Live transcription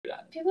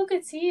People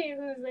could see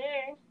who's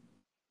there.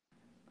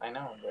 I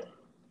know,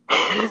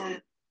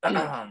 but...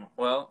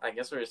 well, I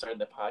guess we started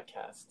the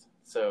podcast.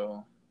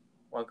 So,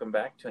 welcome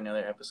back to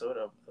another episode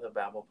of the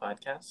Babble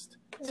Podcast.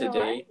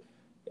 Today,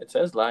 it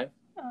says live.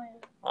 Oh,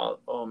 yeah.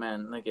 Oh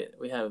man, look it.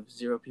 We have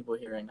 0 people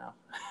here right now.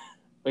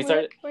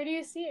 Where do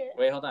you see it?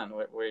 Wait, hold on.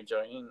 We're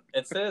joining.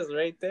 It says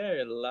right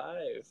there,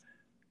 live.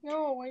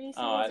 No, where do you see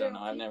it? Oh, I don't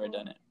know. I've never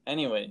done it.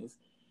 Anyways,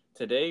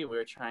 today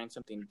we're trying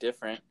something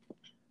different.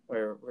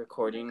 We're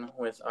recording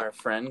with our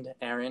friend,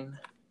 Aaron,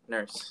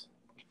 nurse.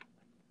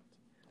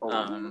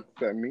 Is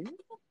that me?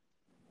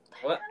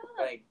 What?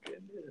 My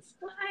goodness.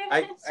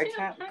 I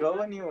can't go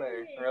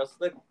anywhere, or else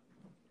look.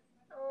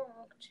 Oh,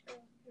 true.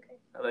 Okay.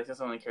 Alexis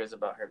only cares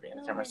about her being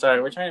on the camera.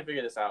 Sorry, we're trying to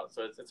figure this out,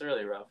 so it's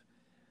really rough.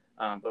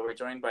 But we're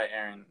joined by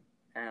Aaron.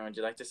 Aaron, would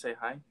you like to say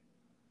hi?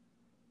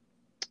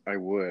 I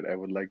would. I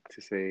would like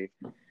to say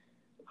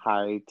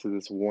hi to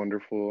this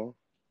wonderful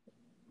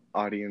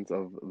audience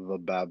of The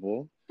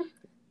Babble.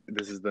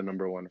 This is the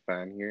 #1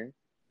 fan here.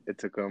 It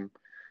took them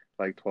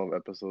like 12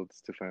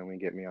 episodes to finally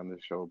get me on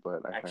this show,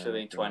 but I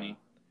actually 20.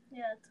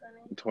 Yeah,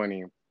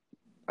 20.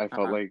 I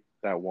felt like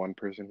that one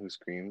person who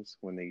screams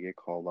when they get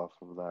called off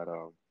of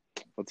that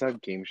what's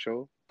that game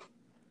show?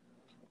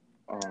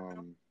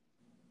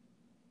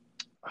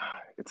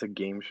 It's a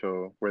game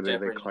show where they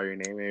call your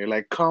name and you're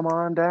like, come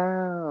on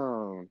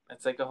down.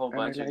 It's like a whole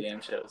bunch of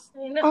game shows.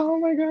 Oh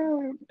my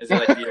god. Is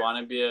it like Do You Want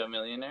to Be a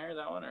Millionaire,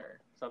 that one, or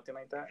something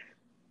like that?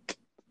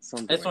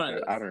 Something like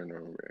that. I don't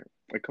remember.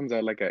 It comes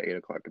out like at 8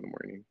 o'clock in the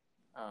morning.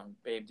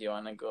 Babe, do you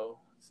want to go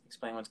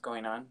explain what's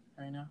going on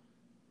right now?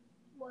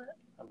 What?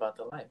 About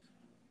the life.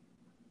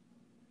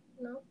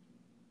 No.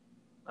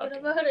 Okay.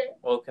 What about it?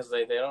 Well, because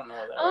they don't know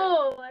that.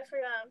 Oh, right? I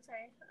forgot. I'm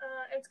sorry.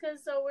 It's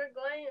because we're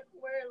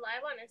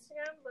live on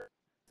Instagram, but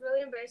it's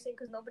really embarrassing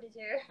because nobody's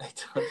here. I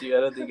told you,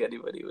 I don't think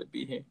anybody would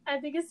be here. I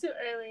think it's too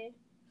early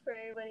for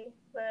everybody,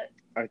 but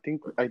I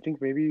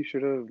think maybe you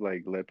should have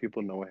like let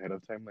people know ahead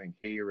of time, like,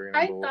 hey, you're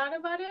gonna go. I thought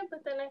about it,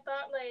 but then I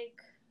thought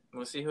like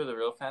we'll see who the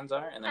real fans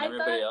are, and then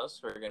everybody else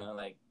we're gonna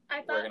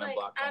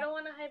block them. I don't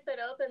want to hype it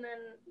up, and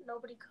then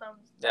nobody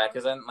comes. Yeah,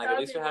 because then at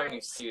least we have an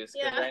excuse.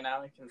 Because right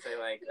now we can say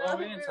like, oh,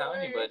 we didn't tell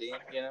anybody.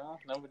 You know,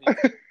 nobody.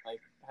 Like,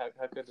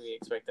 how could we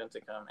expect them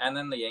to come? And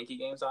then the Yankee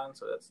game's on,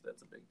 so that's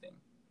a big thing.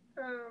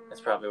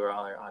 That's probably where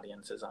all our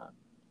audience is on.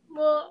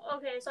 Well,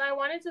 okay, so I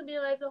wanted to be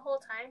live the whole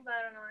time, but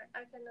I don't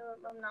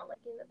know. I'm not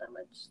liking it that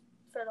much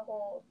for the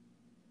whole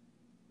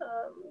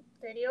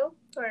video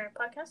or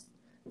podcast.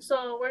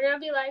 So we're gonna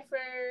be live for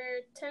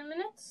 10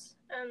 minutes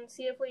and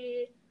see if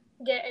we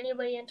get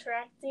anybody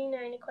interacting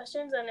or any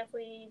questions. And if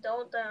we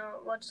don't, then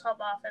we'll just hop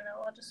off and then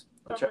we'll just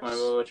publish.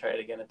 We'll try it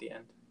again at the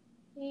end.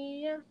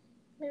 Yeah,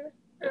 maybe.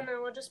 Yeah. And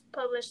then we'll just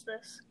publish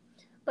this.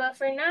 But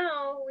for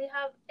now, we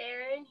have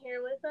Aaron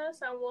here with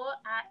us, and we'll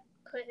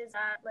put his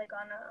like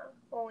on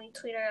when we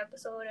tweet our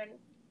episode and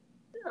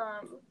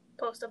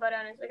post about it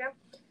on Instagram.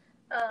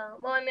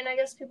 Well, I mean, I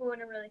guess people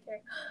wouldn't really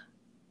care.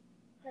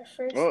 Our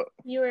first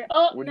viewer.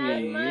 Oh, what do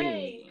you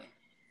mean?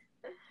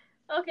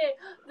 Okay,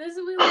 this is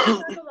what we want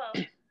to talk about.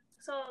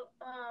 So,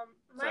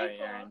 Michael. Sorry,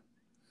 Aaron.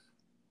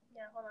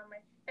 Yeah, hold on,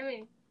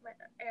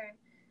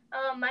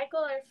 Aaron. Michael,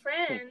 our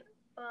friend.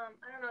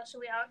 I don't know. Should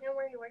we out him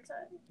where he works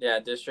at? Yeah,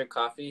 District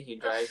Coffee. He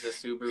drives the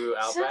Subaru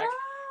Outback.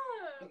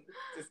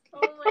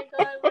 Oh my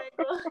God,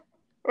 Michael.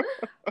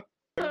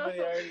 Everybody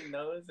already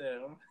knows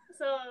him.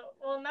 So,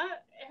 well,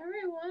 not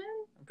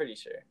everyone. I'm pretty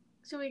sure.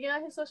 Should we get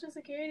out his social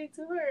security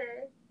too,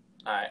 or?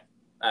 I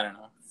don't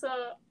know.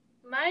 So,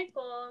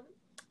 Michael,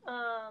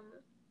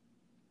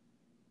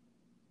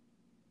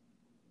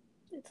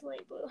 it's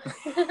light blue.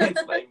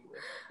 It's light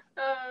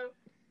blue.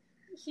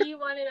 He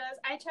wanted us.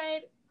 I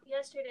tried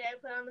yesterday. I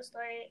put on the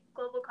story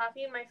Global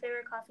Coffee, my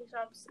favorite coffee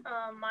shop's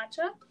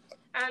matcha,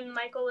 and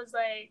Michael was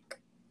like,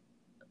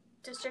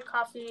 District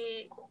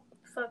Coffee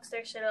fucks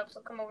their shit up, so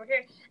come over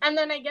here. And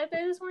then I get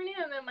there this morning,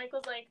 and then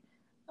Michael's like,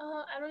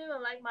 I don't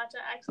even like matcha,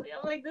 actually.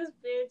 I'm like, this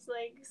bitch,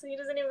 like, so he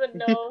doesn't even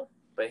know.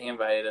 But he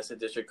invited us to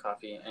District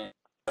Coffee, and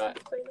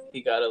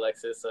he got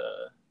Alexis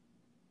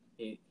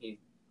he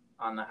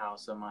on the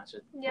house so much,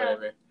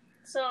 whatever.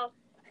 So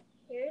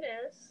here it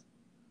is.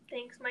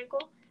 Thanks,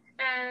 Michael.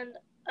 And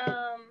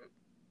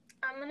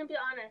I'm gonna be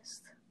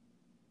honest,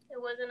 it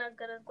wasn't as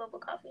good as Global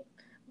Coffee.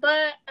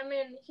 But I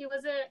mean, he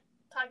wasn't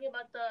talking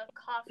about the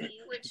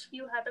coffee, which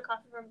you had the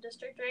coffee from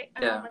District, right?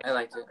 I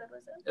liked it. How good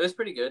was it? It was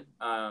pretty good.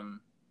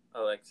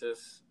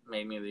 Alexis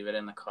made me leave it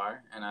in the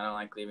car, and I don't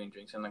like leaving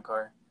drinks in the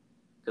car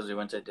because we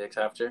went to Dick's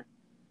after,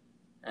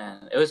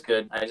 and it was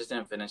good. I just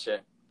didn't finish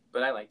it,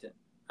 but I liked it.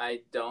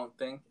 I don't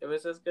think it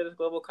was as good as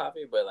Global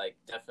Coffee, but like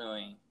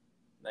definitely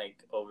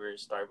like over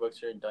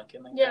Starbucks or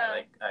Dunkin' that.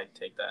 Like I'd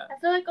take that. I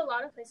feel like a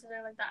lot of places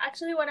are like that.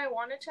 Actually, what I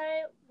want to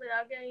try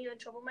without getting you in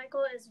trouble,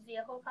 Michael, is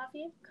Viejo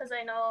Coffee, because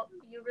I know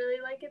you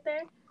really like it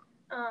there.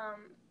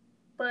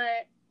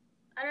 But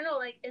I don't know,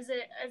 like, is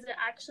it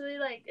actually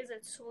like, is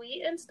it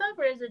sweet and stuff,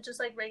 or is it just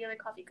like regular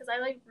coffee? Because I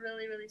like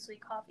really, really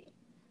sweet coffee.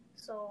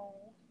 So.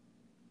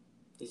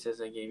 He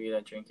says I gave you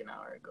that drink an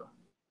hour ago.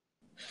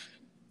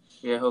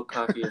 Viejo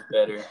coffee is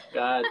better.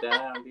 God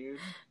damn, dude.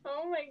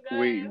 Oh my god.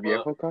 Wait,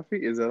 Viejo Coffee?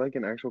 Is that like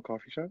an actual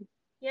coffee shop?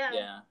 Yeah.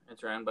 Yeah,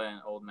 it's run by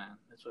an old man.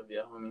 That's what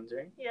viejo means,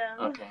 right? Yeah.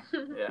 Okay.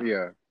 Yeah.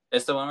 Yeah.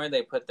 It's the one where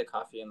they put the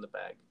coffee in the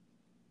bag.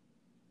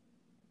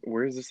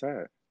 Where is this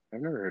at?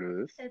 I've never heard of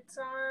this. It's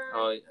on.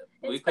 Oh,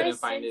 we couldn't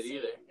find it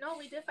either. No,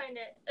 we did find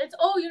it.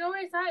 You know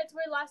where it's at? It's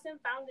where Lost and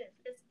found it.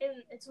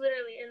 It's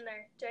literally in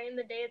there. During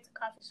the day, it's a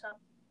coffee shop.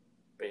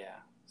 But yeah,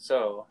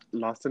 so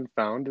Lost and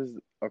Found is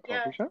a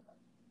coffee shop?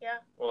 Yeah.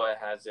 Well, it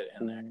has it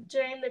in there.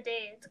 During the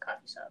day, it's a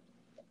coffee shop.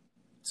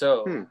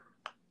 So,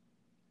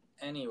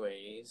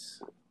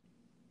 anyways,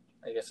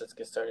 I guess let's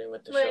get started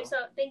with the show. So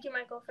thank you,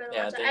 Michael, for the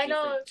yeah, watch. thank I you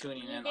know for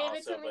tuning in. You gave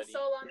it to me so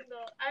long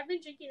ago. I've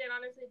been drinking it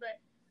honestly, but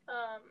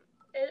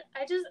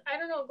I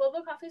don't know.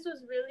 Global Coffees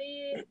was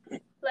really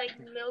like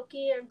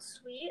milky and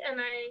sweet, and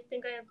I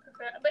think I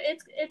prefer it. But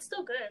it's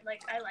still good.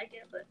 Like I like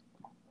it, but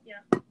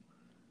yeah.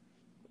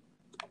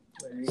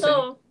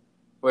 So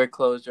we're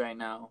closed right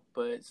now,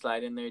 but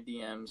slide in their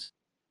DMs.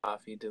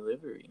 Coffee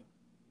delivery.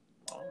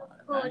 Oh,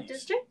 nice.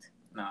 District?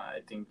 No, I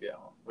think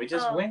we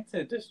just went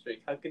to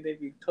District. How could they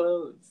be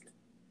closed?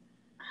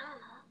 I don't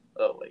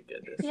know. Oh my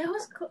goodness. Yeah, it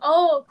was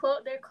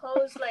they're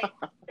closed. Like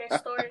their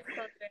store is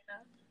closed right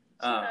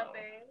now.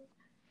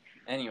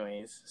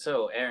 Anyways,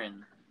 so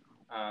Aaron,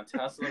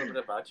 tell us a little bit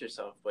about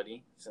yourself,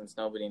 buddy. Since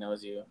nobody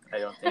knows you, I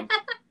don't think.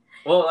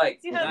 Well, like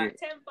you have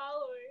 10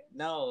 followers.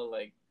 No,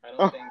 like I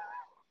don't think.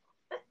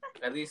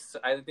 At least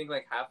I think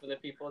like half of the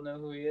people know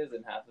who he is,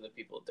 and half of the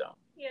people don't.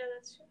 Yeah,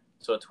 that's true.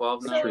 So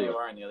 12 know who you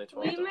are, and the other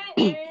 12 we don't. met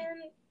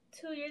Aaron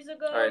 2 years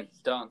ago. Alright,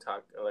 don't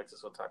talk.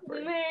 Alexis will talk for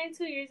you. We met Aaron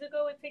 2 years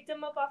ago. We picked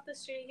him up off the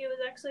street. He was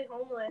actually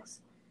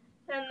homeless.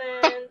 And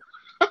then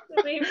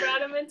we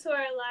brought him into our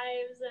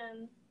lives,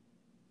 and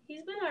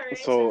he's been alright.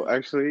 So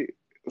actually,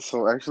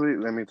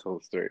 let me tell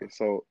the story.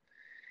 So,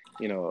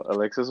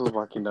 Alexis was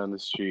walking down the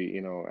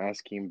street,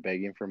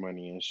 begging for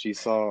money, and she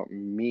saw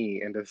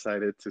me and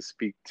decided to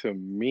speak to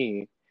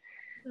me.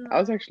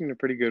 I was actually in a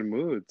pretty good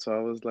mood, so I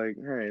was like,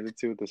 all right,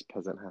 let's see what this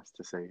peasant has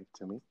to say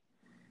to me,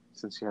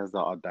 since she has the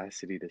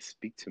audacity to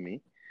speak to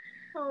me.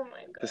 Oh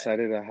my god!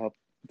 Decided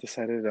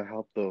to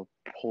help the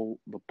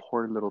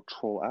poor little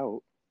troll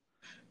out,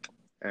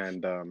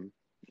 and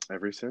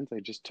ever since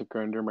I just took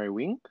her under my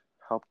wing,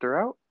 helped her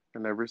out,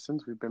 and ever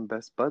since we've been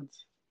best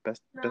buds,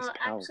 best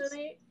pals.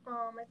 Actually,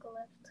 Michael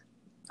left.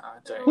 Oh,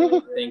 it's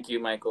alright. Thank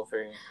you, Michael,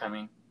 for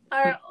coming.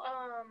 What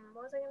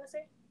was I gonna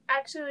say?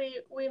 Actually,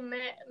 we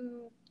met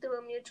through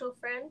a mutual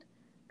friend,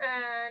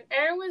 and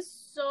Aaron was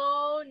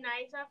so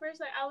nice at first.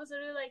 Like I was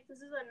literally like, "This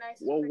is a nice."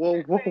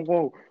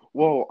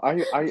 Whoa!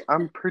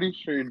 I'm pretty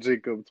sure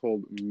Jacob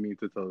told me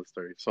to tell the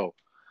story. So,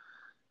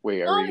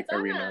 wait, are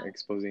we not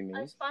exposing names?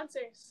 Our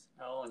sponsors.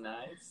 Oh,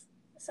 nice.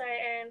 Sorry,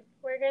 Aaron.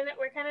 We're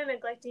kind of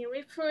neglecting you.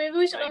 Maybe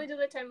we should only do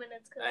the 10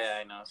 minutes.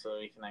 I know, so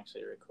we can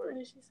actually record. What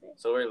did she say?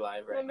 So we're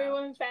live right now.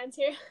 Number 1 fans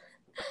here.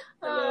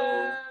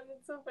 Hello.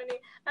 That's so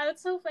funny.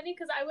 It's so funny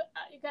because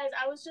you guys,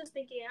 I was just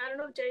thinking. I don't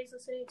know if Jerry's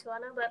listening to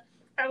Anna, but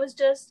I was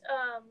just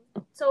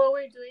So what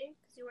we're doing,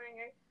 because you weren't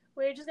here,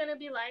 we're just gonna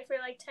be live for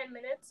like 10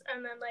 minutes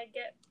and then like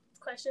get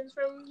questions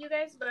from you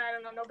guys. But I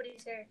don't know,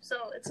 nobody's here,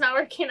 so it's not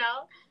working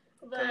out.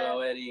 But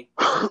hello, Eddie.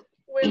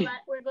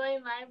 we're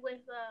going live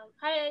with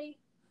hi Eddie,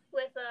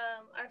 with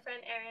our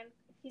friend Aaron.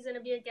 He's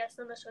gonna be a guest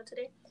on the show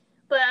today.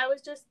 But I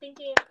was just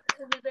thinking,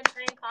 because we've been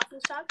trying coffee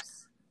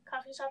shops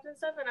and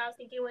stuff, and I was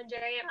thinking when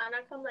Jerry and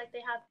Anna come, like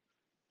they have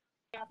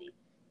coffee.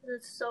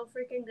 It's so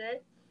freaking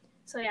good.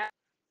 So yeah,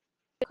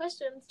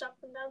 questions, drop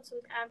them down so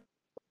we can.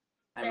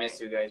 I miss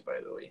you guys, by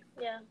the way.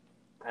 Yeah.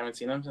 I haven't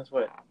seen them since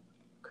what?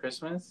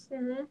 Christmas?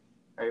 Mhm.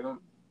 Or even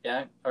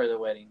or the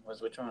wedding.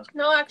 Which one was?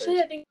 No, actually,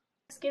 I think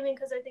Thanksgiving,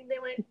 because I think they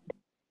went.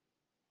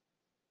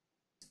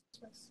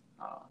 Christmas.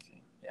 Oh,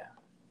 okay. Yeah.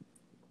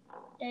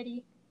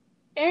 Eddie,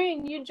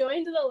 Aaron, you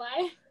joined the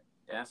live.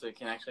 Yeah, so we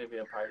can actually be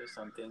a part of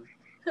something.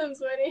 I'm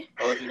sweaty.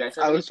 Well, if you guys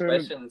have any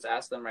questions,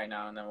 ask them right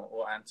now, and then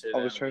we'll answer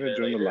them. I was trying to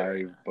join the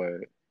live,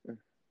 but...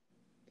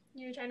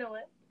 You were trying to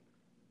what?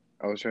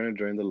 I was trying to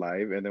join the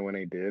live, and then when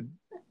I did,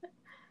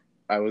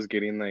 I was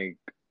getting, like...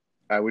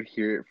 I would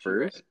hear it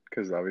first,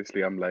 because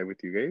obviously I'm live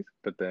with you guys,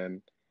 but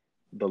then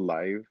the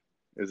live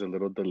is a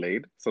little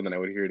delayed, so then I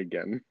would hear it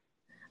again.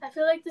 I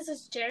feel like this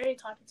is Jerry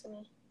talking to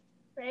me,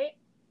 right?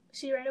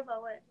 She right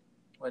about what?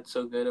 What's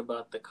so good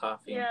about the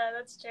coffee? Yeah,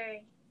 that's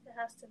Jerry. It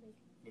has to be.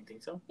 You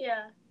think so?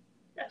 Yeah.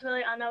 I feel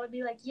like Anna would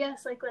be like,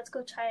 yes, like, let's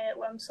go try it.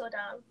 Well, I'm so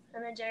down.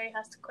 And then Jerry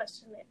has to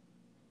question it.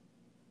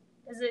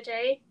 Is it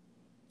Jerry?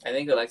 I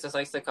think Alexis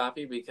likes the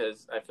coffee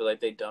because I feel like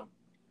they dump,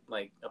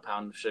 like, a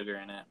pound of sugar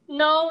in it.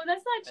 No,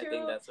 that's not true. I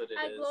think that's what it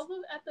is.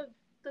 At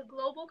the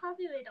Global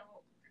Coffee, they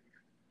don't.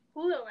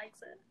 Julio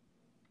likes it.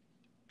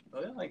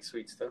 Julio likes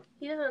sweet stuff.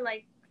 He doesn't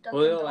like Dunkin'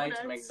 Julio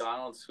Donuts. likes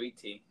McDonald's sweet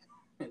tea.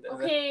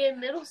 Okay, in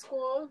middle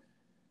school.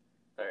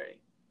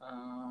 Alright.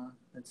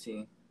 Let's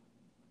see.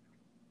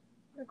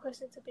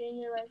 Requested to be in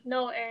your life.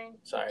 No, Aaron.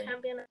 Sorry. You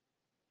can't be in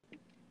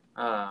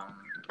Alright,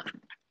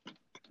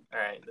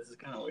 this is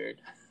kind of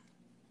weird.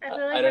 I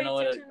feel like I don't know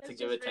what attention to is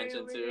give just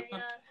attention very to. weird,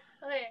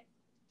 yeah. Okay.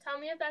 tell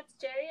me if that's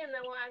Jerry, and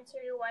then we'll answer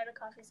you why the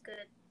coffee's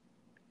good.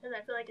 Because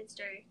I feel like it's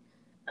Jerry.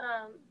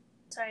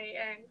 Sorry,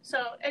 Aaron. So,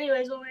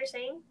 anyways, what were we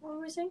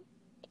saying?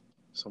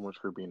 So much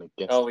for being a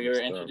guest. Oh, we were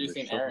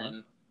introducing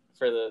Aaron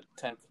for the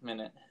 10th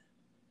minute.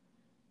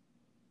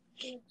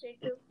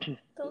 Jacob,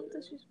 don't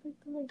disrespect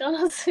the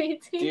McDonald's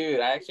sweetie.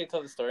 Dude, I actually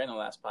told the story in the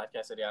last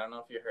podcast. I don't know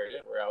if you heard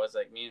it, where I was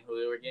like, me and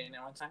Julio were getting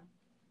it one time.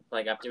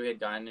 Like, after we had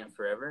gotten it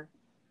forever.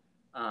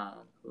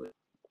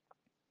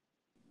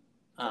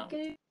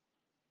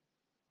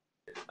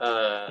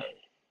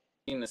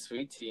 Eating the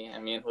sweet tea,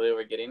 and me and Julio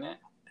were getting it,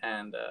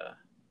 and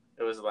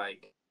it was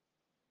like,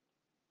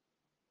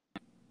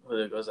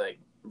 Julio goes like,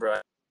 bro,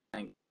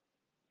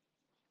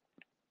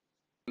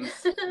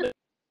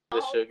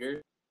 the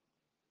sugar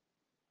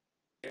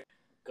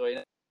going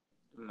in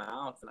the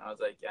mouth, and I was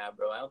like, yeah,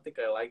 bro, I don't think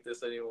I like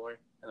this anymore,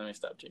 and then we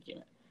stopped drinking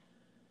it.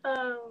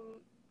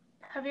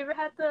 Have you ever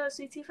had the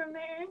sweet tea from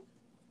there, Aaron?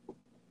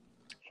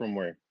 From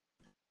where?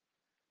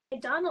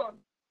 McDonald's.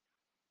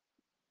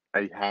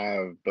 I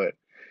have, but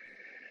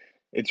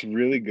it's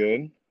really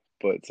good.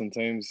 But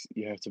sometimes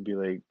you have to be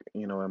like,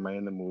 am I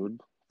in the mood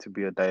to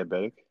be a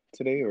diabetic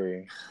today,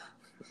 or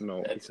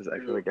no? That's because true. I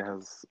feel like it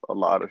has a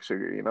lot of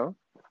sugar. You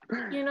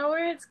know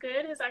where it's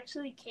good is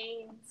actually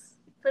Cane's,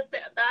 but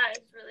that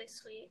is really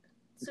sweet,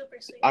 super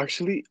sweet.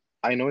 Actually,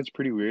 I know it's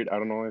pretty weird. I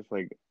don't know if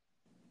like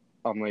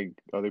I'm like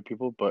other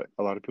people, but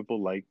a lot of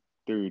people like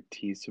their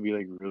teas to be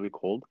like really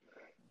cold.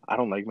 I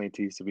don't like my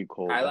teas to be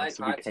cold. I It like has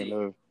to hot be kind tea.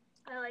 of.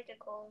 I like it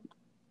cold.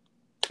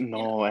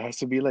 No, it has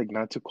to be like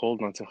not too cold,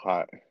 not too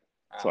hot.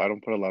 So I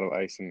don't put a lot of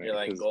ice in it. You're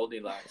like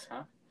Goldilocks,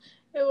 huh?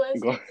 It was.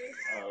 Go-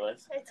 Oh, it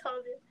was? I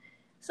told you.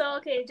 So,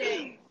 okay,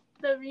 Jay,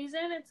 the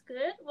reason it's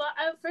good, well,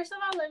 first of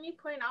all, let me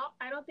point out,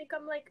 I don't think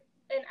I'm, like,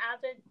 an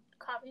avid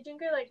coffee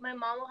drinker. Like, my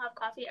mom will have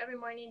coffee every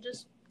morning,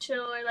 just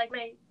chill, or, like,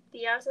 my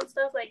tias and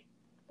stuff, like,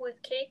 with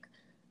cake.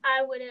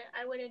 I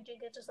wouldn't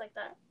drink it just like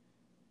that.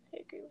 I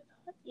agree with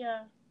that.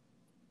 Yeah.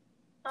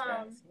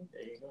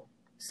 There you go.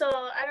 So,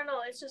 I don't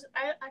know, it's just,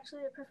 I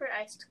prefer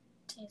iced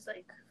teas,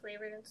 like,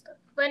 flavored and stuff.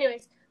 But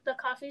anyways, the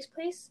coffee's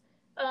place,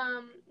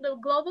 the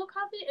Global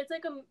Coffee, it's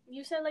like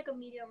you said like a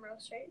medium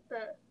roast, right?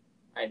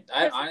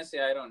 I honestly,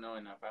 I don't know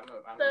enough. I'm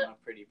a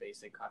pretty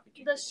basic coffee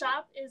drinker. The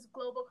shop is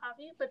Global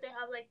Coffee, but they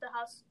have like the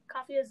house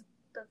coffee is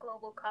the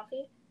Global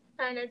Coffee,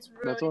 and it's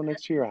really That's all good.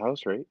 next to your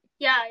house, right?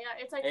 Yeah,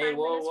 it's like 5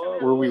 minutes from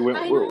here. Where we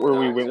went, where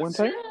we went one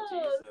time?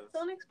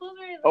 Don't explode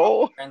very low.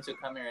 Oh, friends who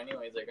come here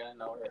anyways, they're gonna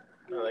know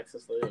where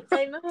Alexis lives.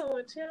 I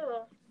know,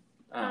 chill.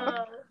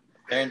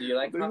 Aaron, do you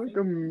like there's coffee? like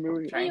a million.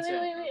 Wait.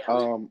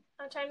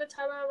 I'm trying to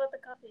tell them about the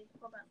coffee.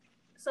 Hold on.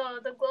 So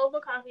the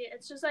Global Coffee,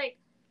 it's just like,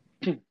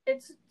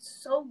 it's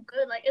so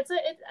good. Like I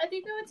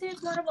think I would say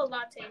it's more of a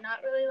latte,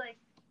 not really like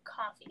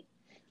coffee.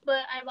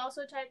 But I've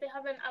also tried. They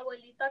have an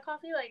abuelita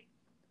coffee, like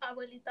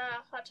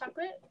abuelita hot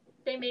chocolate.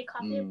 They make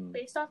coffee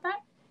based off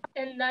that,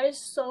 and that is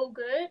so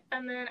good.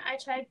 And then I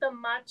tried the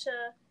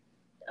matcha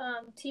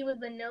tea with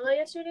vanilla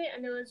yesterday,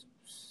 and it was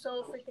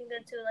so freaking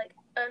good too. Like,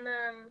 and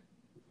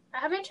I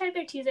haven't tried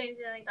their teas or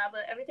anything like that,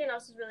 but everything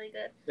else is really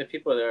good. The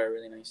people there are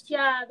really nice too.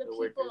 Yeah, the people,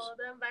 workers.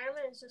 the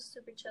environment is just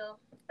super chill.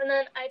 And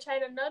then I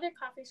tried another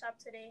coffee shop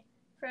today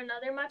for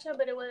another matcha,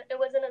 but it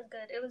wasn't as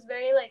good. It was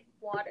very like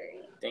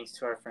watery. Thanks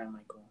to our friend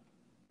Michael.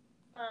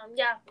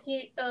 Yeah,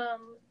 he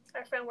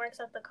our friend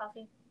works at the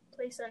coffee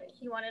place, and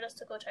he wanted us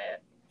to go try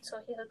it, so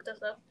he hooked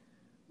us up.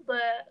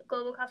 But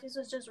Global Coffees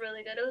was just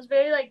really good. It was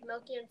very like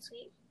milky and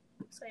sweet.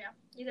 So yeah,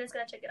 you guys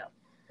gotta check it out.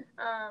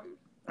 All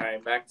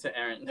right, back to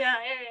Aaron. Yeah,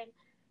 Aaron.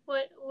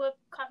 What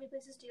coffee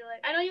places do you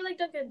like? I know you like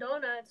Dunkin'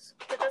 Donuts,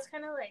 but that's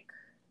kind of like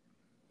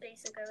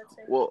basic, I would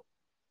say. Well,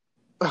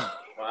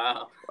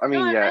 wow. I mean,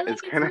 yeah, I like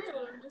it's kind of.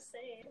 I'm just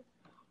saying.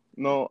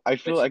 No, I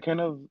feel I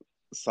kind of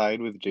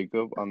side with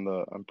Jacob on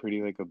I'm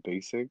pretty like a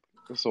basic.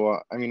 So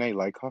I mean, I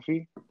like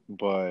coffee,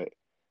 but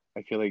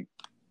I feel like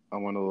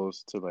I'm one of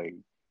those to like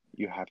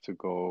you have to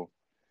go.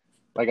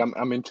 Like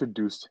I'm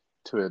introduced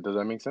to it. Does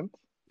that make sense?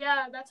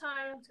 Yeah, that's how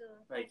I am too.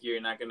 Like you're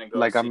not gonna go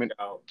like seek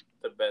out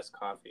the best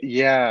coffee.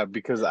 Yeah,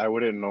 because I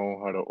wouldn't know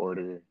how to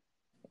order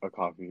a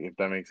coffee, if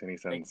that makes any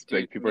sense.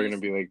 Like people are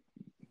gonna be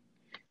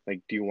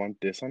like, do you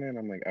want this on it? And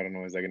I'm like, I don't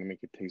know. Is that gonna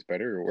make it taste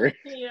better or what?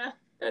 Yeah.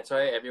 That's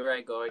why everywhere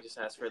I go, I just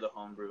ask for the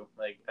homebrew.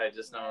 Like I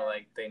just know,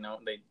 like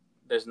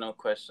there's no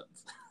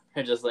questions.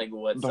 They're just like,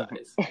 what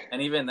size?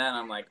 And even then,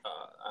 I'm like,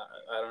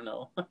 I don't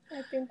know.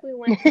 I think we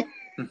went.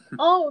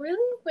 Oh,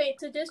 really? Wait,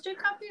 to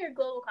District Coffee or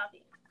Global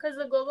Coffee? Because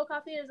the Global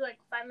Coffee is like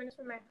 5 minutes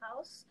from my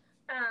house.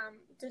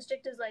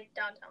 District is like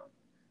downtown.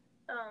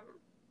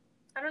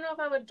 I don't know if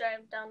I would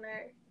drive down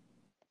there.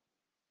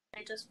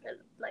 I just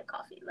like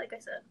coffee, like I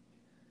said.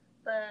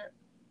 But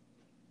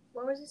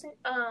what was I saying?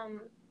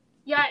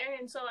 Yeah,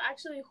 Aaron. So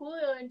actually,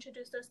 Julio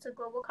introduced us to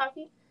Global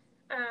Coffee,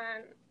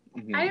 and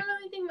I didn't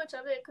really think much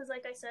of it because,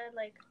 like I said,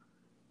 like,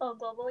 oh,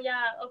 Global,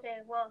 yeah, okay,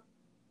 well,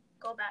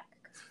 go back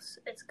because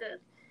it's good.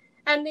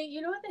 And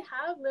you know what they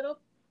have? Little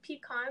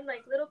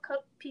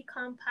cup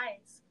pecan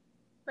pies.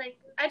 Like,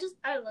 I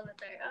love it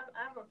there.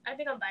 I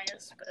think I'm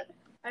biased, but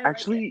I like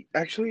it.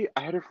 Actually,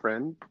 I had a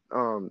friend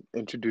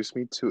introduce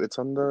me to it's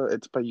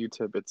by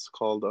UTEP. It's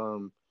called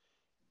um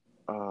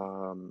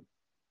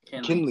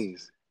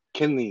Kinley's.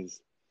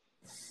 Kinley's.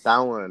 That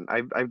one.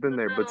 I've been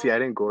there, but see, No. I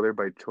didn't go there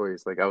by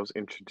choice. Like I was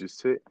introduced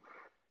to it,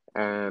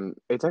 and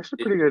it's actually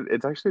Did, pretty good.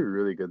 It's actually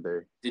really good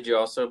there. did you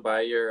also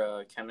buy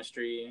your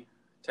chemistry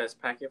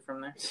test packet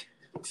from there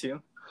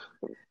too?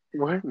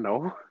 What? No.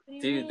 What do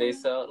you Dude, they mean?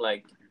 sell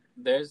like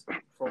there's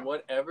for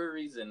whatever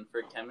reason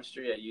for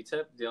chemistry at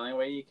UTEP, the only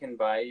way you can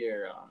buy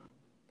your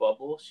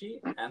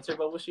answer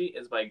bubble sheet,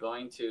 is by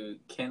going to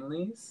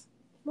Kinley's.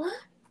 What?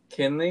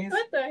 Kinley's,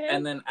 What the heck?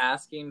 and then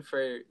asking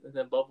for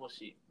the bubble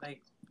sheet.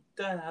 Like,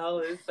 the hell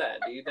is that,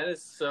 dude? That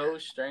is so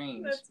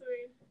strange. That's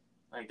weird.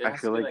 Like, there I has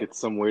feel to be like it's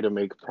some way to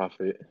make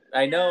profit.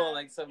 I know, Yeah,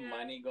 like some yeah.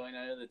 money going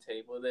under the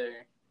table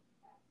there.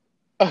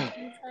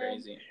 It's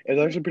Crazy.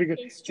 actually pretty good.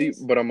 See, Pastries.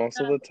 but I'm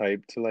also the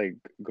type to like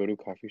go to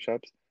coffee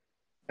shops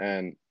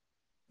and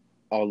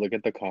I'll look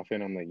at the coffee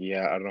and I'm like,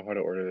 yeah, I don't know how to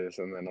order this,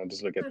 and then I'll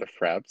just look at the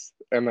fraps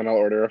and then I'll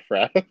order a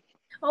frap.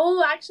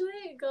 Oh,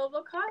 actually,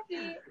 Global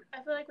Coffee,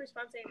 I feel like we're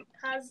sponsoring,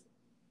 has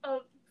a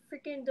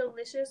freaking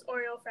delicious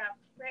Oreo frap,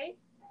 right?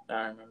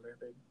 I remember,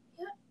 baby.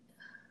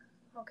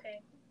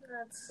 Okay,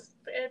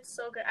 it's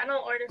so good. I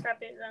don't order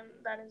frappes, and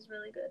that is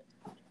really good.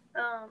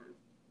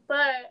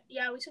 But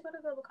yeah, we should go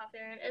to Global Coffee,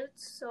 and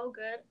it's so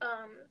good.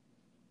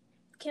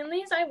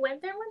 Kinley's, I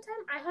went there one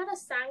time. I had a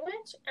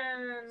sandwich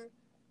and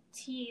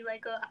tea,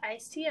 like a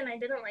iced tea, and I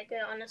didn't like it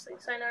honestly,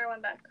 so I never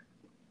went back.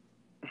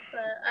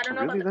 But I don't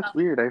know about Really, the that's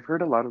coffee. weird. I've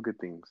heard a lot of good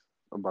things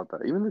about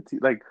that. Even the tea,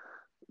 like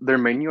their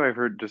menu, I've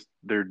heard just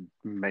their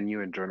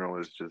menu in general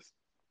is just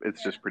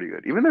it's Yeah. just pretty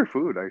good. Even their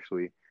food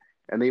actually,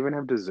 and they even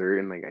have dessert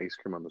and like ice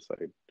cream on the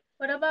side.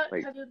 What about?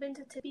 Like Have you been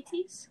to Tippy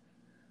Teas?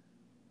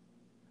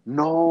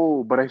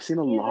 no, but I've seen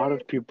a lot Either.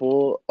 of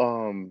people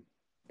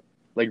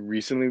like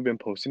recently been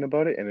posting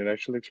about it, and it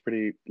actually looks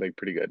pretty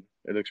good.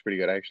 It looks pretty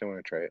good. I actually want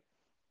to try it.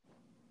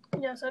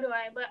 Yeah, so do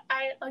I. But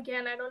I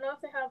don't know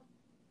if they have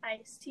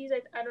iced teas.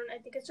 I don't. I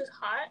think it's just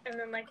hot and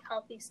then like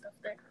healthy stuff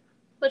there,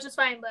 which is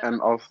fine. But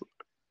And also,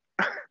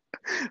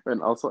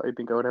 and also, I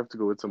think I would have to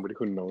go with somebody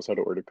who knows how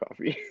to order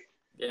coffee.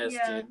 Yes,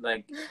 yeah. dude.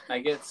 Like, I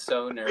get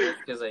so nervous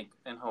because, like,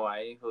 in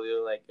Hawaii,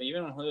 Julio, like,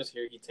 even when Julio's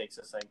here, he takes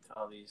us, like, to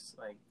all these,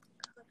 like,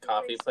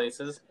 coffee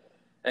places.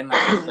 And,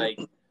 like, he's like,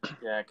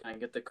 yeah, can I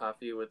get the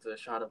coffee with a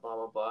shot of blah,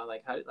 blah, blah?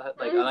 Like,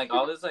 like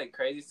all this, like,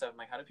 crazy stuff. I'm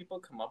like, how do people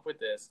come up with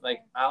this?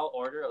 Like, I'll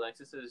order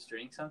Alexis's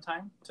drink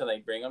sometime to,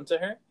 like, bring them to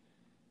her.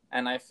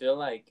 And I feel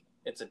like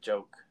it's a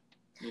joke.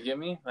 You get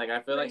me? Like,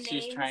 I feel like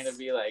she's trying to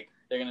be, like,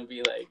 they're going to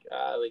be, like,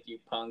 you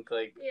punk,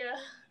 like, Yeah.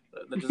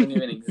 that doesn't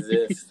even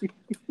exist.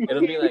 It'll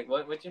be like,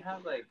 what you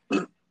have, like,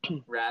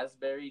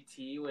 raspberry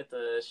tea with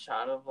a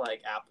shot of,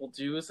 like, apple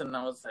juice? And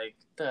I was like,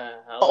 the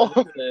hell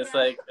is this?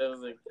 Like, I was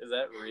like, is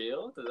that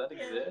real? Does that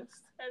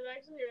exist? That's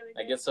actually really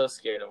good. I get so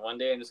scared. And one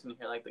day I'm just going to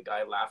hear, like, the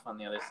guy laugh on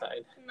the other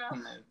side. No.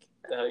 I'm like,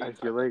 the hell are you I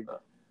talking feel like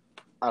about?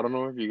 I don't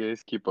know if you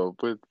guys keep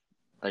up with,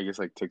 I guess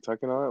like TikTok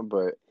and all that,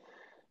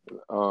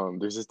 but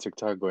there's this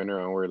TikTok going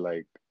around where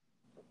like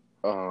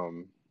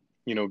um,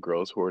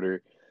 girls who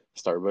order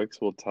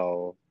Starbucks will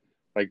tell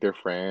like their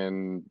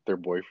friend, their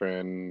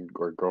boyfriend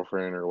or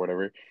girlfriend or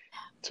whatever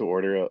to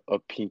order a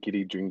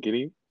pinkity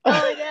drinkity.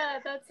 Oh yeah,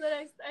 that's what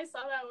I saw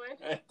that one.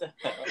 What the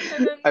hell?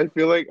 And then I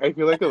feel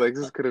like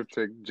Alexis could have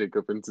tricked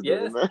Jacob into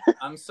doing Yes, that.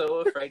 I'm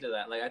so afraid of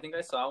that. Like, I think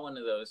I saw one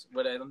of those,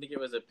 but I don't think it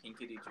was a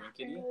pinkity I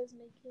drinkity. was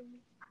making.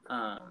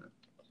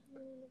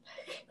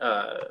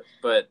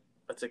 But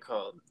what's it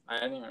called? I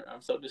don't even.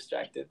 I'm so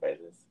distracted by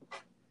this.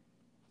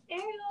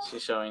 Ariel.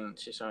 She's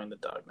showing the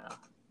dog now.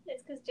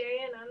 It's because Jerry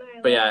and Anna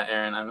are. But yeah,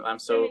 Aaron, I'm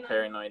so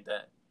paranoid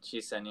that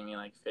she's sending me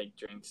like fake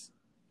drinks.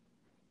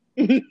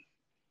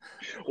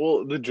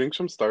 Well, the drinks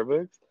from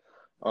Starbucks.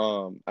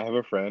 I have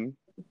a friend.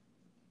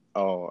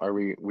 Oh, are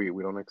we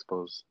don't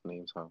expose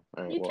names, huh?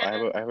 All right. You Well,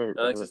 can. I have a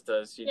Alexis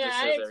does. She just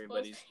says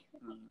everybody's.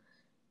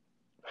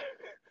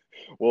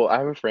 well, I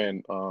have a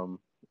friend.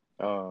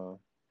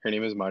 Her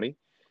name is Mari,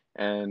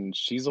 and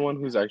she's the one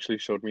who's actually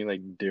showed me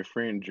like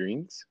different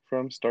drinks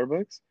from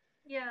Starbucks.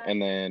 Yeah.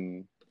 And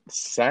then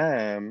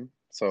Sam,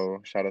 so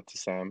shout out to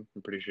Sam.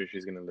 I'm pretty sure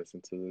she's gonna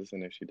listen to this,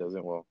 and if she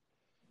doesn't, well,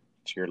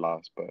 it's your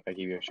loss. But I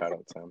give you a shout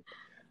out,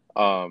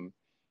 Sam.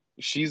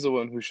 She's the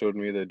one who showed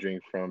me the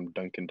drink from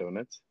Dunkin'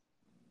 Donuts.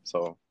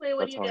 So Wait, what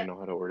that's do you how I get? know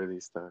how to order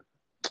these stuff.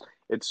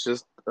 It's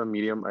just a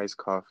medium iced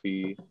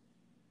coffee,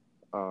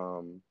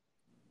 and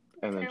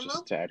then Caramel?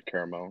 just to add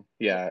caramel.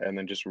 Yeah, and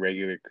then just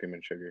regular cream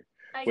and sugar.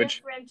 I Which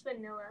get French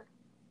vanilla.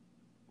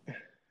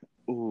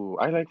 ooh,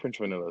 I like French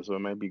vanilla, so it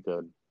might be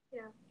good.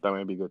 Yeah. That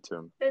might be good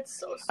too. It's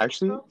so sweet.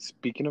 Actually,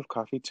 speaking of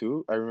coffee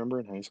too, I remember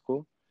in high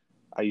school,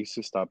 I used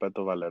to stop at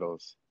the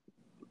Valeros.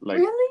 Like,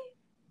 really?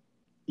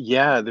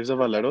 yeah, there's a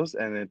Valeros,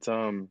 and it's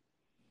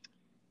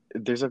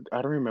there's a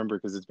I don't remember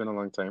because it's been a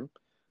long time,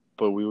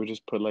 but we would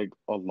just put like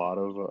a lot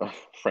of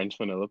French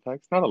vanilla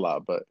packs. Not a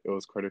lot, but it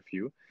was quite a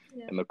few.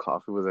 Yeah. And the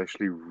coffee was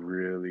actually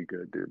really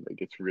good, dude. Like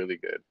it's really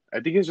good.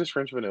 I think it's just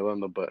French vanilla on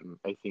the button.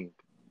 I think.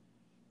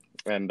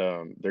 and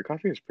their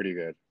coffee is pretty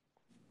good.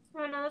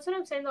 Oh, no, that's what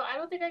I'm saying though. I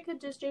don't think I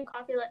could just drink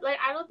coffee like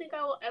I don't think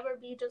I will ever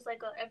be just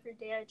like a every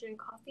day I drink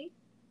coffee,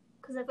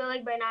 because I feel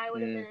like by now I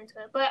would have been into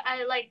it. But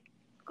I like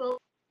go.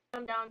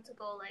 I'm down to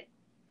go like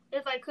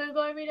if I could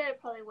go every day, I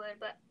probably would.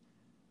 But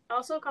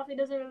also, coffee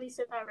doesn't really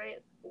sit that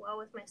right well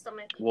with my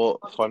stomach. Well,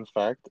 fun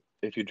fact: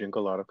 if you drink a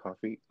lot of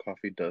coffee,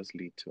 coffee does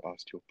lead to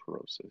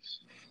osteoporosis.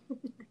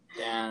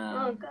 Damn.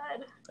 Oh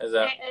God. Is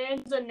that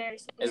Aaron's a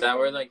nurse. is that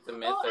where like the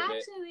myth Oh, of it?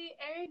 actually,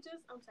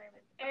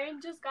 Aaron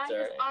just got his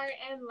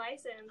RN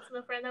license.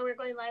 The friend that we're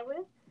going live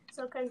with.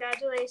 So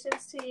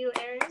congratulations to you,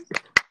 Aaron.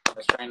 I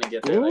was trying to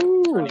get there like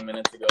 20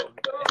 minutes ago.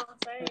 Oh,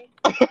 sorry.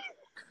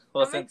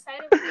 Well, I'm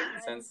excited for you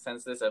guys.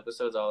 since this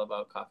episode's all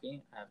about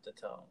coffee, I have to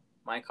tell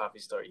my coffee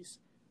stories.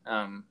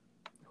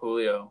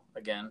 Julio,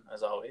 again,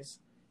 as always,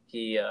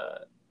 he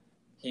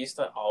used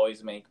to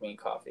always make me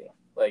coffee.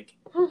 Like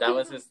that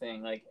was his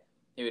thing. Like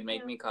he would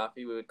make me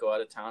coffee. We would go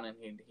out of town and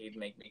he'd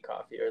make me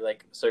coffee. Or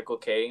like Circle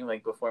K,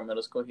 like before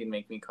middle school, he'd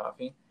make me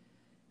coffee.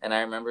 And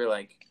I remember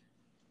like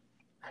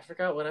I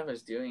forgot what I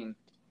was doing,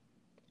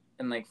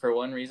 and like for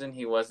one reason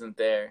he wasn't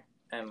there.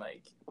 And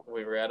like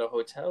we were at a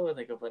hotel with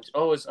like a bunch.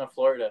 Oh, it was in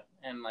Florida,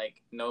 and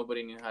like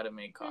nobody knew how to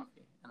make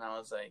coffee. And I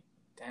was like,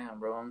 "Damn,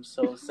 bro, I'm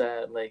so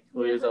sad." Like he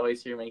was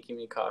always here making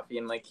me coffee,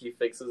 and like he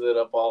fixes it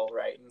up all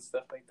right and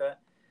stuff like that.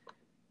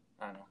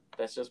 I don't know.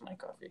 That's just my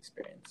coffee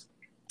experience.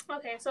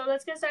 Okay, so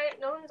let's get started.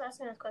 No one's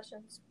asking us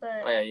questions,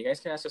 but oh yeah, you guys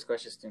can ask us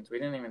questions, students. We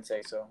didn't even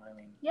say so. I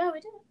mean, yeah,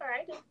 we did. Or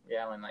I did.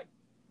 Yeah, when like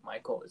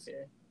Michael was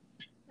here.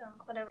 No,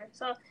 whatever.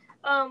 So,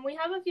 we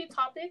have a few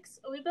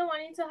topics. We've been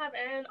wanting to have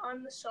Aaron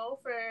on the show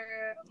for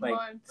like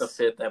months. The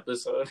 5th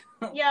episode.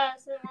 Yeah,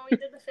 so when we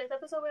did the 5th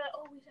episode, we were like,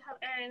 oh, we should have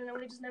Aaron, and then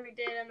we just never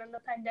did, and then the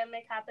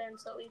pandemic happened,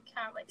 so we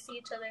can't like see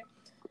each other.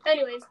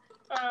 Anyways,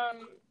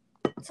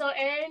 so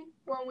Aaron,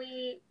 when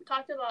we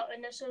talked about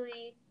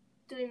initially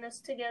doing this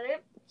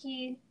together,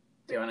 he.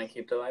 Do you want to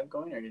keep the live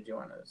going, or did you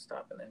want to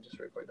stop and then just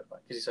record the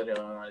podcast? Because you said you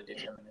only want to do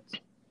 10 minutes.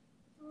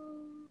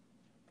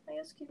 I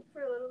guess keep it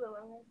for a little bit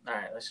longer. All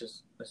right, let's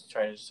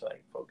try to just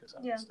like focus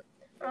on this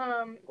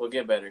stuff. We'll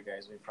get better,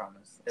 guys. We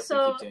promise. If we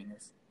keep doing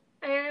this.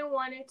 Aaron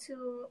wanted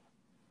to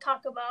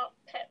talk about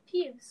pet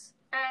peeves,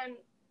 and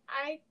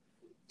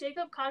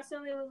Jacob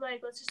constantly was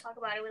like, "Let's just talk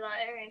about it without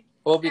Aaron."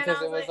 Well,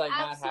 because it was like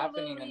not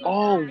happening. In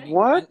the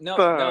what?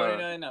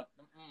 No.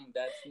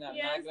 That's not.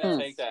 Yes, I'm not gonna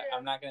take that.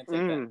 I'm not gonna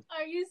take that.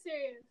 Are you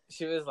serious?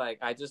 She was like,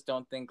 I just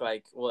don't think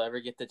like we'll ever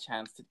get the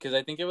chance to, because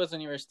I think it was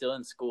when you were still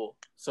in school,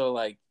 so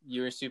like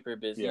you were super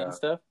busy and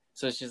stuff.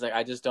 So she's like,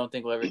 I just don't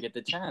think we'll ever get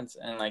the chance,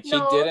 and like she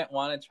didn't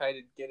want to try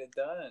to get it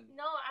done.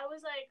 No, I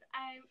was like,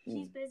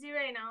 he's busy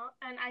right now,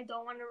 and I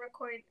don't want to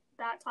record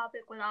that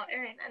topic without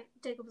Aaron. And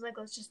Jacob was like,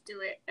 let's just do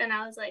it, and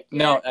I was like,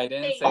 no, I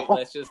didn't say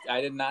let's just. I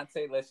did not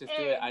say let's just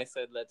do it. I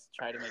said let's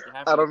try to make it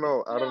happen. I don't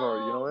know.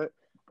 You know what?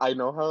 I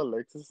know how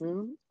Alexis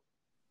is,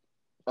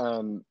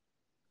 and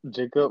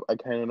Jacob, I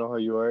kind of know how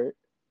you are.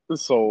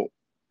 So,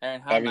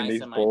 Aaron, how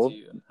nice am I to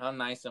you? How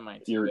nice am I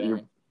to you,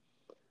 Aaron?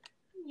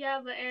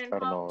 Yeah, but Aaron, I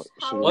don't know.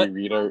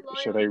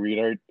 Should I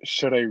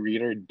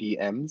read our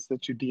DMs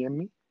that you DM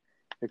me?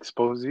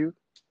 Expose you?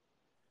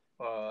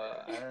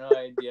 I don't know.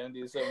 I DM'd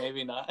you, so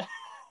maybe not.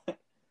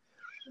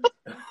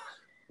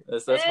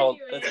 let's hold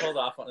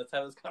off on. Let's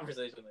have this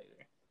conversation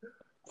later.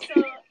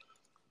 So,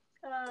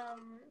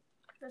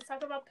 let's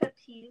talk about pet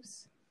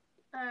peeves.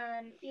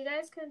 And you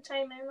guys can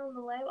chime in on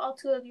the live, all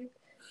two of you.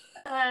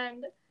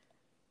 And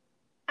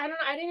I don't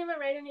know, I didn't even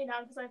write any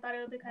down because I thought it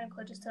would be kind of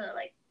cool just to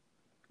like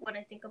what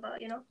I think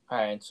about, you know. All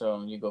right,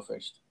 so you go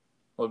first.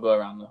 We'll do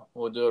around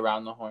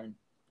the horn.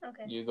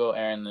 Okay. You go,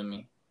 Aaron, then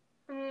me.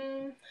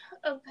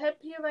 A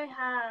pet peeve I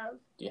have.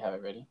 Do you have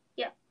it ready?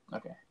 Yeah.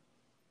 Okay.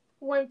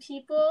 When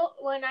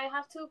I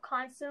have to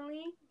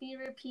constantly be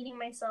repeating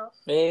myself.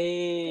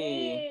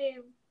 Hey.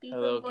 Gabe.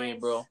 Hello,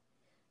 Gabriel.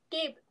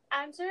 Gabe,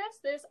 answer us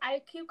this.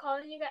 I keep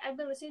calling you guys. I've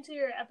been listening to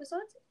your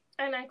episodes,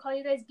 and I call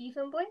you guys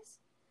Beefin' Boys.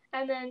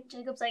 And then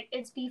Jacob's like,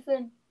 it's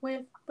Beefin'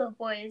 with the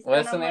Boys.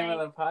 What's the name of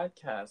the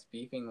podcast?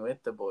 Beefing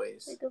with the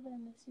Boys. Jacob, I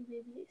miss you,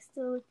 baby.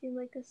 Still looking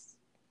like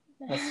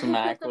a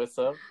smack. What's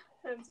up?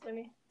 That's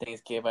funny.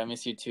 Thanks, Gabe. I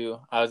miss you too.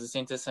 I was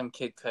listening to some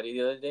Kid Cudi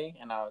the other day,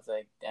 and I was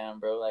like, damn,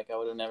 bro, like I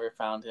would have never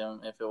found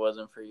him if it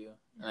wasn't for you.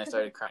 And I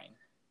started crying.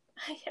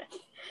 Yeah.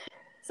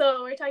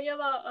 So we're talking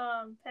about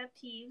pet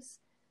peeves,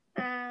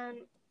 and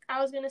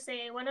I was gonna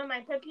say one of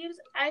my pet peeves.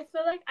 I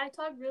feel like I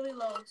talk really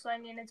low, so I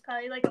mean it's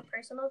probably like a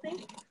personal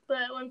thing.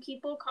 But when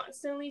people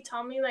constantly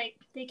tell me like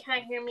they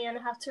can't hear me and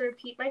I have to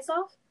repeat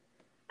myself,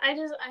 I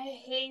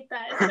hate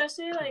that.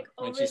 Especially like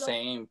when she's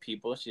saying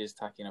people, she's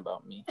talking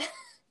about me.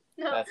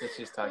 No, that's what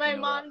she's talking my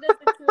about. Mom does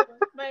it too.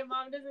 My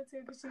mom does it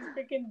too because she's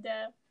freaking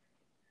deaf.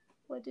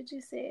 What did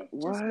you say?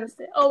 What? Just missed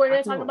it. Oh, we're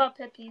gonna talk about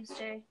pet peeves,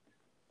 Jerry.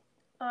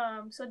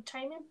 So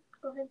chime in.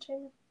 Go ahead, chime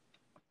in.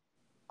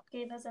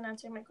 Gabe hasn't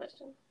answered my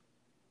question.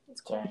 It's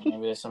cool. Sorry,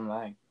 maybe there's some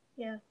lag.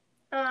 Yeah.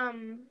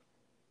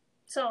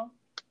 So,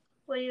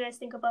 what do you guys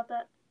think about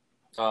that?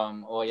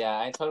 Well, yeah,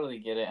 I totally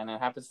get it, and it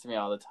happens to me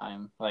all the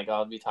time. Like,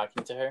 I'll be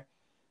talking to her,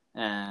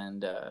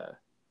 and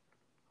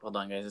Hold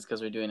on, guys. It's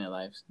because we're doing it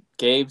live.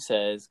 Gabe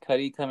says,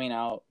 Cuddy coming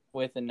out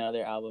with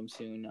another album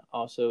soon.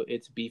 Also,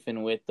 it's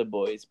beefing with the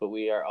boys, but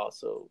we are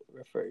also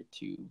referred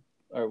to,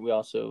 or we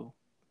also,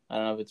 I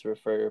don't know if it's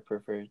referred or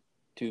preferred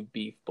to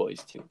Beef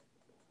Boys too.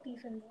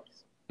 Beef and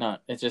boys. No,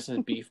 it just says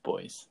Beef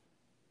Boys.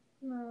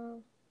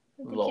 No.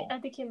 Lol. I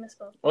think you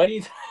misspoke. What are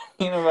you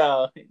talking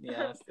about?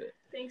 Yeah,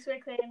 Thanks for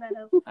clearing that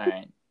up.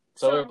 Alright.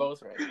 So we're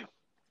both right.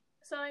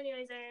 So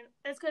anyways, Aaron,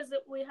 it's because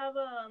we have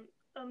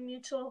a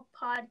mutual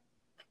podcaster.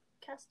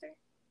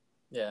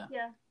 Yeah.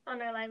 Yeah,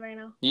 on our live right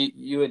now.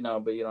 You would know,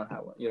 but you don't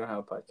have one. You don't have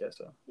a podcast,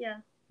 so. Yeah.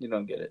 You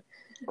don't get it.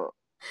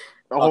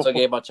 Also,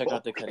 Gabe, I'll check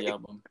out the Cuddy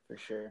album for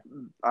sure.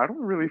 I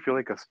don't really feel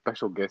like a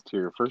special guest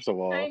here, first of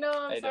all. I know,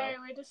 I'm sorry,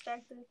 we're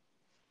distracted.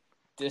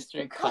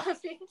 District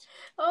Coffee.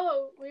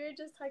 Oh, we were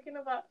just talking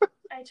about,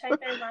 I tried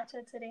their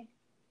matcha today.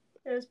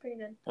 It was pretty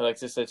good.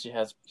 Alexis said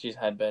she's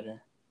had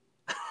better.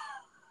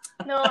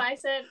 No, I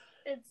said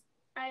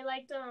I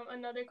liked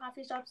another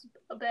coffee shop's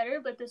better,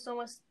 but this one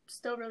was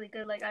still really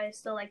good. Like, I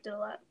still liked it a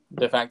lot.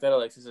 The fact that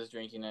Alexis is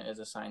drinking it is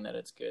a sign that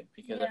it's good,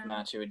 because if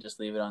not, she would just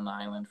leave it on the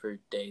island for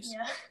days.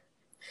 Yeah.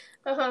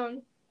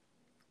 What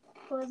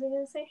was I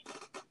gonna say?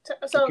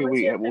 So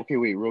okay,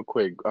 wait, real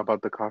quick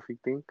about the coffee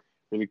thing,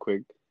 really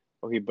quick.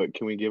 Okay, but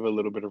can we give a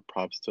little bit of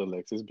props to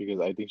Alexis, because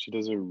I think she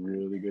does a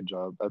really good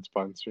job at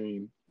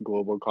sponsoring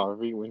Global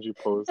Coffee when she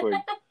posts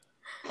like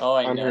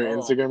on her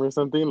Instagram or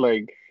something.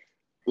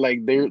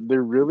 Like they're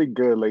really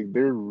good. Like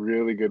they're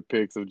really good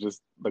pics of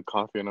just the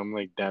coffee, and I'm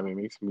like, damn, it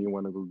makes me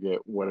want to go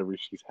get whatever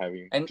she's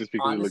having, and just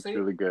because honestly, it looks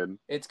really good.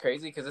 It's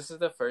crazy because this is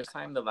the first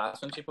time, the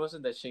last one she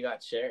posted, that she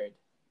got shared.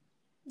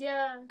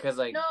 Yeah. Because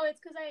like no, it's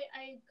because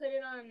I put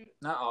it on.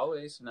 Not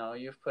always. No,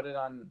 you've put it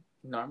on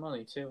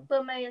normally too.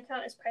 But my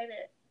account is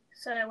private,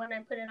 so that when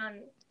I put it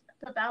on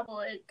the Babel,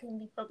 it can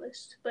be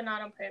published, but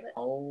not on private.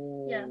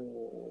 Oh. Yeah.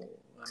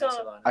 So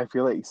I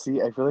feel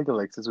like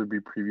Alexis would be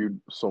previewed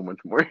so much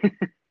more.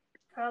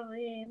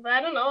 Probably, but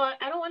I don't know.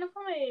 I don't want to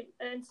put my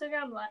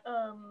Instagram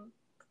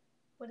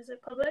what is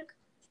it, public?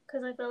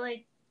 Because I feel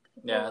like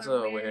it's a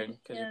little weird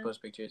because you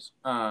post pictures.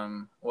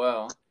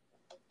 Well,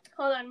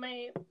 hold on,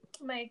 my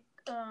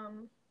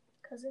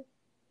cousin.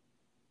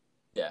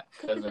 Yeah,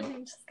 cousin.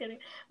 I'm just kidding.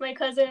 My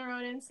cousin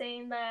wrote in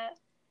saying that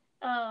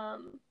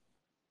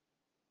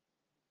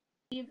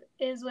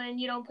is when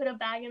you don't put a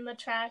bag in the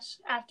trash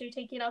after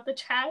taking out the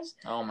trash.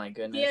 Oh my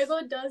goodness.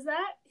 Diego does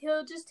that.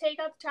 He'll just take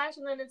out the trash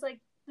and then it's like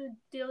the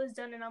deal is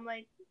done, and I'm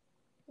like,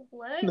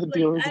 what? The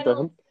deal is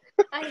done.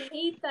 I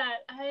hate that.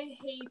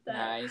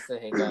 Nah, I used to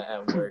hate that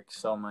at work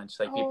so much.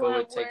 Like people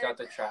would take out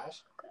the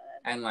trash,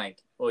 and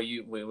like,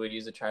 we would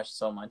use the trash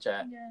so much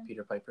at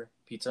Peter Piper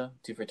Pizza,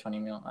 2 for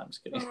 $20 meal. I'm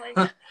just kidding. Oh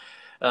my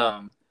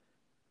God.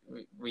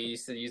 We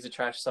used to use the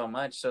trash so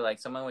much, so like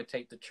someone would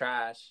take the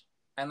trash,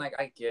 and like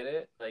I get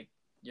it, like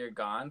you're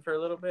gone for a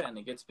little bit and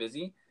it gets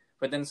busy,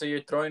 but then so you're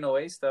throwing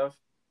away stuff,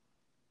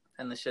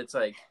 and the shit's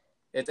like,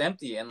 it's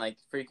empty, and like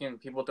freaking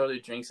people throw their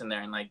drinks in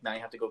there, and like now you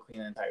have to go clean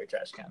the entire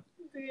trash can.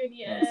 Dude,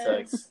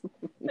 yes.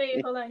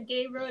 Wait, hold on.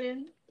 Gabe wrote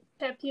in,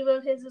 pet peeve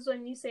of his is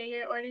when you say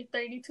your order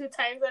 32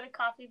 times at a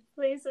coffee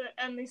place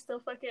and they still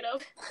fuck it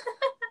up.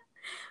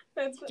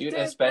 Dude,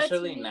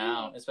 especially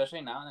now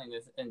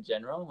in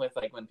general, with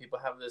like when people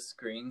have the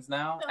screens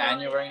now,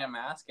 and you're wearing a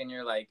mask and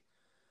you're like,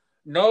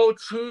 no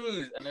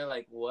cheese, and they're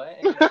like, what?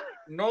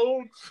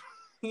 No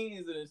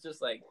cheese, and it's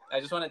just like, I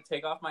just want to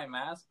take off my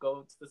mask,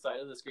 go to the side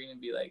of the screen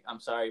and be like, I'm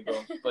sorry,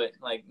 bro, but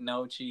like,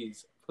 no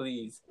cheese,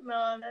 please.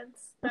 No,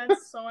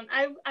 that's so.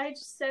 I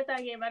just said that,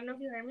 Gabe. I don't know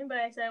if you heard me, but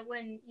I said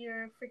when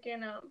you're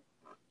freaking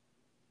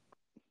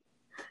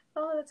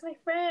Oh, that's my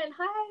friend.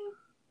 Hi.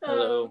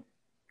 Hello.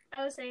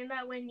 I was saying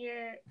that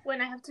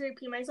when I have to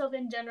repeat myself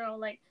in general,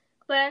 like,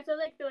 but I feel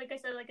like I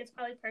said, like, it's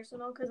probably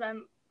personal because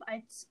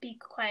I speak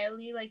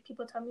quietly. Like,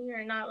 people tell me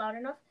you're not loud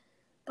enough,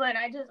 but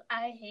I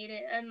hate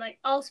it. And like,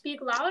 I'll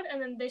speak loud, and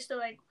then they're still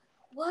like,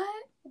 what?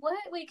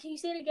 Wait, can you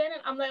say it again?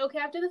 And I'm like, okay,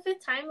 after the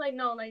 5th time, like,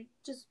 no, like,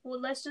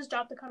 let's just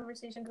drop the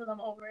conversation because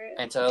I'm over it.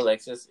 And tell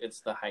Alexis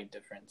it's the height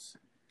difference.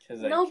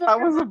 Like, no, I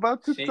was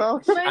about to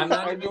tell. I'm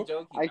not even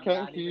joking. I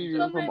can't hear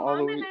you from all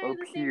the way up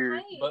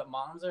here. But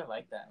moms are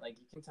like that. Like,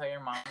 you can tell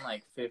your mom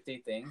like 50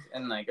 things,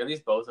 and like at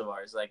least both of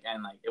ours, like,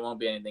 and like it won't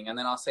be anything. And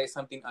then I'll say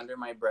something under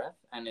my breath,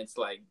 and it's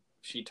like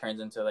she turns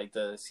into like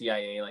the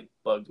CIA, like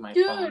bugged my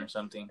phone or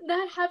something.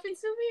 That happens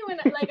to me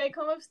when I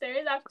come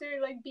upstairs after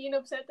like being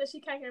upset that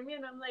she can't hear me,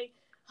 and I'm like,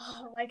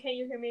 oh, why can't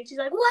you hear me? And she's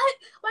like, what?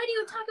 Why do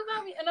you talk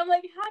about me? And I'm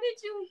like, how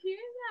did you hear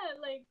that?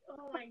 Like,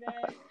 oh my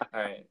God.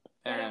 All right.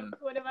 And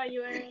what about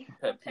you, Aaron?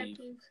 Pet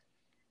peeve.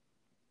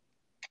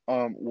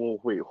 Well,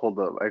 wait, hold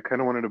up. I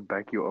kind of wanted to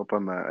back you up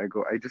on that.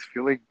 I just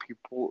feel like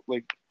people,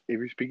 like, if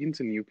you're speaking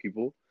to new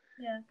people,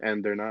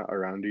 and they're not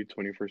around you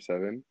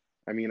 24/7.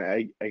 I mean,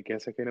 I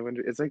guess I kind of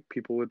it's like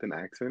people with an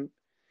accent.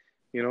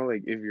 You know,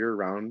 like if you're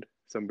around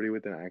somebody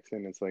with an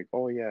accent, it's like,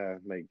 oh yeah,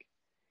 like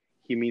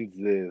he means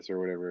this or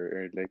whatever.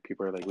 Or like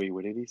people are like, wait,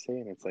 what did he say?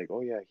 And it's like,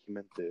 oh yeah, he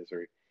meant this,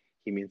 or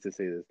he means to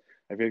say this.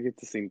 I feel like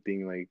it's the same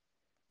thing. Like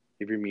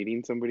if you're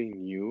meeting somebody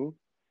new,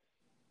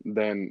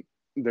 then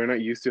they're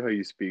not used to how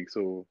you speak,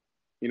 so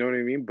you know what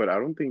I mean. But I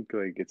don't think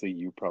like it's a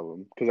you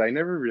problem because I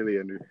never really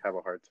have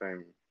a hard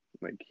time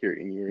like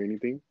hearing you or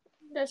anything.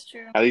 That's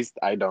true. At least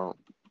I don't,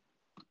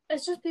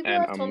 It's just people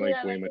and have I'm told me like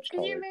that, way like, it's much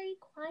because you're taller. very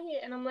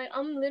quiet. And I'm like,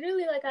 I'm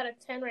literally, like, at a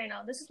 10 right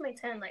now. This is my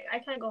 10. Like, I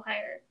can't go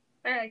higher.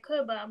 Or I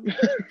could, but and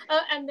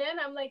then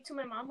I'm like, to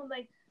my mom, I'm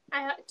like,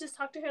 just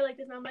talked to her like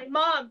this, and I'm like,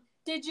 Mom,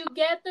 did you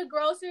get the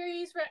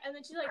groceries for? And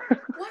then she's like,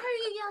 why are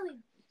you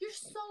yelling? You're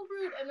so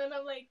rude. And then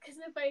I'm like, because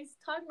if I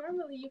talk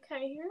normally, you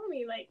can't hear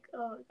me. Like,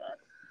 oh, God.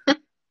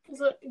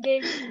 So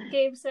Gabe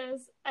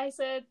says, I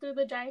said through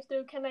the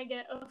drive-thru, can I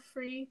get a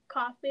free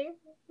coffee?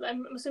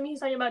 I'm assuming he's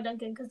talking about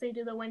Dunkin' because they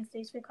do the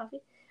Wednesdays free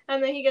coffee.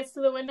 And then he gets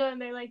to the window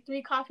and they're like,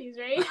 3 coffees,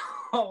 right?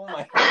 Oh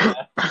my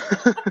god.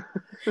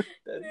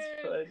 That's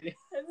funny.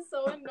 That's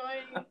so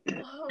annoying.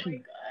 Oh my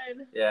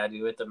god. Yeah,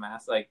 dude, with the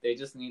mask, like, they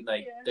just need,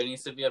 like, there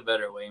needs to be a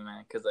better way,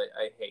 man, because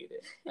I hate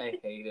it. I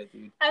hate it,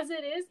 dude. As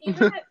it is,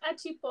 even at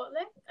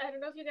Chipotle, I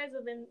don't know if you guys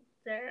have been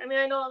there. I mean,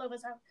 I know all of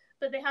us have,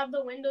 but they have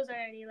the windows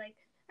already, like,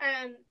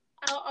 and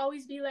I'll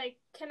always be like,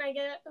 can I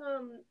get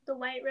the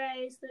white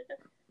rice?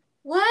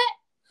 What?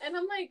 And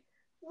I'm like,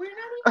 we're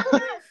not even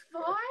that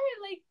far.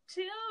 Like,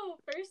 chill,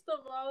 first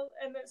of all.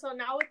 And then, so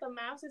now with the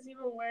mask, it's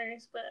even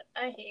worse, but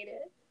I hate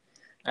it.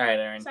 All right,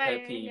 Aaron, Sorry,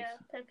 pet peeve. Yeah,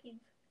 pet peeve.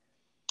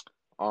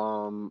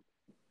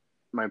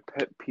 My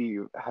pet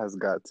peeve has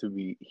got to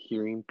be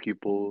hearing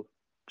people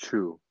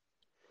chew.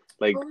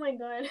 Like, oh my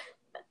god.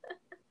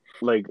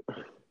 like,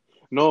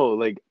 no,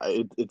 like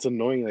it's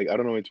annoying. Like, I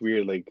don't know, it's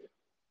weird. Like,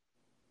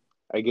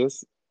 I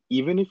guess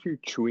even if you're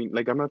chewing,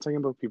 like, I'm not talking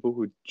about people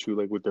who chew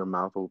like with their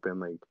mouth open.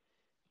 Like,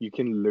 you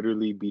can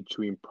literally be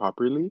chewing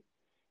properly,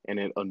 and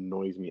it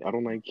annoys me. I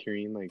don't like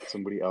hearing like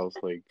somebody else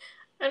like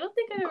I don't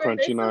think I've ever heard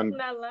crunching something on.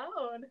 that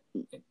loud.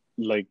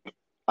 Like,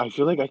 I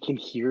feel like I can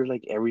hear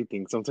like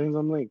everything. Sometimes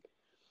I'm like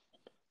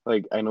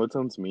I know it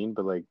sounds mean,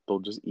 but like they'll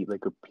just eat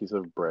like a piece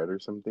of bread or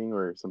something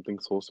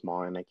so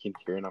small, and I can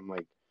hear it. And I'm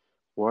like,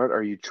 what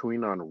are you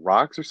chewing on,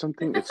 rocks or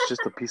something? It's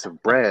just a piece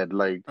of bread.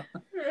 Like,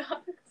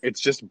 it's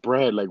just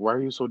bread. Like, why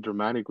are you so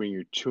dramatic when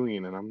you're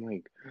chewing? And I'm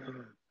like,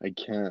 I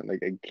can't.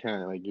 Like, I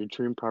can't. Like, you're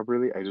chewing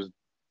properly.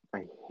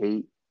 I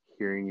hate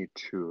hearing you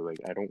chew. Like,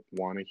 I don't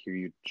want to hear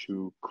you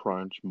chew,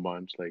 crunch,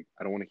 munch. Like,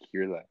 I don't want to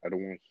hear that. I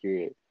don't want to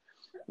hear it.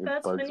 It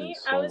That's bugs funny. me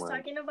I so was much.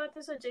 talking about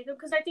this with Jacob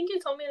because I think you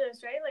told me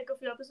this, right? Like a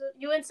few episodes.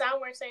 You and Sam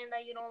were saying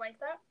that you don't like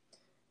that.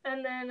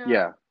 And then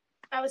Yeah.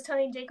 I was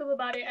telling Jacob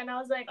about it, and I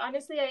was like,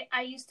 honestly,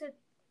 I used to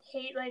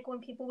hate like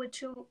when people would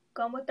chew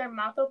gum with their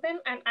mouth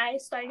open, and I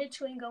started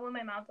chewing gum with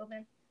my mouth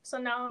open. So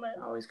now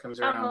Always comes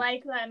around. I'm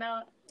like that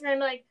now. And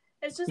like,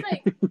 it's just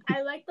like,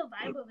 I like the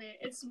vibe of it.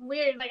 It's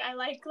weird. Like, I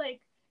like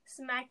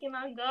smacking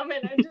on gum,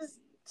 and I'm just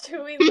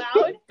chewing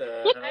loud.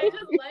 I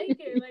just like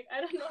it. Like,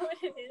 I don't know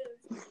what it is.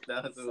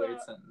 That was a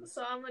weird sentence.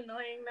 So I'm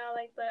annoying now,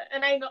 like that.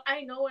 And I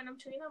know when I'm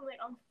chewing, I'm like,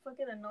 I'm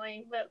fucking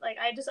annoying, but like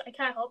I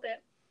can't help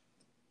it.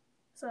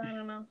 So I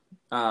don't know.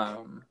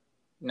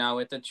 Now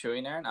with the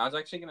chewing, Aaron, I was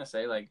actually gonna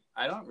say, like,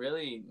 I don't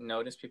really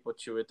notice people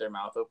chew with their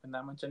mouth open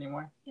that much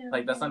anymore. Yeah,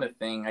 like, that's not a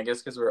thing. I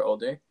guess because we're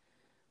older.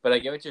 But I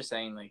get what you're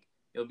saying. Like,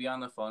 you'll be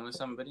on the phone with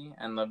somebody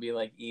and they'll be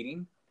like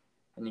eating,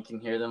 and you can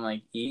hear them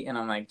like eat, and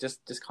I'm like,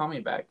 just call me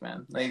back,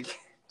 man. Like,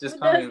 just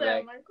call me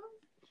back. Marco?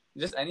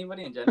 Just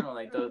anybody in general,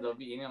 like they'll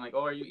be eating. I'm like,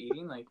 oh, are you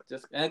eating? Like,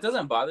 just, and it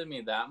doesn't bother me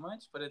that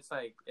much, but it's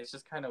like, it's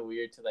just kind of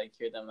weird to like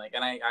hear them like,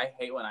 and I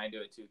hate when I do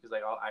it too, because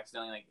like I'll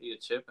accidentally like eat a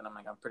chip, and I'm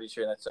like, I'm pretty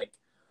sure that's like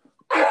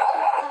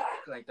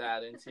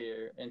that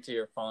into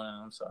your phone,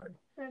 and I'm sorry.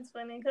 That's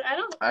funny because I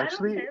don't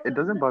actually. It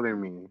doesn't bother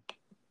me.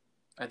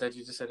 I thought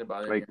you just said it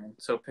bothered me.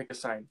 So pick a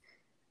side.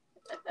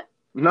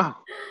 No,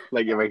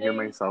 like if I hear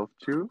myself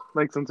chew,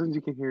 like sometimes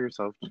you can hear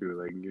yourself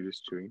chew, like you're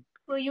just chewing.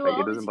 Well, you like,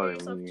 always it doesn't bother hear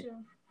yourself me.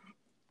 chew.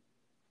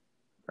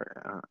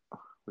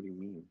 What do you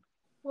mean?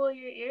 Well,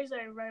 your ears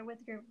are right with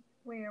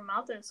where your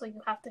mouth is, so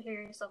you have to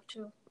hear yourself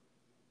chew.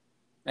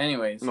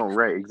 Anyways. No,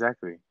 right,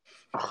 exactly.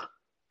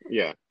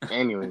 Yeah.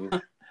 Anyways.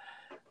 Okay,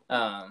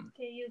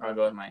 I'll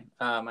go with mine.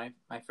 My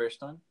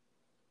first one.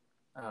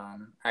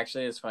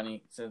 Actually, it's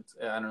funny since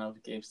I don't know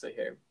if Gabe's still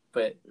here,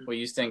 but we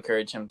used to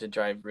encourage him to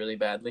drive really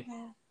badly,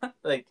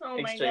 like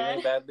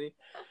extremely badly.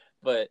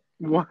 But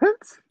what?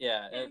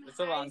 Yeah, it's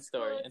a long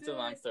story. It's a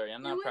long story.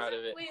 I'm not proud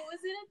of it. Wait,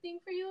 was it a thing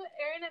for you,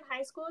 Aaron, in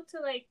high school to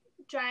like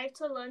drive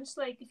to lunch,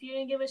 like if you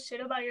didn't give a shit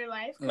about your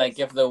life? Like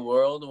if the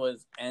world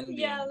was ending.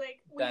 Yeah,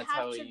 like we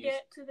have to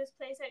get to this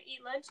place and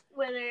eat lunch,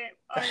 whether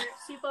our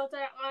seatbelts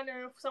are on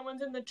or if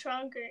someone's in the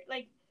trunk or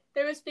like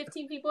there was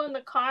 15 people in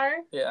the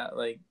car. Yeah,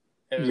 like.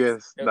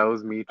 That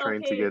was me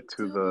trying to get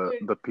to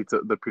the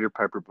Peter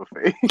Piper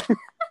buffet. So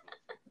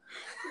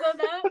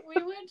that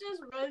we would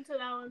just run to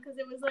that one because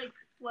it was like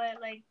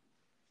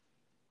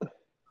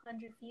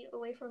 100 feet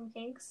away from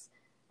Hanks.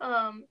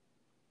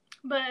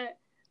 But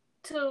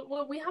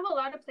we have a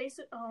lot of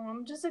places. Oh,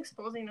 I'm just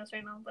exposing us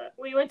right now. But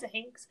we went to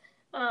Hanks.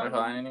 I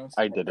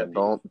didn't.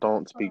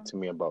 Don't speak to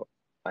me about.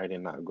 I did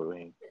not go to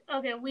Hanks.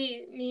 Okay,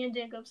 me and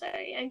Jacob,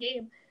 sorry, and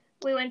Gabe,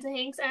 we went to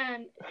Hanks,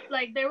 and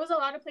like there was a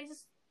lot of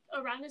places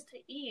around us to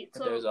eat.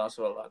 But so there's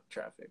also a lot of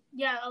traffic.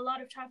 Yeah, a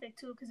lot of traffic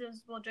too, because it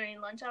was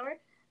during lunch hour,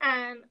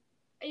 and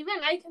even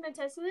I can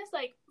attest to this.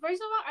 Like,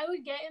 first of all, I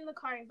would get in the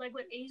car like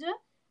with Asia,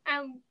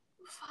 and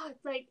fuck,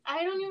 like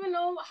I don't even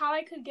know how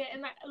I could get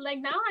in that. Like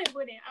now I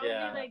wouldn't. I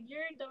would be like,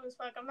 you're dumb as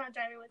fuck. I'm not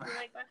driving with you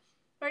like that.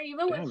 Or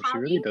even Damn, with Javi. She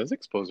really does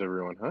expose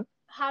everyone, huh?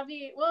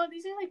 Javi, well,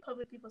 these are like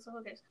public people, so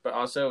who cares? But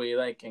also, we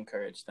like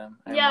encourage them.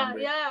 I Yeah,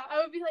 remember. yeah. I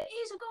would be like,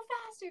 Asia, go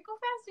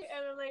faster,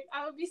 and then, like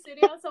I would be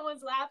sitting on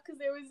someone's lap because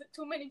there was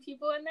too many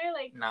people in there,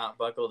 like not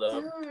buckled up.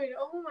 Dude,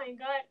 oh my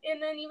god!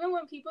 And then even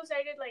when people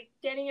started like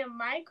getting in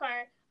my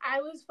car,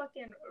 I was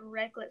fucking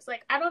reckless.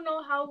 Like I don't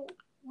know how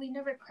we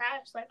never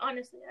crashed. Like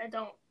honestly, I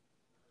don't.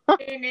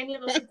 In any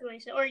of those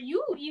situations, or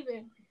you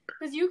even,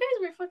 because you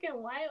guys were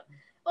fucking wild.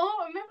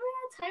 Oh, remember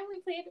that time we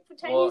played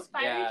Chinese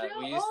Spider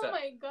Drill? Oh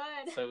my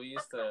god! So we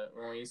used to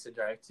when we used to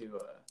drive to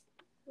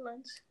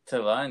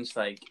lunch,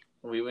 like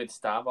we would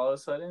stop all of a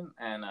sudden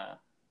and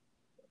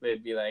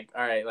they'd be like,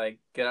 all right, like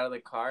get out of the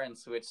car and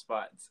switch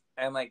spots,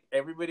 and like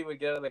everybody would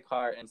get out of the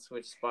car and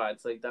switch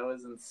spots. Like that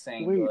was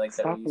insane. Wait, like,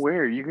 stop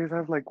where? You guys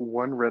have like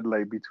one red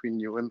light between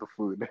you and the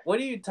food. What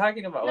are you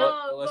talking about?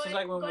 No, this is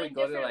like when we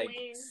go to like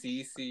ways.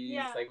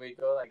 CC's, like we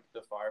go like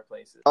the far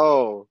places.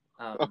 Oh,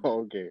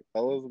 okay. I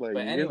was like,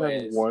 but you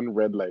guys have one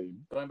red light.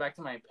 Going back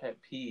to my pet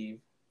peeve,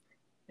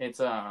 it's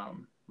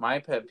my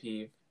pet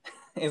peeve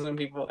is when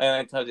people, and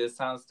I told you it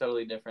sounds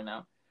totally different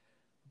now,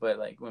 but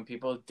like when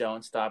people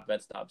don't stop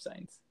at stop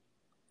signs.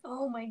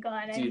 Oh my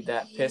god, dude,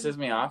 that pisses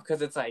me off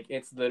because it's like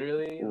it's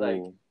literally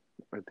like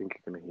I think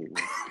you're gonna hate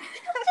me.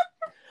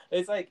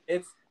 It's like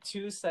it's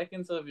 2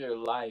 seconds of your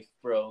life,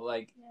 bro.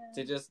 Like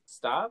to just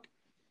stop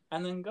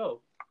and then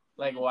go.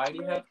 Like why do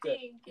you have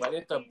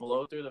to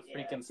blow through the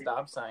freaking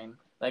stop sign?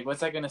 Like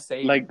what's that gonna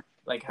save?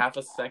 Like half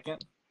a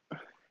second?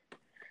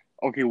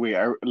 Okay, wait.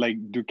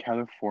 Do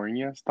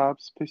California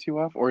stops piss you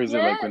off, or is it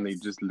like when they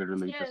just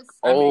literally just?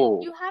 I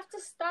mean, you have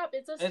to stop.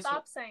 It's a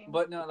stop sign.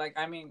 But no, like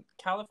I mean,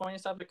 California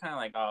stops are kind of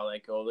like,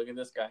 oh, look at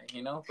this guy,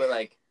 you know. But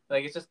like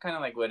it's just kind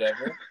of like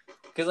whatever,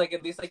 because like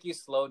at least like you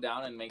slow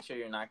down and make sure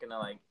you're not gonna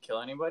like kill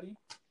anybody.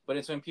 But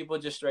it's when people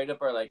just straight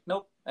up are like,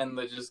 nope, and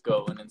they just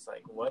go, and it's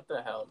like, what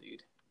the hell,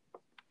 dude?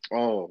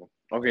 Oh,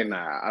 okay,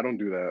 nah, I don't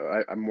do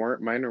that.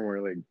 Mine are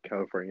more like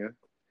California,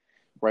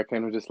 where I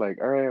kind of just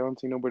like, all right, I don't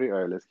see nobody.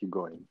 All right, let's keep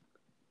going.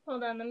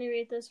 Hold on, let me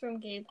read this from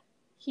Gabe.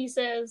 He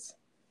says,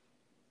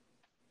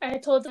 I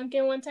told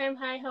Duncan one time,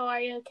 hi, how are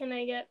you? Can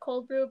I get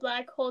cold brew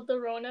black, hold the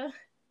Rona?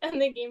 And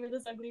they gave me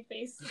this ugly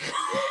face.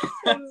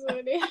 That's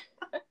funny.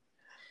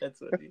 That's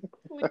funny.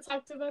 We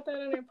talked about that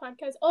on our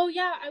podcast. Oh,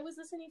 yeah, I was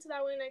listening to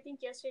that one, I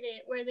think,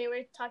 yesterday, where they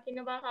were talking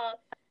about how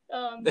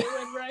they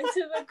would run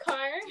to the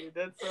car. Dude,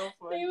 that's so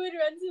funny. They would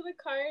run to the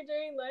car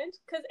during lunch.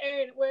 Because,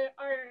 Aaron, where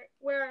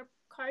our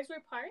cars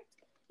were parked,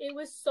 it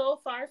was so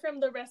far from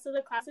the rest of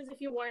the classes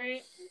if you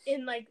weren't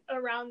in, like,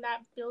 around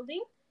that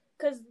building.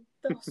 Because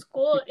the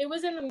school, it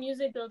was in the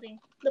music building,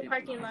 the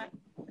parking lot.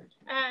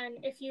 And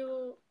if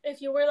you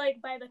were,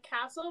 like, by the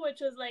castle, which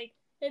was, like,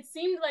 it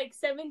seemed like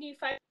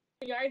 75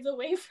 yards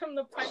away from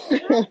the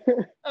parking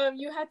lot,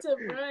 you had to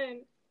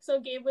run.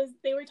 So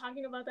they were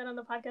talking about that on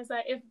the podcast,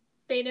 that if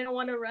they didn't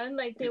want to run,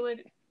 like,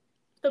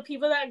 the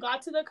people that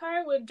got to the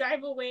car would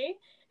drive away,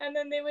 and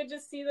then they would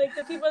just see, like,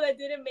 the people that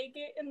didn't make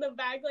it in the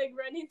back, like,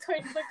 running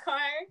towards the car.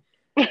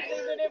 They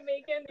didn't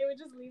make it, and they would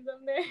just leave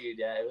them there. Dude,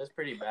 yeah, it was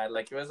pretty bad.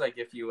 Like, it was like,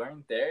 if you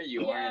weren't there,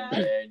 you weren't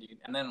there, dude.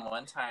 And then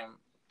one time,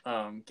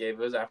 Gabe, it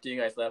was after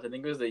you guys left. I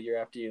think it was the year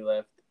after you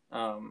left.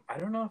 I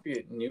don't know if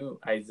you knew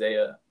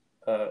Isaiah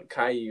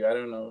Caillou. I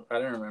don't know. I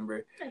don't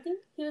remember. I think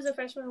he was a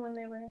freshman when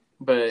they were.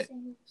 But,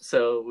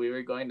 so, we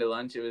were going to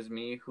lunch. It was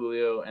me,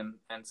 Julio, and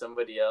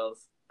somebody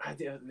else.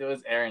 It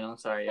was Aaron. I'm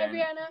sorry, Aaron.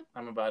 Hey, Brianna.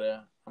 I'm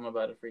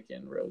about to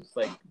freaking roast.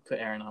 Like, put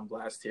Aaron on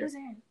blast here. Who's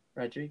Aaron?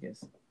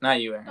 Rodriguez.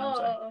 Not you, Aaron. I'm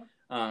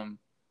sorry.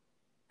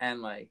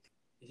 And, like,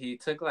 he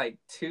took, like,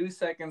 2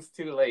 seconds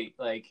too late.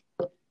 Like,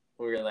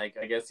 we were like,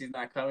 I guess he's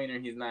not coming or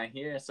he's not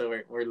here, so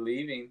we're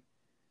leaving.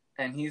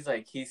 And he's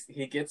like, he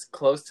gets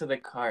close to the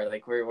car.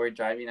 Like, we're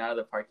driving out of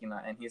the parking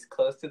lot, and he's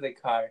close to the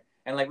car.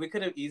 And, like, we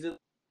could have easily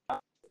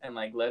and,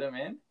 like, let him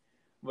in.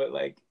 But,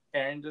 like,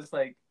 Aaron just,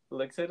 like,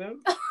 looks at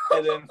him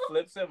and then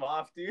flips him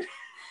off, dude.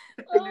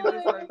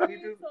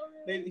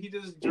 He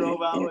just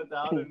drove out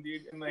without him,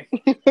 dude. And, like,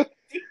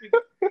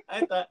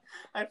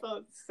 I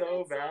felt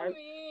so bad.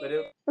 But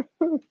it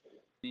was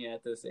me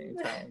at the same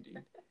time,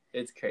 dude.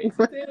 It's crazy.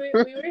 Dude,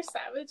 we were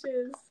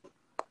savages.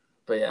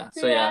 But yeah,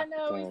 so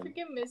no, we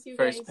freaking miss you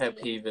first guys.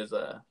 Pet peeve is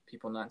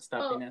people not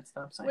stopping at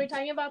stop signs. We're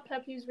talking about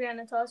pet peeves,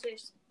 Brianna. Tell us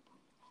yours.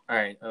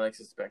 Alright,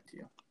 Alexis, back to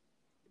you.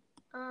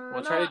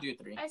 We'll try to do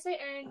 3. I say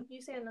Aaron,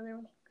 you say another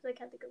one, because I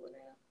can't think of one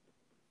right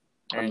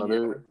now.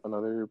 Aaron,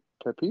 another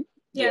pet peeve?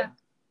 Yeah.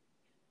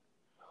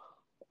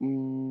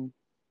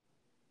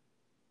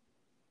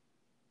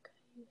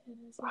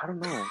 I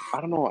don't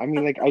know. I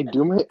mean, like, I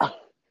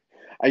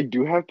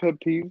do have pet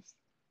peeves,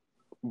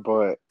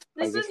 but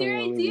this was your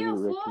idea,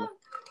 fool.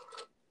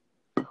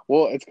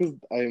 Well, it's because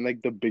I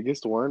like the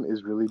biggest one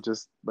is really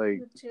just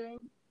like chewing.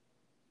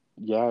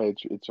 Yeah,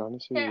 it's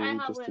honestly Here, I really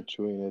have just the one.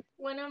 chewing it.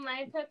 One of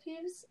my pet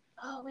peeves.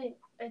 Oh wait,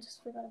 I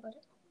just forgot about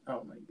it.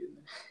 Oh my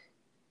goodness.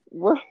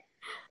 What?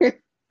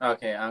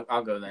 Okay,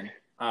 I'll go then.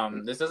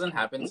 This doesn't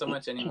happen so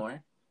much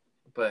anymore,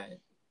 but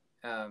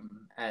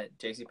at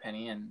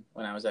JCPenney and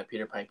when I was at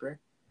Peter Piper,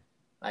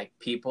 like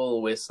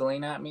people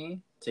whistling at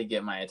me to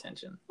get my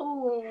attention.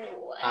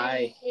 Oh,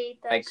 I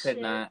hate that.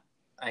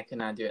 I could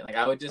not do it. Like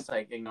I would just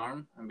like ignore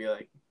them and be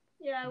like,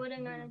 yeah, I would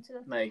ignore them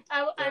too. like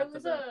I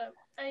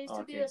used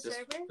to be a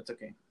server. It's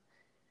okay.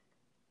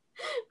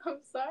 I'm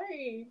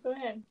sorry. Go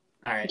ahead.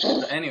 All right.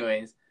 So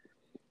anyways,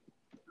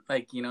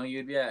 like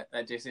you'd be at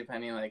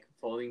JCPenney like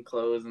folding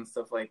clothes and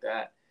stuff like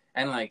that,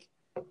 and like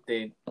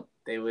they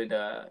would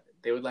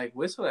like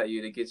whistle at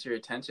you to get your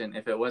attention.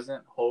 If it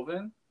wasn't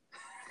Hoven,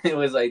 it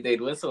was like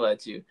they'd whistle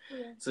at you.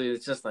 Yeah. So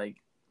it's just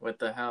like, what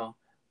the hell?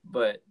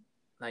 But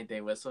like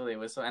they whistle.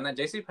 And at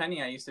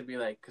JCPenney, I used to be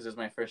like, because it was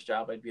my first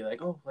job, I'd be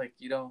like, oh, like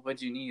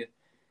what'd you need?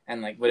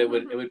 And like, but it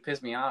would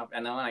piss me off.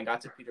 And then when I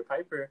got to Peter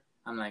Piper,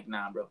 I'm like,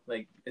 nah, bro.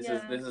 Like this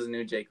is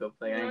new Jacob.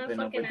 Like I ain't putting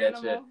up with that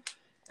shit.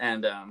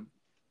 And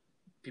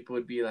people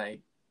would be like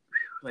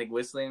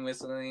whistling,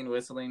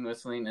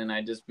 and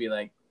I'd just be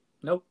like,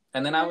 nope.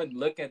 And then I would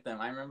look at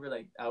them. I remember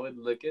like I would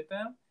look at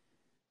them,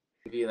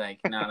 be like,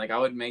 nah. Like I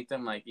would make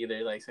them like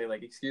either like say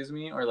like excuse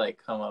me or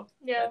like come up.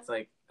 Yeah. That's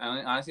like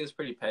honestly, it's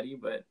pretty petty,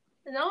 but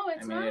no,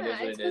 it's not. It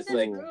is it's because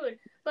it's rude.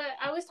 But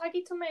I was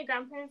talking to my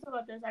grandparents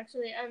about this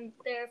actually, and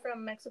they're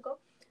from Mexico,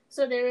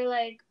 so they were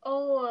like,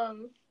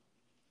 oh.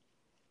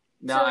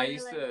 No, so I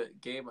used to.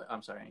 Gabe,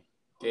 I'm sorry.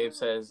 Gabe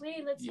says.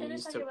 Wait, let's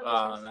finish talking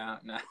about this. Oh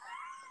no.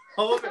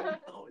 Hoven,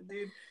 oh,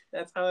 dude,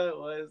 that's how it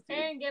was. Dude.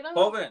 Aaron, get on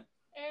Hoven.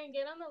 Aaron,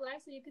 get on the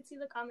live so you could see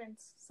the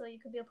comments, so you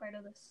could be a part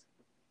of this.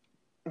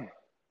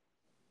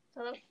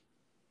 Hello.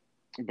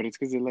 But it's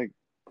because it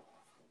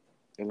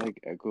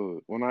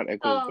echoes. Well, not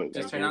echoes, but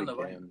just turn on the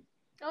volume.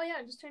 Oh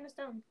yeah, just turn this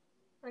down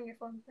on your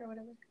phone or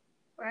whatever.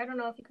 Or I don't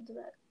know if you could do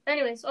that.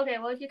 Anyways, okay,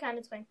 well if you can,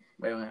 it's fine.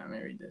 Wait, let me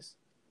read this.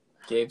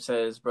 Gabe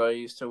says, "Bro, I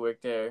used to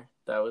work there.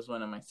 That was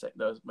one of my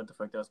that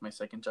was my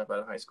second job out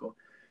of high school.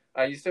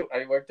 I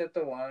worked at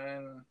the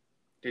one.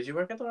 Did you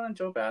work at the one on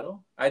Joe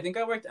Battle? I think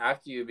I worked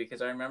after you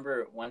because I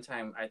remember one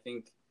time I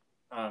think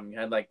you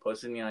had like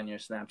posted me on your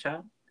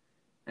Snapchat,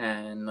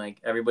 and like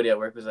everybody at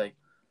work was like,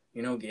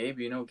 Gabe,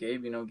 Gabe,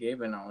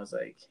 Gabe, and I was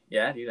like,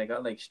 yeah, dude, I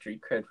got like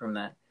street cred from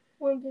that.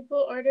 When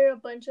people order a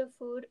bunch of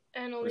food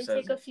and only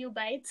take a few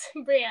bites,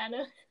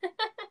 Brianna.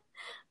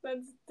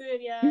 That's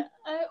good, yeah.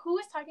 Who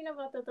was talking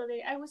about that the other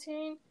day? I was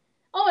hearing.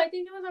 Oh, I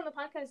think it was on the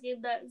podcast,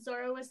 Gabe, that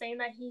Zora was saying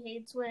that he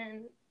hates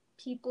when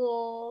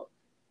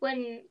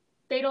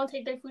they don't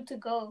take their food to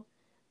go.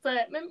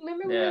 But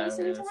remember we were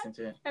listening to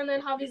that? And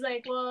then Javi's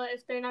like, well,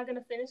 if they're not going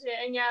to finish it.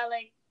 And yeah,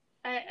 like,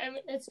 I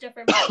mean, it's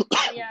different.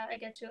 But yeah, I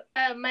get you.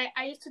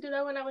 I used to do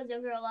that when I was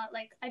younger a lot.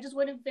 Like, I just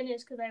wouldn't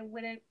finish because I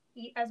wouldn't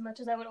eat as much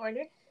as I would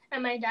order.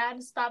 And my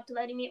dad stopped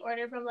letting me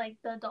order from, like,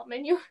 the adult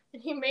menu.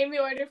 And he made me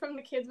order from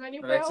the kids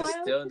menu for a while.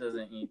 Alexis still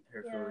doesn't eat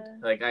her food.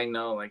 Like, I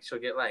know. Like, she'll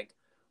get, like,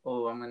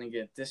 oh, I'm going to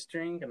get this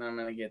drink, and then I'm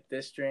going to get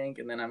this drink,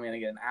 and then I'm going to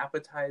get an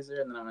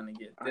appetizer, and then I'm going to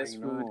get this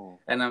food.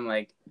 And I'm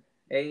like,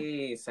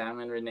 hey, Sam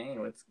and Renee,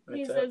 what's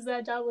he up? Says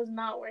that job was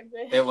not worth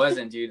it. It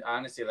wasn't, dude.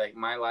 Honestly, like,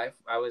 my life,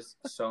 I was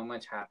so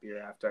much happier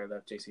after I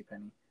left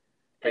JCPenney.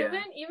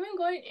 Even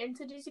going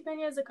into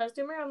JCPenney as a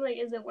customer, I'm like,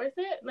 is it worth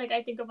it? Like,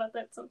 I think about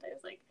that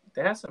sometimes. Like,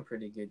 they have some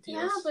pretty good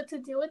deals. Yeah, but to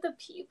deal with the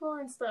people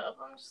and stuff,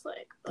 I'm just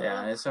like, ugh.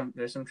 Yeah,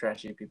 there's some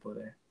trashy people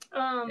there.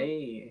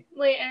 Hey.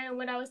 Wait, Aaron,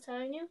 what I was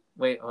telling you?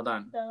 Wait, hold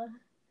on.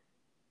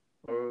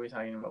 What were we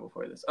talking about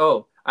before this?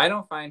 Oh, I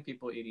don't find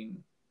people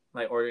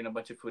ordering a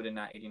bunch of food and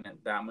not eating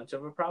it that much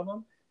of a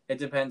problem. It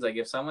depends. Like,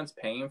 if someone's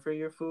paying for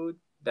your food,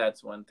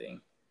 that's one thing.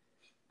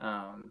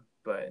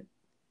 But.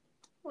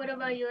 What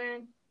about you,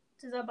 Aaron?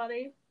 Does that bother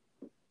you?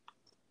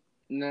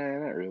 Nah,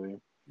 not really.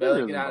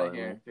 Bella, get out of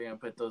here if you're gonna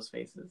put those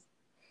faces.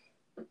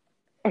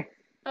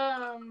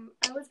 I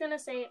was gonna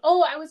say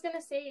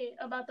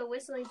about the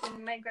whistling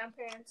thing. My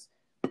grandparents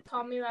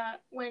told me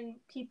that when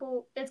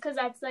people, it's because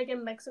that's like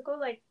in Mexico,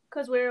 like,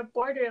 because we're a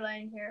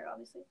borderline here,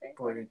 obviously, right?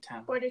 Border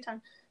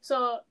town.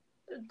 So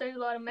there's a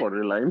lot of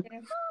borderline.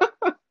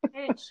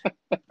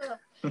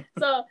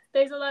 So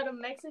there's a lot of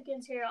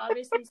Mexicans here,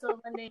 obviously. So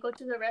when they go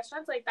to the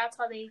restaurants, like, that's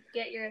how they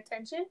get your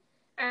attention.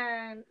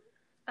 And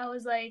I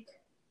was like,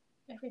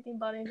 everything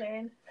bothers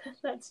Aaron.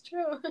 That's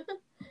true.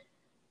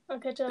 I'll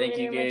catch you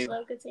later. You, much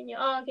love. Continue.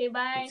 Oh, okay,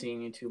 bye. Good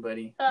seeing you too,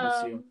 buddy.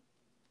 Miss you.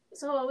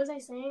 So what was I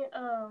saying?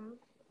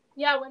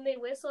 Yeah, when they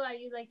whistle at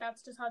you, like,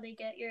 that's just how they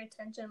get your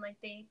attention. Like,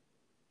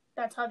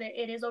 that's how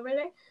it is over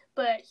there.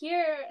 But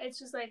here, it's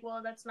just like,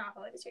 well, that's not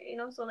how it is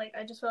here, So, like,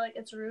 I just feel like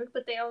it's rude,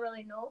 but they don't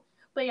really know.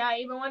 But yeah,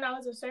 even when I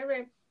was a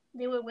server,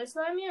 they would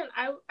whistle at me, and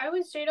I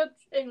would straight up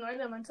ignore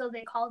them until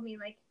they called me,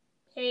 like,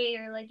 hey,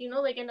 or like,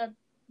 like in a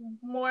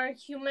more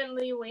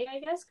humanly way, I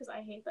guess, because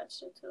I hate that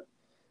shit too.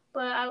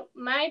 But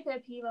my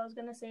pet peeve I was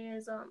gonna say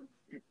is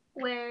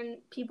when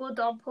people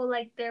don't pull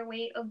like their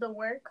weight of the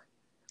work,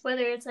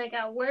 whether it's like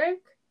at work,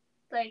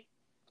 like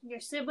your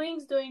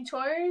siblings doing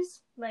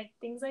chores, like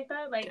things like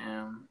that. Like,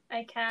 damn,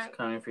 I can't. it's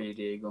coming for you,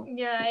 Diego.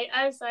 Yeah,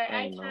 I'm sorry.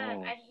 I can't.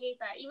 know. I hate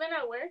that. Even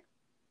at work.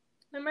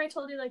 Remember I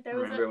told you like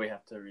Remember, we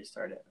have to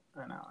restart it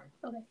an hour.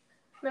 Okay.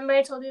 Remember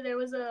I told you there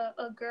was a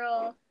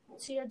girl.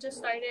 She had just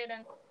started,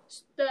 and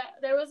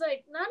there was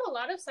like not a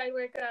lot of side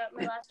work at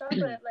my last job,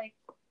 but like,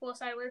 well,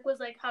 side work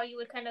was like how you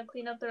would kind of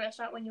clean up the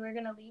restaurant when you were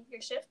gonna leave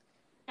your shift,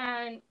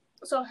 and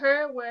so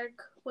her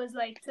work was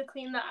like to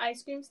clean the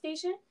ice cream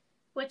station,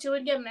 which it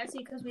would get messy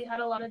because we had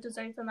a lot of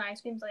desserts and the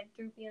ice creams like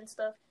droopy and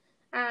stuff,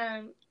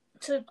 and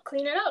to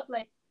clean it up,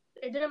 like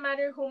it didn't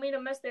matter who made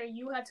a mess there,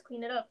 you had to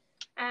clean it up.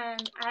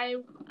 And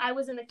I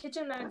was in the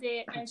kitchen that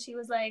day, and she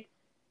was like,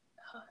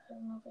 oh, I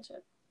don't know if I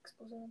should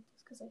expose her like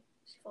this because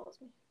she follows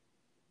me.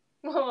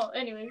 Well,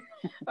 anyways,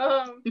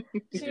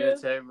 she do it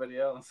to everybody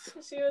else.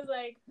 She was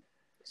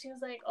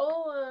like,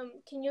 oh,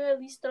 can you at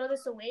least throw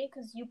this away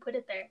because you put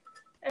it there?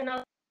 And I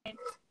was like,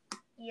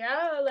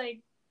 yeah,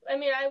 like, I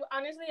mean, I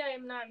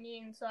am not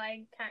mean, so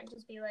I can't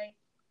just be like,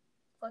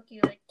 fuck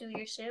you, like, do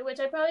your shit. Which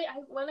I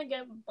want to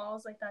get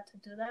balls like that to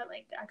do that,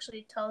 like,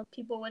 actually tell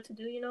people what to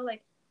do, you know,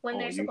 like. When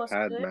they're supposed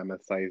to do it. You had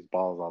mammoth-sized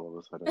balls all of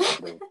a sudden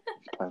today.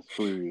 Past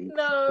 3 weeks.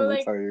 No,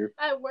 like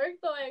at work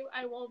though,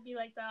 I won't be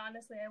like that.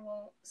 Honestly, I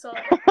won't. So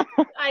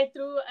I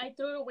threw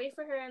it away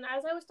for her, and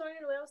as I was throwing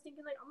it away, I was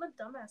thinking like, I'm a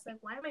dumbass. Like,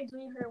 why am I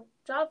doing her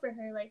job for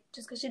her? Like,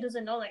 just because she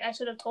doesn't know. Like, I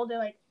should have told her.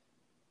 Like,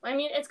 I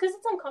mean, it's because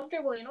it's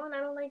uncomfortable, you know, and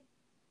I don't like.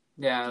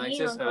 Yeah,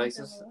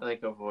 Alexis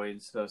like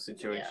avoids those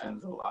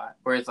situations a lot.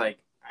 Where it's like,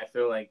 I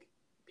feel like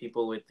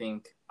people would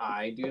think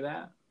I do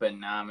that, but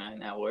nah,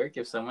 man. At work,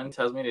 if someone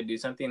tells me to do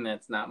something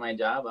that's not my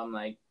job, I'm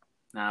like,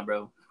 nah,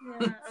 bro.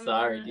 Yeah,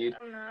 sorry, dude.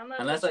 I'm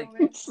unless like,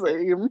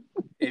 same.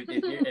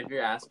 if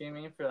you're asking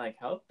me for like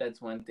help,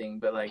 that's one thing.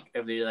 But like,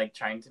 if they're like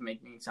trying to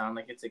make me sound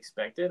like it's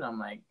expected, I'm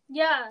like,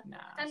 yeah. Nah.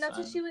 And that's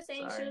what she was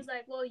saying. Sorry. She was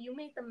like, well, you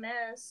made the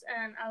mess,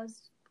 and I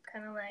was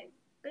kind of like,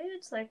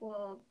 bitch, like,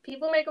 well,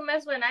 people make a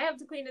mess when I have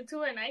to clean it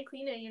too, and I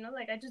clean it, you know,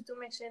 like I just do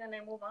my shit and I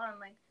move on.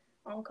 Like,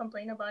 I won't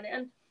complain about it.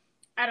 And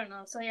I don't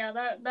know. So yeah,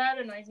 that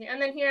annoys me.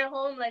 And then here at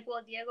home, like,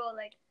 well, Diego,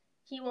 like,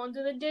 he won't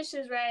do the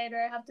dishes right,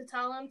 or I have to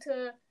tell him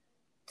to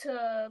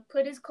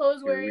put his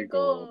clothes where it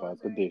goes.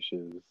 About the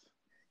dishes.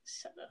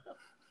 Shut up.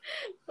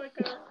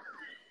 Fuck up.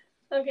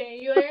 Okay,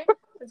 you are.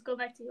 Let's go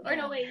back to you. Or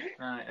no, wait.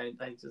 I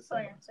just. Oh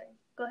yeah, sorry.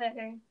 Go ahead,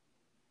 Harry.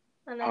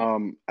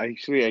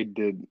 Actually, I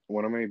did.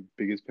 One of my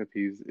biggest pet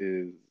peeves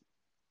is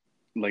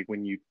like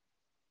when you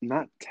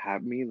not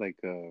tap me like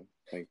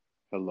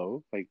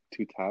hello, like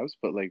 2 taps,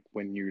 but like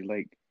when you're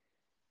like,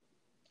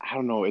 I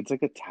don't know, it's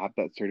like a tap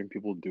that certain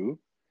people do.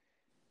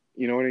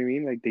 You know what I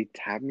mean? Like they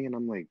tap me and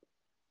I'm like,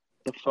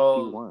 the fuck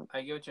do you want?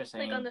 I get what you're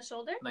saying. Like on the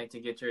shoulder? Like to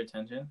get your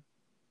attention?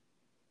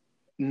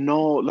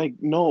 No,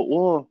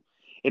 well,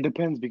 it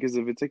depends because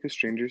if it's like a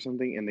stranger or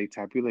something and they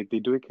tap you, like they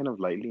do it kind of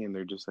lightly and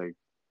they're just like,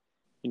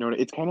 you know,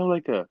 it's kind of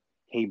like a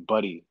hey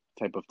buddy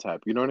type of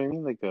tap. You know what I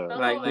mean? Like a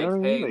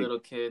hey little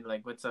kid,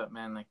 like what's up,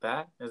 man? Like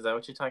that? Is that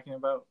what you're talking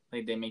about?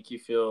 Like they make you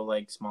feel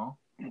like small?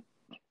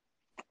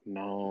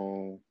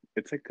 No,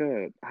 it's like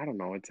I don't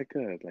know. It's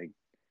like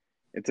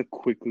it's a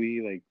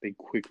quickly like they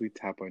quickly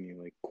tap on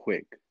you like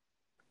quick.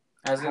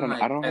 I don't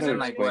know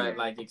like what,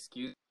 like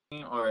excuse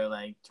me, or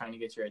like trying to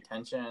get your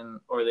attention,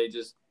 or they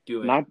just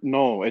do it.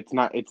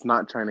 It's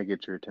not trying to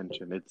get your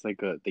attention. It's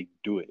like they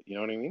do it. You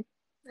know what I mean?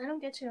 I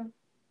don't get you.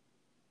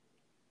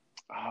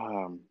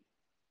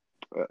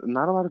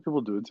 Not a lot of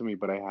people do it to me,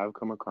 but I have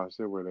come across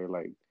it where they're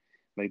like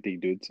they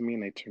do it to me,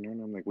 and I turn around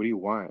and I'm like, "What do you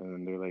want?" And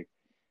then they're like,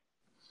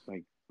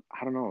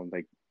 I don't know,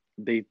 like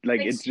they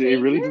like it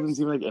really doesn't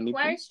seem like anything.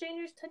 Why are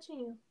strangers touching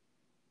you?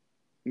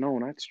 No,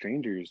 not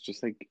strangers,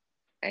 just like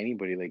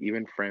anybody, like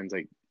even friends.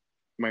 Like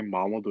my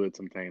mom will do it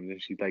sometimes,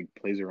 and she like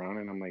plays around,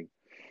 and I'm like,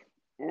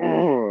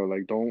 oh,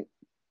 like don't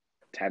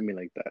tap me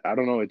like that. I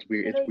don't know. It's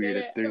weird. It's weird.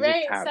 If there's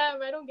a tap,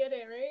 Sam, I don't get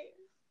it. Right?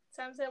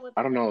 Sam said what?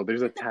 I don't know.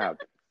 There's a tap.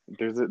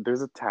 There's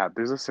a tap.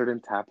 There's a certain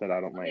tap that I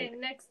don't like. Okay,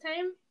 next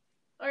time,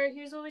 or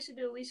here's what we should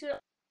do. We should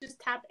just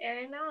tap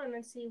Aaron now and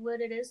then see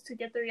what it is to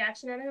get the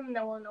reaction out of him, and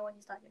then we'll know what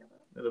he's talking about.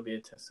 It'll be a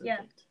test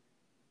subject.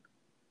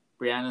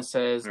 Yeah. Brianna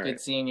says, good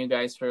seeing you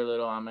guys for a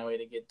little. On my way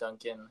to get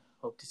Dunkin'.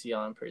 Hope to see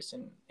y'all in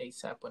person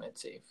ASAP when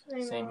it's safe.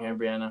 Same here,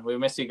 Brianna. We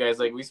miss you guys.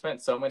 Like, we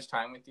spent so much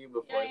time with you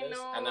before this.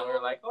 And then we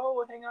were like, oh,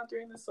 we'll hang out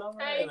during the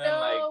summer. I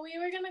know. We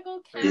were going to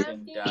go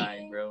camping.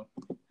 Die, bro.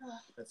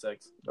 That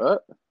sucks.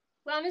 What?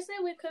 Well, honestly,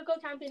 we could go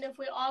camping if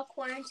we all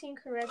quarantine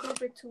correctly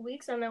for 2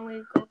 weeks and then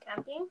we go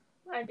camping.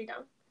 I'd be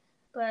down.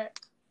 But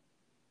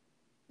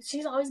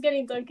she's always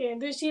getting Dunkin'.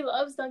 Dude, she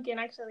loves Dunkin',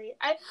 actually.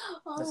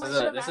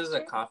 This is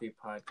a coffee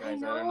pod, guys.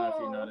 I don't know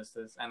if you noticed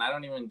this. And I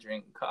don't even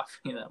drink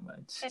coffee that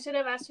much. I should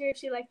have asked her if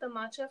she liked the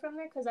matcha from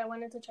there, because I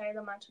wanted to try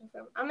the matcha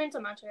from... I'm into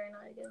matcha right now,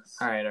 I guess.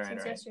 All right.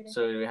 Yesterday.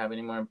 So do we have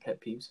any more pet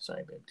peeves?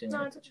 Sorry, babe.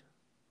 No,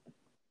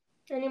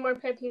 any more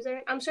pet peeves?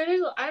 I'm sure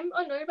there's... I'm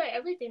annoyed by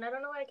everything. I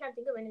don't know why I can't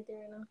think of anything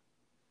right now.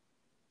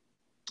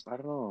 I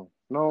don't know.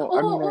 No,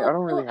 I mean, I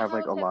don't really have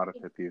like a lot of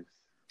pet peeves.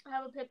 I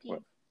have a pet peeve.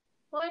 What?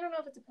 Well, I don't know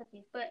if it's a pet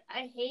peeve, but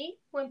I hate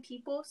when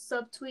people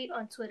subtweet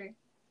on Twitter.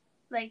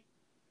 Like,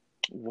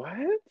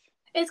 What?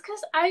 It's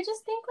because I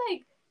just think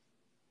like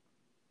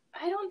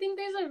I don't think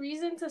there's a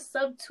reason to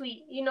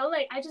subtweet. You know,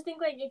 like I just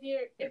think like if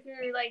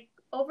you're like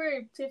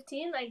over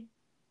 15, like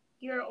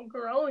you're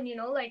grown. You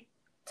know, like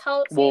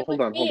Well,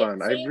 like, hold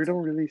on. I say it to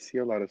don't really see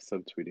a lot of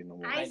subtweeting no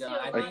more. I see a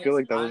I lot feel of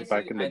like that was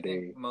back honestly, in the I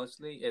think day.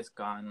 mostly it's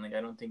gone. Like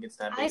I don't think it's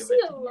that I big of see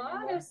a a thing lot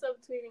anymore. of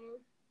subtweeting.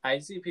 I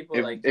see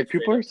people like If just straight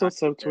people are up still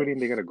talking shit. subtweeting,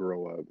 they gotta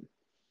grow up.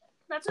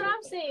 That's what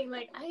I'm saying.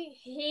 Like I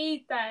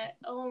hate that.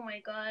 Oh my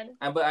god.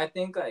 But I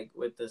think like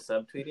with the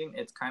subtweeting,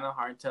 it's kind of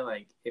hard to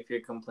like if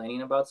you're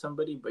complaining about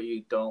somebody, but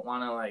you don't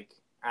want to like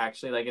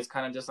actually like it's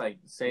kind of just like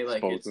say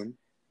like Expose them.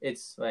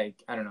 it's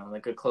like I don't know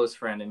like a close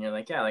friend, and you're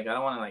like yeah like I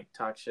don't want to like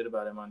talk shit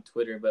about him on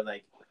Twitter, but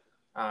like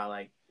I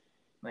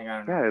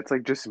don't know. Yeah, it's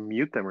like just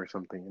mute them or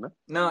something, you know?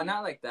 No,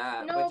 not like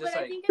that. No, But but just I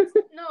like think it's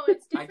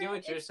it's I different. get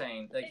what you're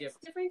saying. Like It's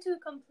if different to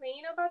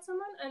complain about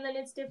someone, and then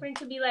it's different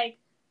to be like,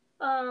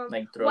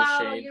 like throw wow,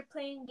 shade. you're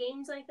playing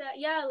games like that.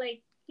 Yeah,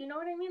 like you know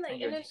what I mean? Like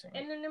I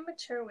in an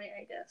immature way,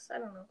 I guess. I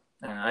don't know.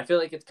 I don't know. I feel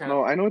like it's kind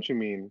No, of I know what you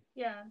mean.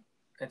 Yeah.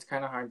 It's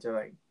kind of hard to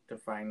like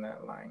define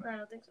that line. I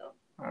don't think so.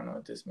 I don't know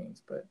what this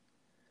means, but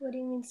What do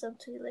you mean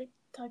subtweet? Like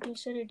talking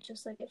shit, or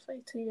just like if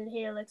I tweeted,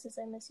 "Hey Alexis,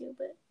 I miss you,"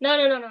 but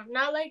no,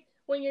 not like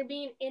when you're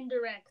being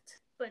indirect,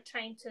 but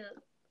trying to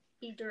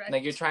be direct.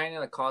 like you're trying to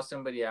like call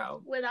somebody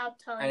out without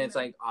telling. And it's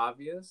them. like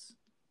obvious,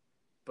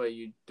 but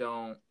you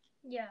don't.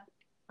 Yeah.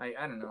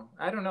 I don't know.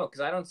 I don't know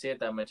because I don't see it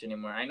that much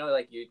anymore. I know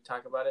like you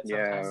talk about it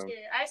sometimes. Yeah.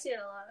 I see it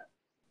a lot.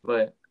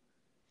 But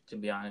to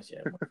be honest,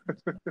 yeah.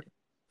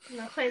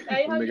 No,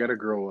 They gotta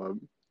grow up.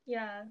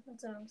 Yeah,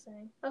 that's what I'm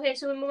saying. Okay,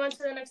 should we move on to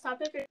the next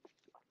topic?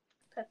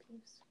 Pet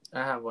peeves.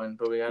 I have one,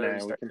 but we gotta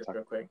restart this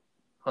real quick.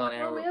 Hold on,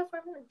 Aaron. We have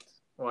 4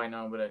 minutes. Well, I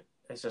know, but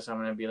it's just I'm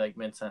gonna be like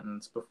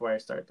mid-sentence before I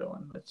start the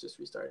one. Let's just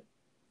restart.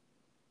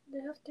 They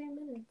have 3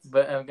 minutes.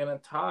 But I'm gonna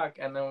talk,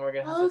 and then we're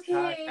gonna have to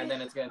talk, and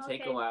then it's gonna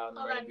take a while, and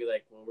then we're gonna be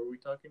like, "What were we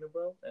talking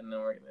about?" And then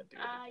we're gonna do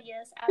it.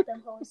 Yes, at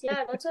them host.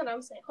 Yeah, that's what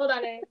I'm saying. Hold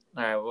on, Aaron.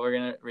 All right, well, we're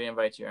gonna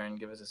re-invite you, Aaron.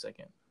 Give us a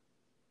second.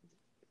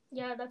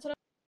 Yeah, that's what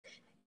I'm.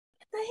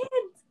 Get the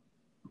hint.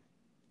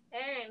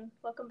 Aaron,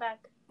 welcome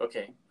back.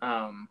 Okay.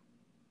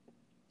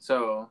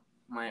 So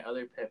my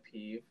other pet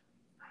peeve,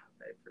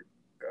 I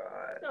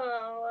forgot.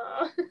 Oh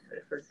wow. I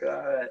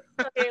forgot.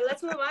 Okay,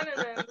 let's move on, and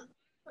then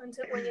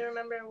until when you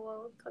remember,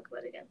 we'll talk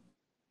about it again.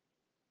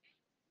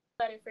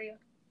 Got it for you.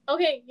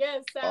 Okay,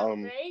 yes,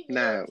 Sam, right? You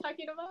know what I'm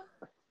talking about?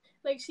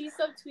 Like, she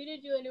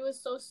subtweeted you, and it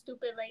was so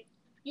stupid. Like,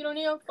 you don't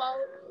even follow.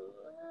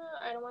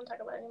 I don't want to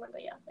talk about it anymore,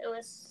 but yeah, it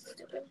was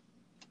stupid.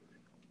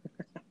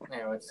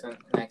 Yeah, what's the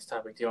next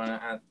topic? Do you want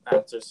to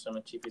answer some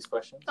of Chiefy's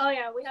questions? Oh,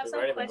 yeah, we have some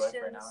already questions.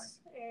 been going for an hour.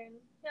 And,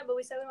 yeah, but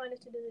we said we wanted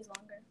to do these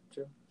longer.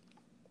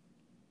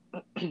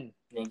 True.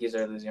 Yankees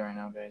are losing right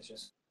now, guys.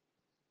 Just.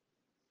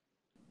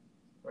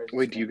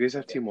 Wait, do you guys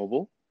have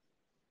T-Mobile?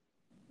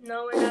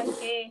 No, we're not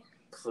gay.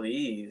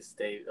 Please,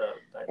 Dave.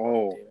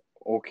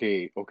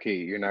 Okay.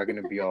 You're not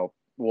gonna be all.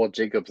 Well,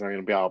 Jacob's not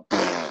gonna be all.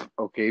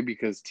 Okay,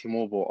 because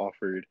T-Mobile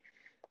offered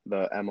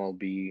the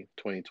MLB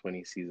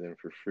 2020 season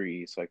for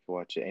free, so I can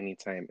watch it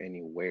anytime,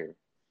 anywhere.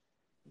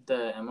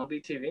 The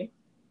MLB TV?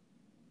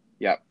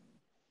 Yep.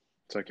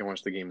 So I can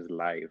watch the games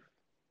live.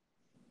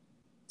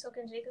 So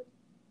can Jacob.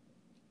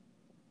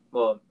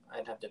 Well,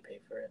 I'd have to pay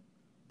for it,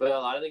 but a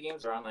lot of the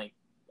games are on like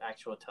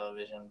actual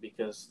television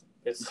because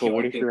it's. But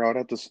what if you're out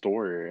at the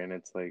store and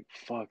it's like,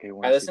 fuck, I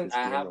want to see this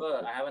game.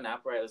 I have an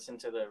app where I listen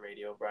to the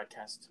radio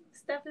broadcast.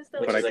 Steph is the.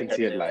 But I can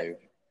see it live.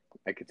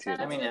 I could see it.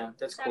 I mean, yeah,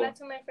 that's cool. Shout out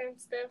to my friend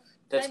Steph.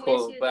 That's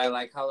cool, but I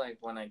like how like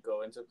when I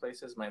go into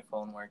places, my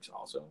phone works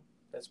also.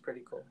 That's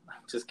pretty cool.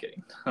 I'm just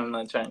kidding. I'm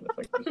not trying to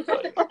fucking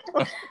tell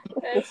you.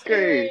 That's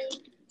great.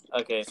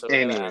 Okay, so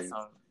we're gonna ask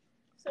some.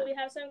 So we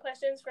have some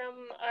questions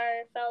from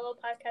our fellow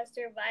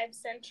podcaster Vibe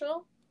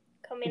Central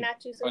coming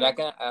at you. We're not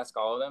gonna ask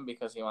all of them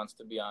because he wants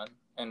to be on,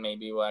 and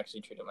maybe we'll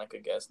actually treat him like a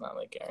guest, not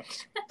like Aaron.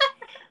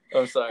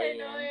 I'm sorry. I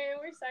know,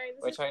 we're sorry.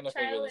 We're trying to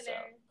figure this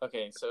out.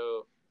 Okay,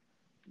 so.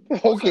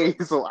 Okay,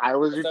 so I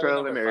was your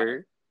trial and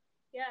error.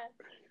 Yeah.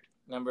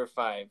 Number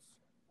 5.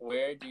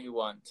 Where do you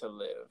want to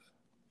live?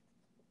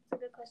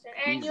 That's a good question.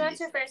 Aaron, you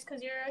answer first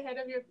because you're ahead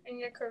of in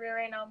your career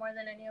right now more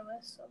than any of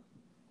us.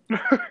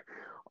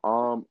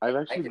 So. I've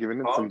actually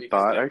given it some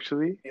thought.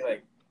 Actually.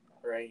 Like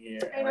right here.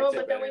 I know,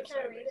 but then we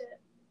can't read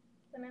it.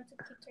 Then I have to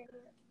keep turning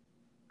it.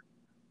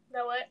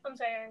 That what? I'm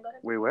sorry, Aaron. Go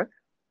ahead. Wait, what?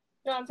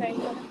 No, I'm sorry.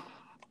 Go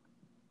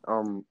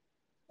ahead.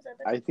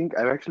 I think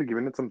I've actually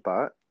given it some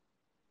thought.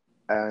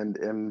 And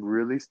am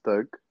really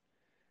stuck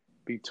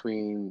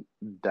between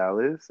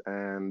Dallas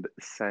and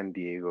San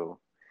Diego.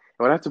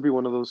 It would have to be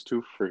one of those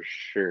two for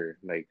sure.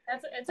 Like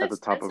it's at the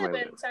top of my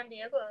list. In San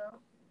Diego.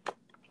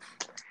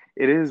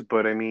 It is,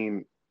 but I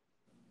mean,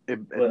 it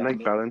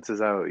like balances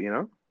out, you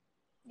know?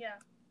 Yeah.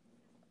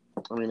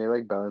 I mean, it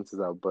like balances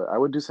out, but I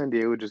would do San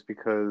Diego just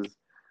because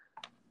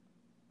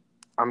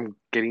I'm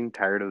getting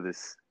tired of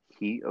this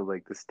heat, of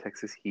like this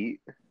Texas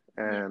heat,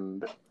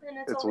 and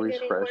it's always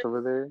fresh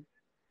over there.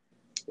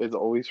 It's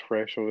always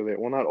fresh over there.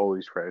 Well, not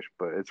always fresh,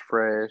 but it's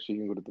fresh. You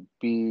can go to the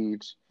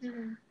beach.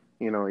 Mm-hmm.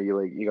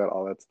 you got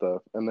all that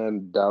stuff. And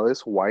then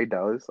Dallas, why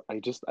Dallas?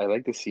 I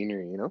like the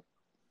scenery.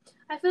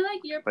 I feel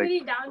like you're Like, pretty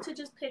down to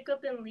just pick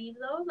up and leave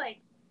though.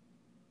 Like,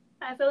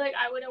 I feel like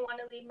I wouldn't want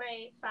to leave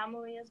my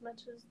family as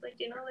much as like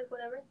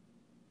whatever.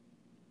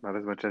 not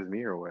as much as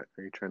me, or what?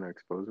 Are you trying to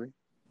expose me?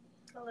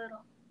 A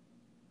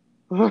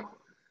little.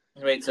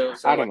 Wait, so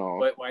I don't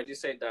know. why'd you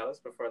say Dallas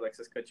before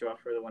Alexis cut you off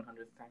for the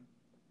 100th time?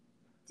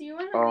 Do you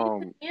want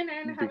to leave? Me and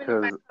Aaron are having a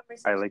Because fine I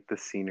conversation. like the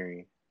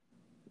scenery.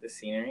 The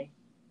scenery?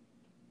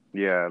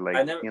 Yeah,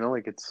 I never.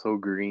 like it's so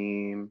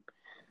green.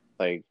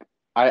 Like,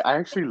 I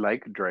actually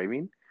like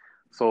driving.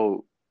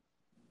 So,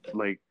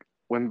 like,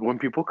 when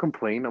people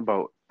complain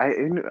about, I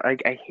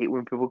hate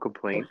when people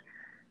complain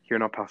here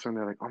in El Paso and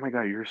they're like, "Oh my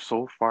God, you're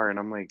so far," and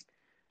I'm like,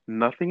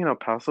 nothing in El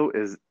Paso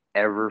is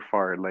ever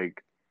far.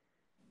 Like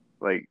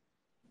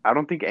I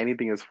don't think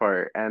anything is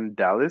far. And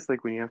Dallas,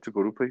 like when you have to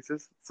go to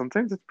places,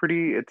 sometimes it's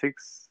pretty. It's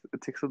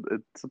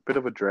a bit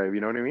of a drive.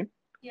 You know what I mean?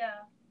 Yeah.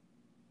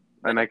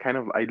 And I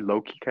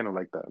low key kind of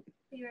like that.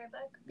 Be right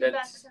back. Be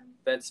back, Sam.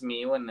 That's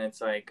me when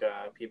it's like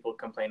people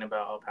complain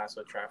about El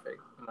Paso traffic.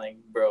 I'm like,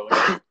 bro,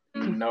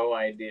 no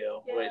idea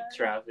what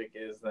traffic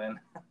is then.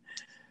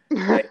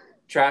 Like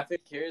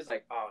traffic here is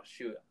like, oh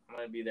shoot, I'm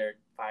gonna be there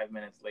 5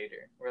 minutes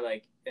later. We're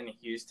like in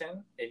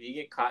Houston, if you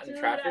get caught in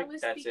traffic,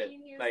 that's it.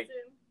 Houston. Like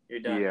you're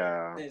done.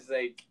 Yeah. It's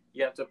like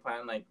you have to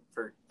plan like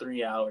for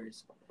 3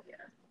 hours. Yeah.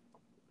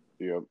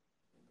 Yep.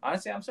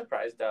 Honestly, I'm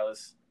surprised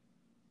Dallas.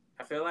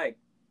 I feel like,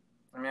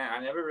 I mean,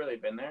 I've never really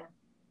been there,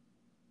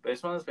 but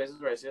it's one of those places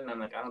where I see it and I'm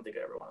like, I don't think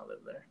I ever want to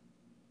live there.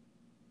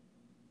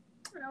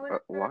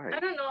 Why? I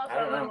don't know if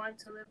I would want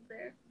to live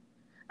there.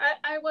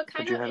 What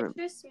kind of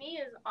interests me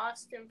is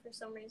Austin for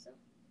some reason.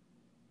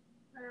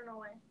 I don't know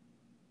why.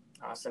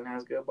 Austin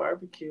has good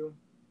barbecue.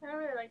 I don't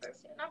really like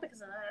barbecue, not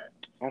because of that.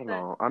 I don't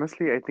know.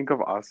 Honestly, I think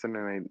of Austin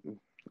and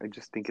I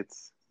just think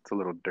it's a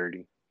little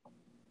dirty.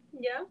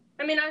 Yeah,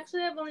 I mean,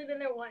 actually, I've only been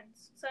there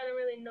once, so I don't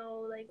really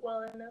know like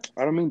well enough.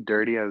 I don't mean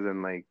dirty as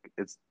in like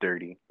it's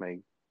dirty. Like,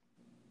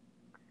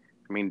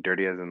 I mean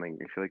dirty as in like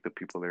I feel like the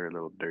people there are a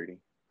little dirty.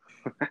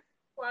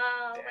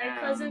 Wow, my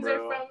cousins are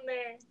from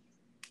there.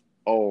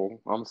 Oh,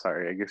 I'm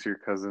sorry. I guess your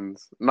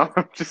cousins. No,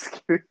 I'm just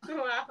kidding.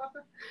 Wow.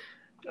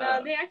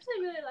 No, they actually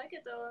really like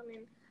it though. I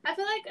mean, I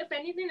feel like if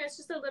anything, it's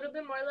just a little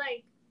bit more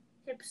like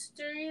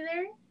hipstery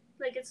there.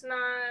 Like it's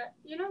not,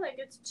 like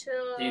it's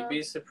chill. You'd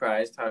be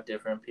surprised how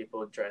different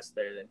people dress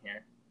there than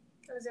here.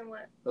 As in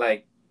what?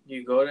 Like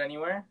you go to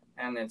anywhere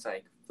and it's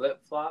like flip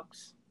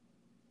flops,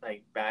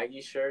 like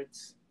baggy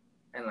shirts,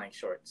 and like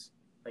shorts.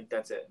 Like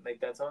that's it. Like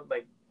that's all.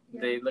 Like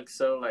they look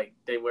so like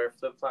they wear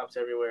flip flops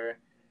everywhere.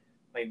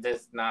 Like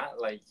that's not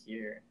like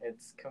here.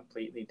 It's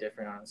completely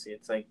different. Honestly,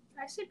 it's like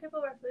I see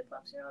people wear flip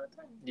flops here all the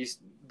time.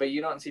 But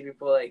you don't see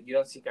people like you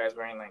don't see guys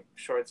wearing like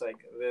shorts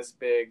like this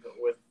big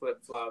with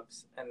flip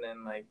flops and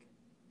then like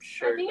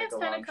shirt. I think like it's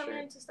kind of coming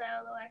into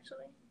style though.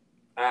 Actually,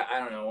 I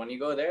don't know. When you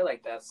go there,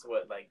 like that's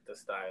what like the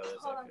style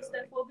is. Hold on,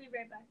 Steph. Like. We'll be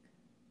right back.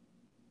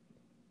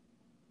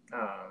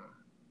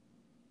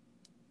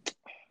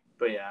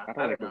 But yeah, I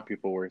don't like when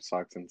people wear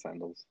socks and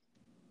sandals.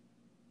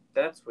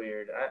 That's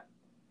weird.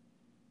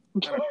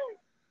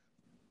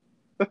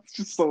 That's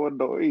just so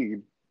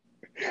annoying.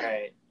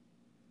 Alright.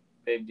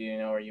 Babe, do you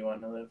know where you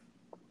want to live?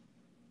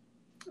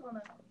 Hold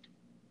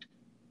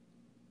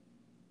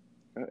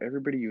on.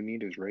 Everybody you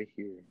need is right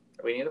here.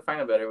 We need to find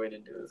a better way to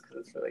do this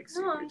because it's for like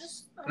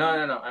serious. No,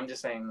 I'm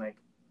just saying like.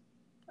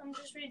 I'm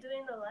just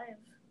redoing the live.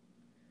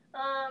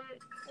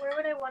 Where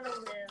would I want to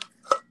live?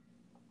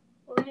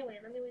 Well, let me wait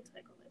till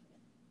I go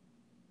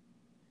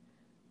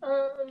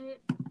live.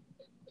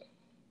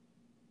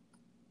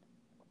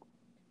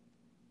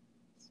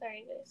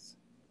 Sorry, guys.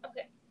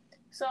 Okay,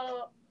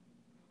 so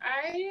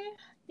I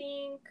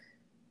think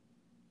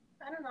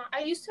I don't know. I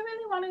used to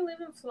really want to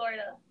live in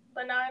Florida,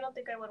 but now I don't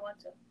think I would want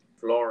to.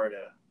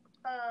 Florida.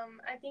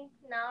 I think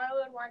now I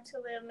would want to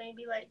live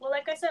maybe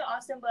like I said,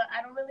 Austin, but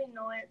I don't really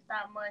know it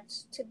that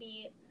much to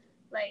be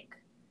like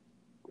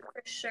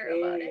for sure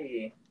about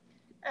it.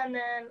 And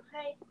then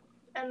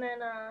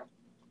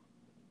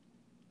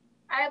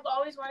I've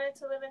always wanted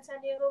to live in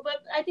San Diego,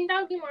 but I think that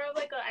would be more of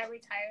like I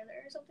retire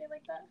there or something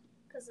like that,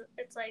 because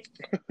it's like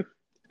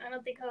I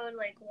don't think I would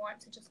like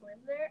want to just live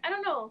there. I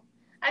don't know.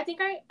 I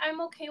think I'm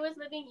okay with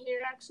living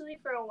here actually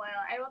for a while.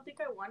 I don't think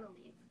I want to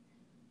leave,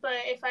 but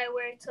if I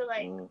were to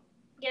like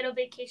get a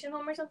vacation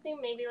home or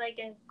something, maybe like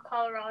in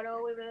Colorado.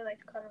 We really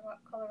like Colorado.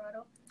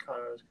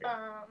 Colorado's great.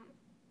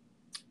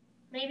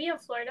 Maybe in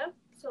Florida,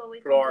 so we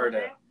can Florida.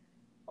 go there.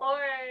 Or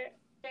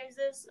there's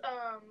this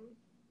I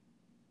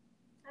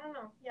don't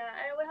know. Yeah,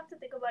 I would have to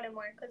think about it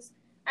more because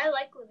I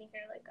like living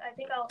here. Like I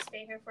think I'll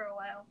stay here for a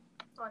while.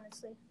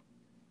 Honestly.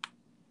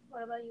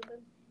 What about you,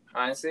 babe?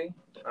 Honestly,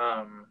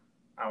 I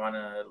want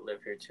to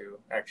live here too.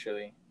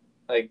 Actually,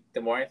 like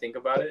the more I think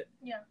about it,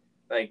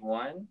 like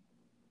one,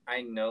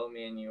 I know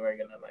me and you are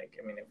gonna like.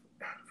 I mean,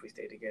 if we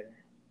stay together,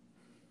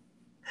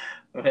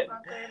 but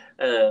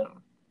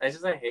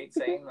I hate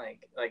saying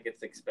like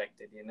it's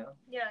expected, you know?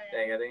 Yeah.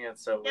 Like, I think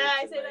that's so weird. Yeah,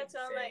 I to, say like, that too.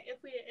 I'm say. like,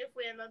 if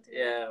we end up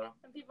together. Yeah.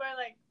 And people are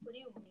like, what do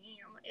you mean?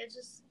 I'm like, it's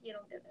just, you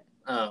don't get it.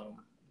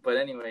 But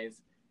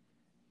anyways,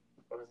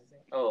 what was I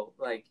saying? Oh,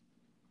 like,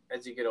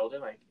 as you get older,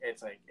 like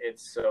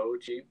it's so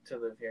cheap to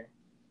live here.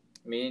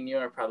 Me and you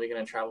are probably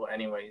gonna travel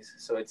anyways,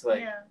 so it's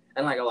like,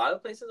 and like a lot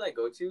of places I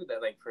go to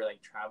that like for like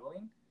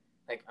traveling,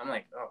 like I'm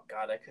like, oh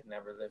god, I could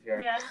never live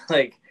here. Yeah.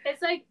 Like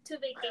it's like to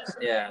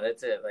vacation. Yeah,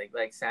 that's it.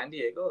 Like San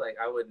Diego, like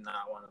I would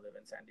not want to live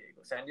in San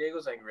Diego. San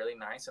Diego's like really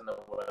nice and the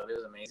weather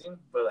is amazing,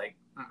 but like,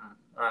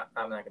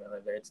 I'm not gonna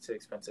live there. It's too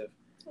expensive.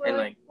 Where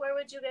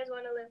would you guys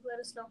want to live? Let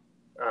us know.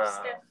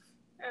 Steph,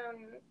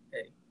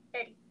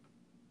 Eddie.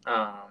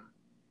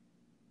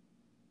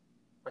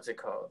 What's it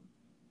called?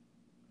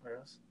 Where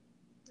else?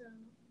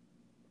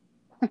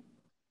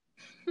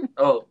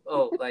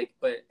 Like,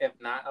 but if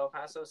not El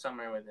Paso,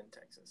 somewhere within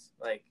Texas.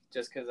 Like,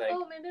 just because, like...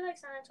 Oh, maybe, like,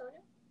 San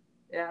Antonio?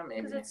 Yeah,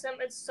 maybe. Because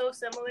it's so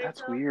similar.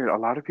 That's weird. A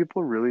lot of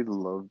people really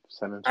love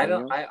San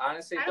Antonio. I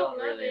honestly don't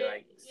really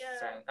like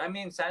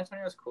San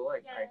Antonio is cool.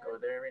 Like, I go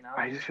there every now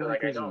and then. I just feel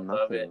like I don't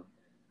love it.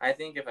 I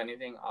think, if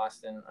anything,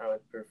 Austin, I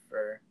would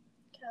prefer...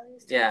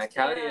 Cali's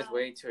Cali is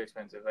way too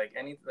expensive. Like,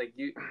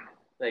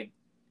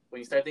 when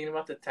you start thinking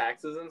about the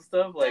taxes and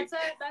stuff, like...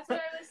 That's what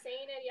I was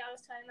saying, Eddie. I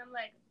was telling him,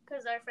 like,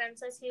 because our friend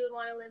says he would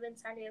want to live in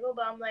San Diego,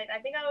 but I'm like, I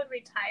think I would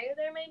retire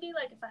there maybe,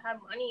 like, if I had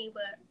money,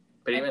 but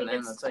even then,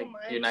 it's like,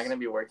 you're not going to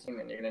be working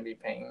and you're going to be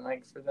paying,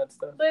 like, for that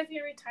stuff. But if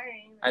you're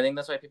retiring... I think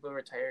that's why people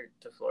retire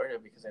to Florida,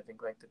 because I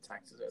think, like, the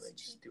taxes are, like,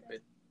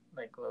 stupid,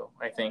 like, low,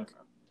 I think.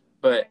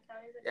 But,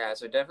 yeah,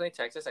 so definitely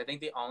Texas. I think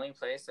the only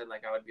place that,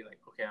 like, I would be like,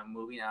 okay, I'm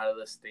moving out of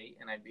the state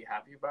and I'd be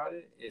happy about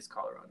it is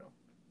Colorado.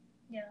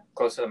 Yeah.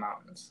 Close to the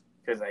mountains.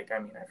 Because, like, I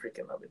mean, I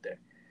freaking love it there.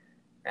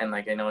 And,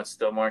 like, I know it's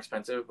still more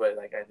expensive, but,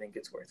 like, I think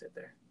it's worth it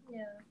there.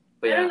 Yeah.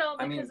 But, I don't know,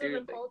 because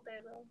of the cold there,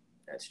 though.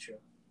 That's true.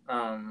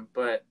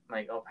 But,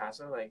 like, El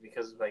Paso, like,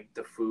 because of, like,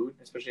 the food,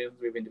 especially as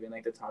we've been doing,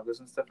 like, the tacos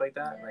and stuff like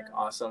that, like,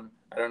 awesome.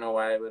 I don't know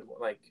why I would,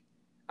 like,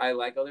 I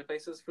like other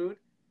places' food,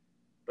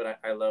 but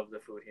I love the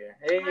food here.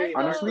 Hey,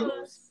 honestly...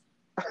 All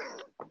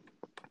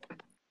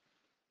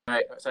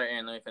right, sorry,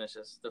 Aaron, let me finish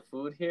this. The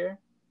food here,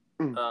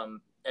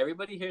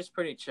 everybody here is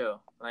pretty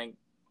chill. Like,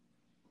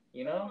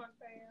 you know?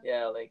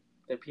 Yeah, like,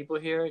 the people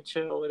here are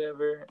chill,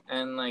 whatever,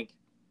 and, like,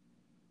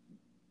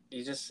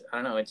 you just, I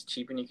don't know, it's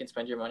cheap and you can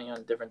spend your money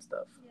on different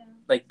stuff. Yeah.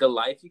 Like, the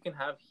life you can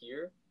have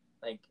here,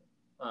 like,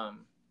 I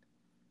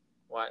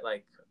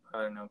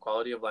don't know,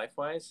 quality of life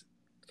wise,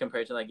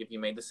 compared to, like, if you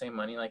made the same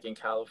money, like, in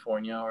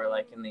California or,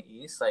 like, in the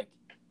East, like,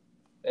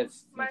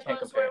 it's, you can't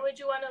compare. Where would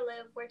you want to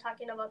live? We're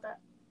talking about that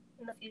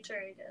in the future,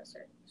 I guess,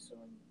 or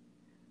soon.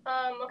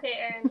 Okay,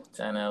 Aaron.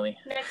 San Ellie.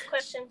 Next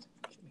question,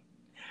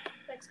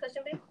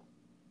 babe.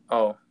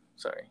 Oh,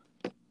 sorry.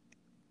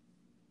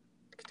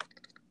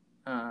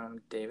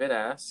 David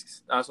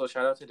asks. Also,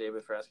 shout out to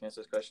David for asking us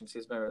this question.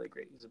 He's been really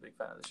great. He's a big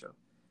fan of the show.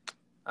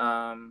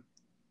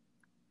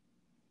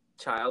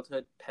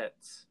 Childhood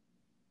pets.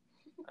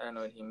 I don't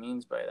know what he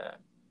means by that.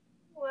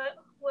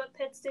 What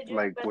pets did you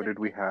like? What did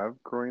we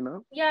have growing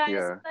up? Yeah.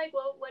 Like,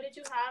 what did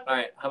you have? All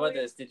right. How about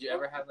this? Did you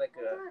ever have like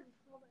Hold on.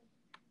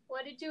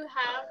 What did you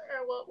have,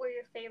 or what were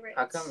your favorites?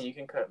 How come you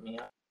can cut me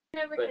off? I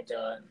never cut you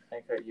off.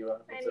 I cut you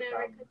off. I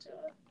never cut you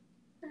off.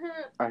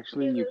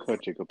 Actually, you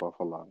cut Jacob off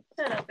a lot.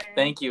 Shut up, Aaron.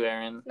 Thank you,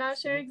 Aaron. Not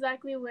sure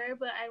exactly where,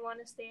 but I want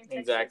to stay in Texas.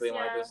 Exactly,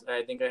 Marcus.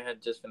 I think I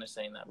had just finished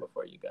saying that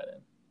before you got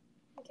in.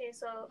 Okay,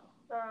 so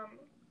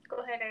go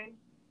ahead, Aaron.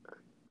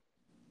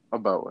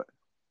 About what?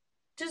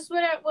 Just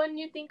when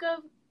you think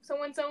of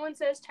someone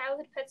says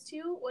childhood pets to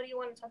you, what do you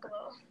want to talk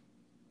about?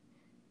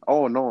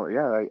 Oh no,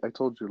 yeah, I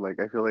told you. Like,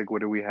 I feel like,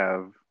 what do we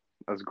have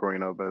as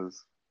growing up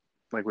as,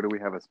 like, what do we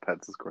have as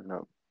pets as growing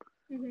up?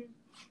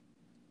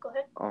 Go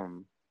ahead.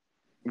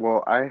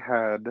 Well,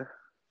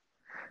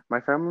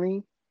 my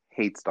family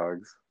hates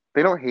dogs.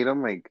 They don't hate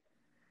them like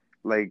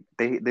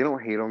they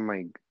don't hate them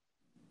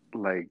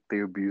like they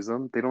abuse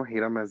them. They don't hate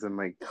them as in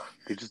like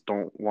they just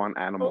don't want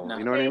animals. No.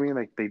 You know what I mean?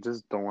 Like, they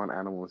just don't want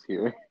animals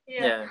here.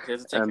 Yeah.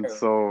 And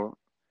so,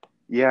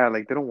 yeah,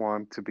 like they don't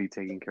want to be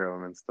taking care of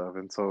them and stuff.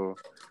 And so,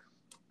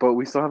 but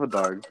we still have a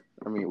dog.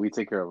 I mean, we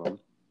take care of him,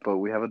 but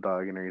we have a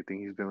dog and everything.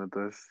 He's been with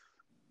us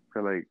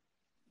for like,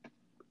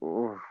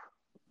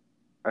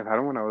 I've had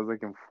him when I was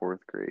like in 4th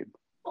grade.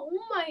 Oh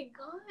my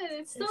god,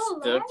 it's still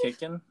alive? Still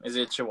kicking? Is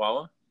it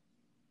Chihuahua?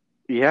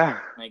 Yeah.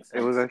 Makes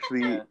sense. It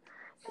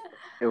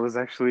was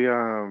actually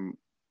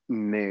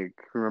Nick.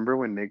 Remember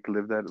when Nick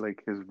lived at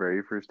like his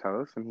very first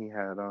house and he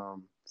had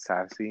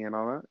Sassy and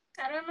all that?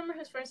 I don't remember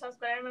his first house,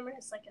 but I remember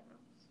his second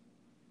house.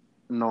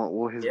 No,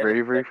 well, his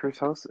very first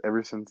house,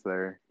 ever since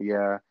there.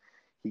 Yeah.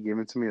 He gave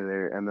it to me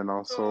there, and then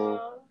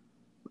also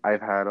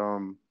I've had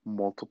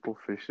multiple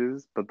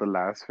fishes, but the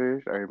last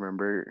fish I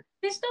remember.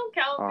 Fish don't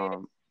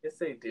count. Yes,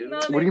 they do. No,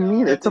 what do you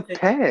mean? It's a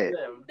pet.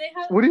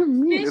 What do you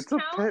mean? It's a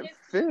pet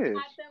fish. You've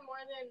had them more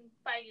than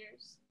 5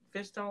 years.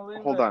 Fish don't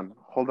live. Hold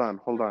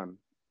on.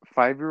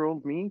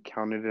 5-year-old me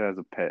counted it as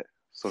a pet.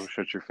 So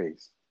shut your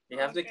face.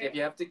 If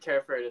you have to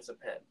care for it, it's a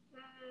pet.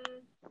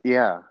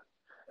 Yeah.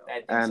 I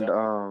think And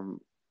so.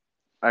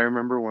 I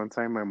remember one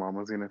time my mom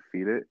was gonna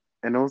feed it,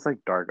 and it was like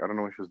dark. I don't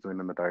know what she was doing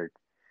in the dark.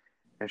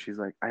 And she's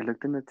like, I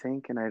looked in the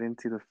tank and I didn't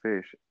see the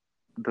fish.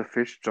 The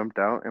fish jumped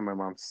out and my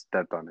mom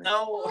stepped on it.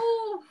 No.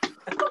 Oh,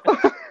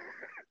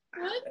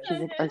 what She's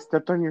the like, I hell?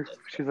 stepped on your.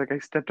 She's like, I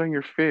stepped on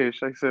your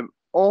fish. I said,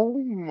 oh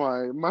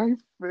my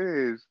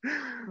fish.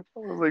 I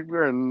was like, we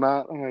are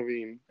not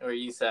having Were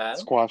you sad?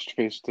 squashed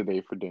fish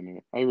today for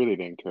dinner. I really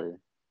didn't care.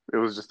 It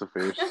was just a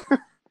fish. See,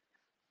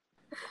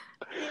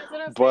 that's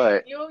what I'm saying.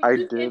 But If I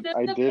it's a did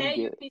pet, get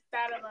you'd be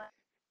sad about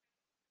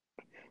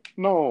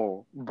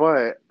no,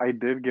 but I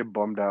did get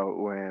bummed out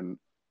when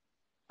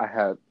I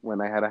had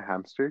a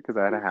hamster because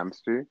I had a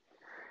hamster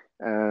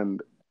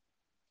and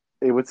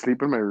it would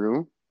sleep in my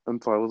room,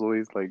 and so I was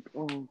always like,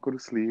 "Oh, go to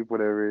sleep,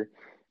 whatever."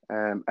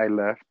 And I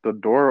left the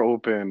door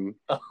open,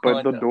 Oh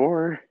but no. the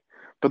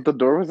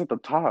door was at the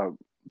top.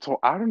 So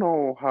I don't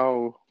know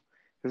how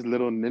his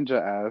little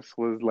ninja ass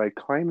was like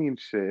climbing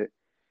shit,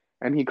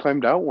 and he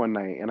climbed out one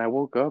night, and I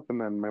woke up,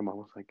 and then my mom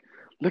was like,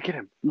 look at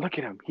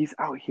him, he's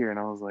out here," and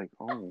I was like,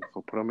 "Oh,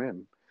 so put him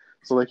in."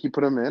 So like he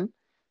put him in,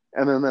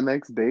 and then the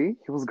next day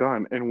he was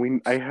gone,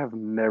 and I have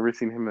never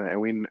seen him,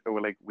 and we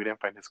didn't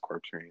find his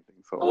corpse or anything,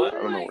 so Oh I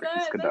don't know my What? where he god,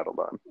 like skedaddled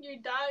on. your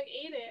dog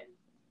ate it.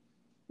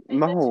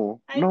 No,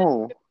 I bet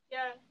no,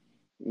 yeah.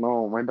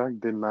 no, my dog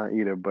did not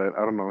eat it, but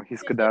I don't know. He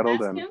Did you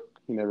skedaddled ask and him?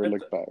 he never What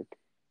looked the?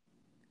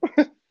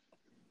 back.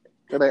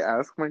 Did I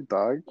ask my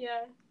dog?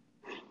 Yeah.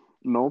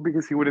 No,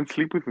 because he wouldn't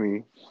sleep with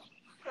me.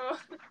 Oh,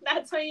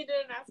 that's why you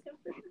didn't ask him.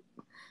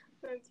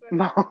 That's funny.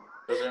 No.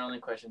 Those are only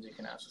questions you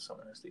can ask of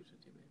someone who sleeps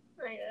with you,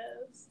 babe. I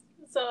guess.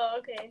 So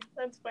okay,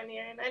 that's funny,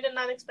 Aaron. I did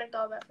not expect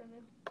all that from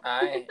you.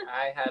 I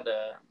had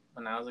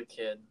when I was a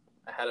kid,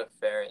 I had a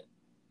ferret.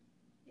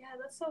 Yeah,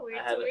 that's so weird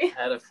I to me.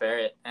 had a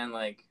ferret, and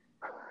like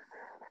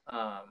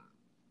um,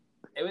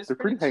 it was They're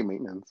pretty. pretty high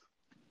maintenance.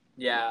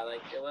 Yeah,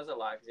 like it was a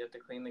lot because you have to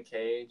clean the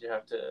cage. You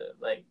have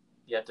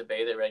to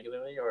bathe it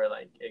regularly, or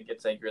like it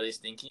gets like really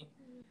stinky.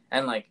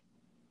 And like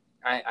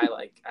I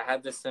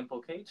had this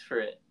simple cage for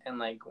it, and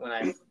like when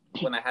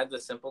I had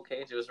this simple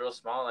cage, it was real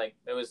small. Like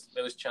it was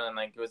chilling.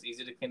 Like it was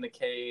easy to clean the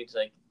cage.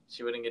 Like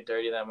she wouldn't get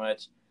dirty that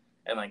much,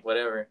 and like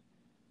whatever.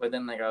 But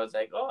then like I was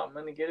like, oh, I'm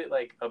gonna get it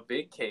like a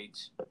big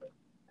cage,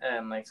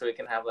 and like so it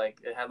can have like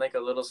it had like a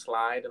little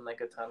slide and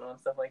like a tunnel and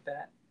stuff like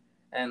that,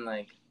 and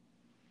like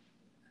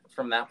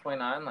from that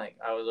point on, like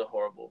I was a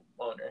horrible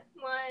owner.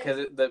 Why?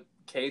 Because the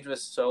cage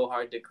was so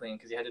hard to clean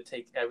because you had to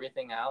take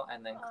everything out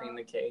and then clean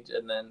the cage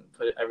and then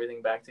put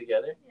everything back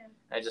together. Yeah.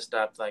 I just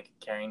stopped like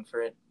caring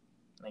for it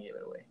and I gave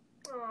it away.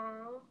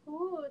 Aww.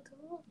 Ooh,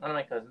 One of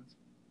my cousins.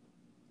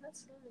 that's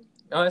sad.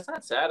 No, it's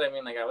not sad. I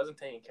mean, like I wasn't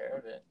taking care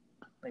of it.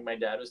 Like my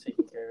dad was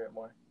taking care of it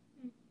more.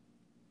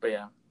 But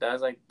yeah, that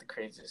was like the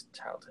craziest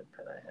childhood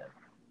pet I had.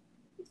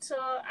 So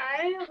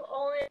I have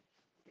only.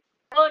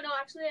 Oh no,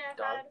 actually I've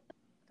had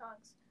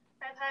dogs.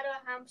 I've had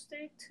a hamster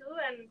too,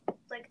 and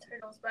like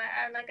turtles. But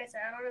like I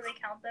said, I don't really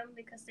count them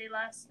because they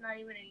last not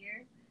even a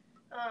year.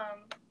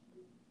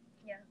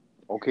 Yeah.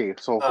 Okay,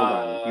 so hold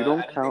on. You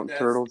don't I don't think count that's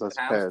turtles as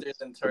hamsters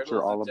pets, and but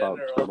you're turtles in all about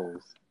general.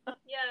 turtles.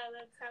 Yeah,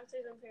 that's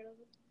hamsters and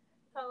turtles.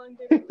 How long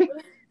did it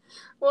live?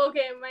 Well,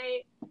 okay,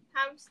 my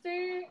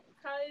hamster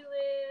probably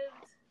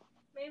lived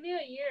maybe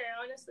a year,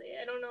 honestly.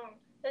 I don't know.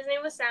 His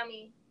name was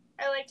Sammy.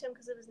 I liked him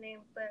because of his name,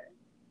 but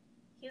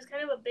he was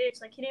kind of a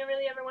bitch. Like, he didn't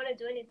really ever want to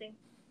do anything.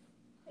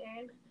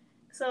 And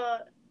so,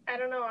 I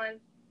don't know.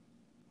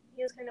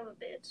 He was kind of a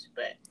bitch,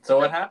 but... So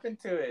what happened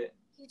to it?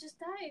 He just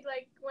died.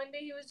 Like, one day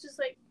he was just,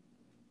 like,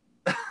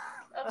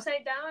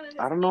 upside down. And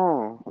I don't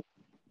know.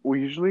 Well,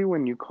 usually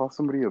when you call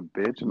somebody a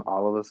bitch and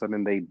all of a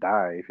sudden they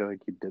die, I feel like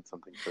you did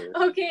something for it.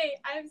 Okay,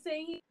 I'm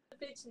saying he's a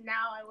bitch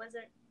now. I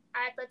wasn't...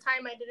 At the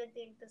time, I didn't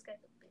think this guy's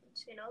a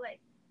bitch, you know? Like,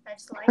 I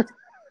just liked him.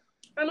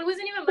 I mean, it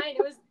wasn't even mine.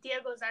 It was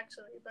Diego's,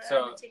 actually. But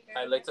so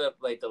I looked up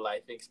like the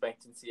life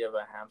expectancy of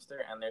a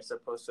hamster, and they're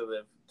supposed to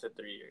live to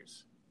 3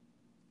 years.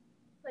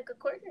 Like a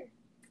quarter,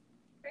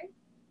 right?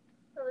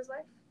 Of his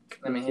life.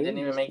 I mean, he didn't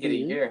even make it a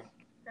year.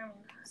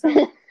 So,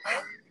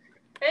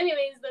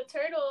 anyways, the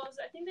turtles,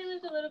 I think they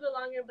lived a little bit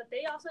longer, but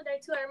they also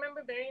died too. I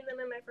remember burying them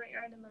in my front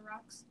yard in the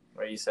rocks.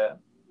 Were you sad?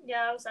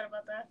 Yeah, I was sad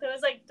about that. There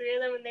was like 3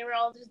 of them, and they were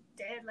all just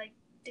dead, like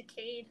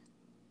decayed.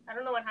 I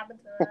don't know what happened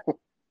to that.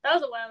 That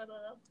was a while ago,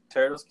 though.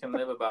 Turtles can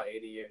live about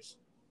 80 years.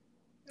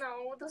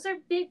 No, those are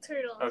big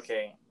turtles.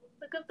 Okay.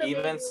 Look up the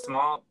Even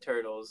small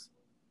turtles,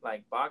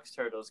 like box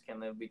turtles, can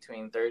live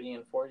between 30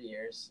 and 40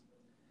 years.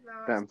 No,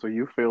 Damn, so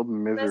you failed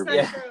miserably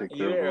That's to not true. take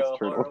care of You're those a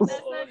turtles.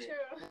 That's not owner.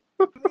 true.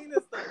 What do you mean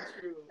it's not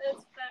true?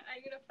 That's I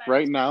need a fact.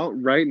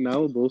 Right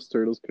now, those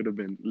turtles could have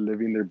been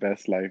living their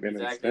best life, and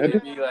Exactly.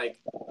 instead, They'd be like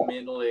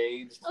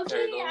middle-aged Okay,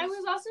 turtles. I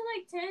was also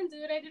like 10,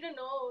 dude. I didn't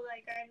know.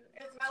 Like,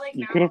 it's not like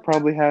you now. could have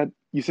probably had.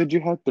 You said you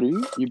had 3.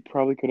 You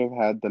probably could have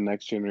had the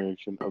next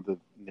generation of the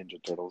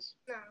Ninja Turtles.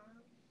 No.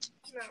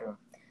 True.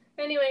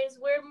 Anyways,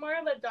 we're more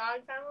of a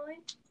dog family.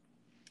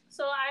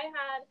 So I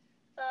had,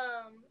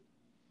 how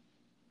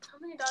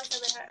many dogs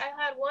have I had?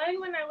 I had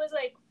one when I was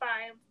like 5.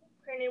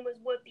 Her name was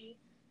Whoopi,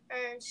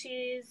 and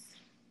she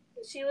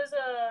was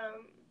a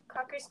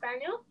Cocker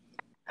Spaniel.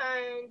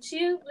 And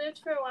she lived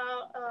for a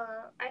while.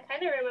 I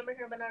kind of remember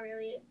her, but not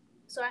really.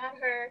 So I had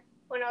her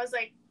when I was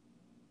like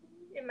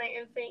in my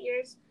infant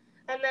years.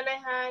 And then I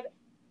had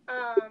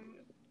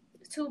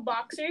 2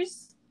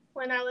 boxers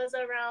when I was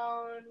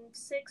around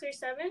 6 or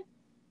 7.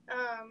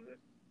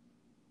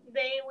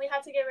 We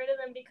had to get rid of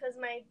them because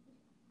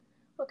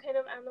what kind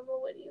of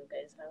animal would you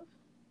guys have?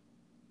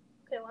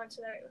 Okay, we'll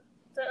answer that right now.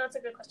 So that's a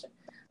good question.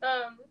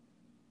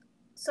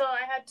 So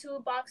I had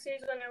 2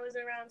 boxers when I was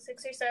around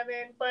 6 or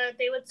 7, but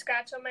they would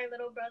scratch on my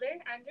little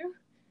brother Andrew.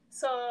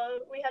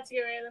 So we had to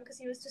get rid of them because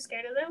he was too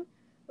scared of them.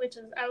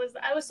 I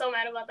was so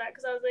mad about that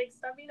because I was like,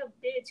 stop being a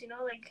bitch,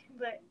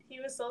 but he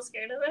was so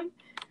scared of them.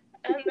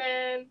 And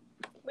then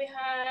we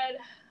had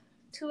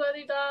 2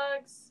 other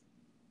dogs,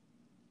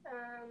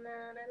 and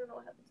then I don't know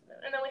what happened to them.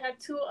 And then we had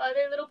 2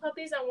 other little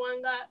puppies, and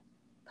one got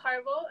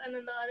parvo, and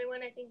then the other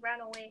one I think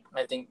ran away.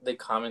 I think the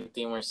common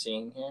theme we're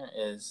seeing here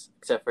is,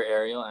 except for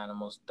Ariel,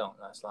 animals don't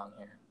last long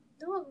here.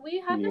 No, we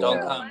had them Don't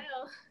for a come.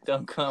 while.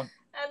 Don't come.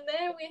 And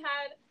then we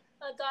had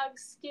a dog,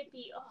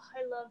 Skippy. Oh,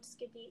 I loved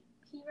Skippy.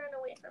 He ran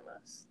away from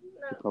us. He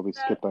probably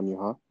skipped on you,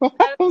 huh?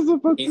 I was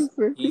about to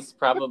say. He's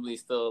probably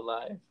still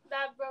alive.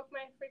 That broke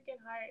my freaking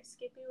heart.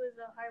 Skippy was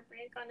a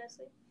heartbreak,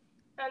 honestly.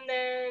 And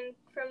then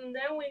from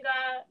then we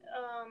got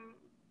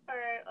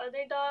our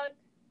other dog,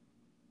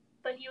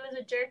 but he was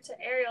a jerk to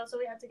Ariel, so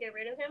we had to get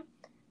rid of him.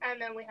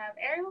 And then we have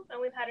Ariel, and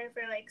we've had her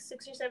for like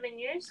 6 or 7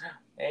 years.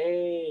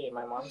 Hey,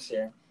 my mom's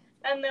here.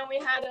 And then we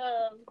had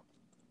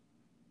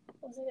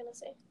what was I gonna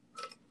say?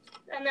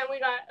 And then we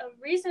got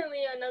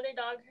recently another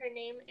dog. Her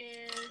name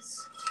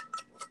is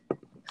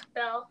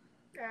Belle,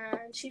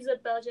 and she's a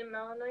Belgian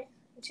Malinois.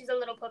 And she's a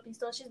little puppy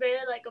still. She's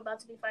barely like about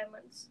to be 5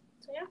 months.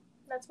 So yeah,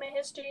 that's my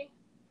history.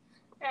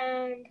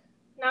 And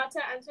now to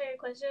answer your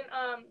question,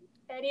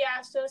 Eddie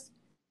asked us,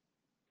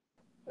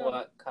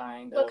 what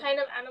kind of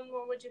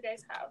animal would you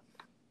guys have?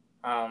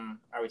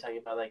 Are we talking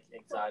about like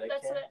exotic?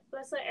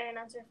 Let's let Aaron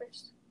answer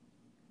first.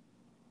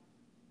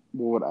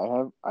 What I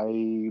have, I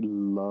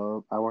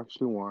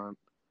actually want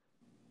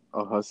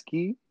a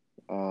husky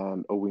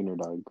and a wiener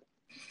dog.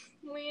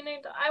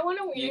 Wiener dog. I want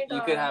a wiener dog.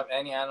 You could have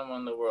any animal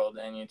in the world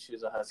and you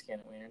choose a husky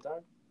and a wiener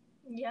dog?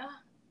 Yeah.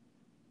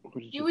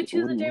 You would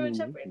choose a German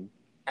Shepherd.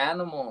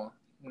 Animal,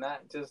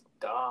 not just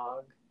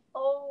dog.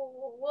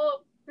 Oh,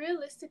 well,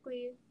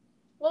 realistically,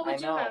 what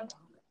would you have?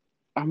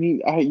 I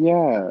mean,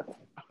 yeah.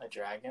 A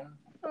dragon?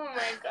 Oh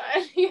my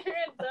god, you're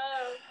a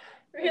dog.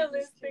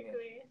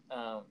 Realistically.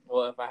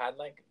 Well, if I had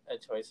like a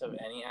choice of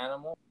any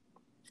animal,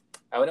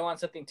 I wouldn't want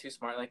something too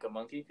smart like a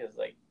monkey because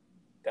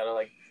that'll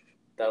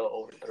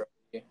overthrow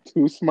you.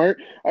 Too smart?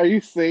 Are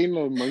you saying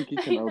a monkey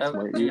can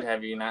outsmart you? Dude,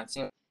 have you not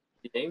seen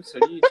apes?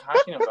 What are you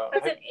talking about?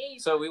 That's an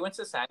ape. So we went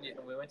to the San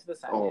Diego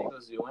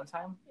Zoo one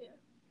time. Yeah.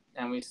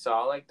 And we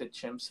saw like the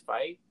chimps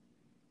fight.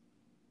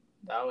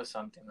 That was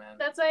something, man.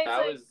 That's like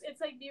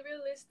it's like be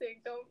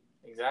realistic. Don't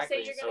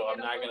exactly. So I'm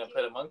not gonna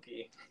put a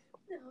monkey.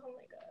 Oh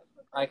my god.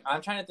 Like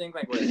I'm trying to think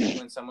like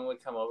when someone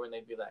would come over and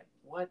they'd be like,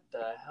 "What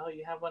the hell?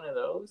 You have one of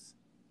those?"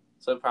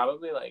 So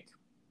probably like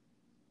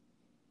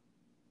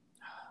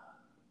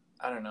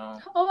I don't know.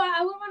 Oh,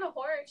 I would want a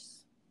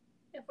horse.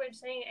 If we're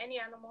saying any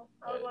animal,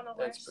 I would want a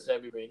horse.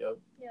 That'd be pretty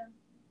dope. Yeah.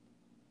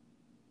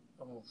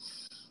 Oh,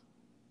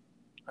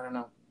 I don't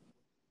know.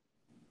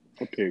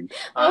 A pig.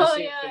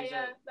 Honestly,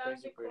 yeah. That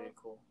would be pretty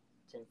cool.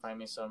 Can find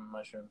me some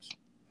mushrooms.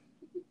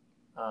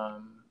 I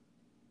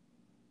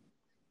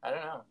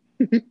don't know.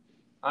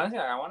 Honestly,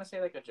 I want to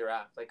say like a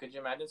giraffe. Like, could you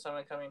imagine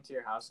someone coming to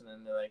your house and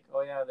then they're like,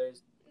 "Oh yeah,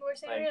 there's." We're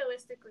saying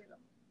realistically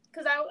though,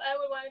 because I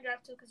would want a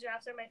giraffe too, because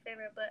giraffes are my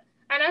favorite.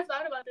 And I've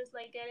thought about this,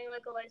 like getting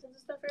like a license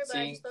and stuff for it. But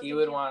I just don't he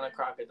would want a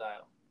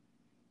crocodile.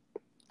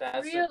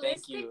 That's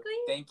realistically.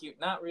 Thank you.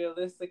 Not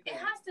realistically. It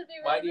has to be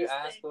realistic. Why do you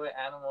ask what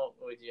animal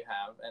would you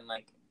have and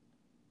like?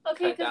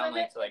 Okay, because then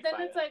it's like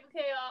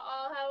okay,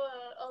 I'll have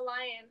a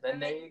lion. Then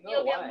there you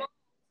go. Why?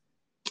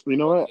 You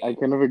know what? I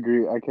kind of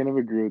agree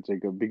with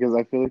Jacob because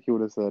I feel like he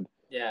would have said,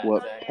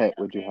 "What pet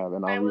would you have?"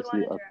 And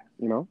obviously,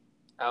 you know.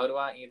 I would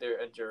want either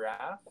a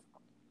giraffe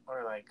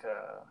or like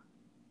a.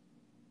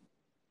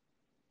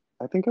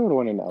 I think I would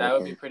want an elephant. That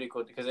would be pretty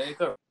cool because then you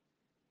could.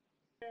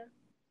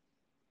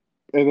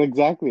 And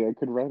exactly, I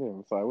could ride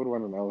him, so I would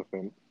want an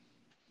elephant.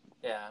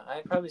 Yeah,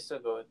 I'd probably still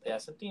go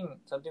with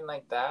something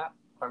like that.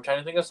 Or I'm trying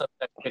to think of something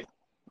that could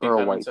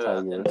or a white tiger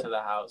into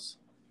the house.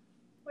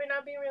 We're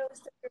not being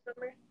realistic,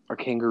 remember? A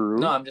kangaroo?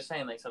 No, I'm just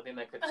saying like something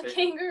that could fit. A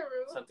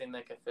kangaroo? Something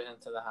that could fit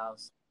into the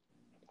house.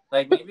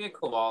 Like maybe a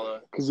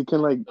koala. Because you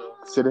can like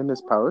sit in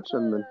his pouch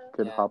and then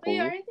could hop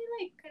over. Aren't they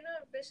like kind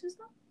of vicious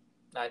though?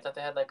 No, I thought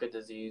they had like a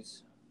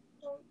disease.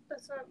 Well,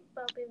 that's not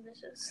about being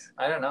vicious.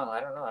 I don't know.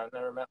 I've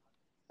never met.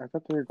 I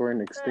thought they were going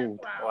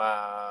extinct.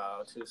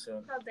 Wow, too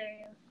soon. How dare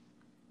you?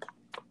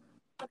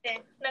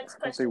 Okay, next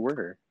question. I thought they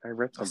were. I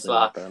read something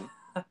about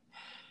that.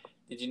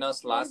 Did you know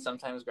sloths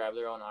sometimes grab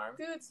their own arm,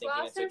 thinking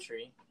it's a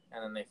tree,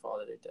 and then they fall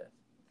to their death?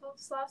 Oh,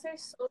 sloths are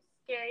so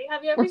scary.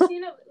 Have you ever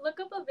seen look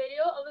up a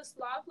video of a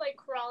sloth like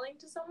crawling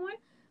to someone?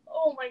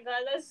 Oh my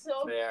god, that's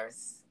so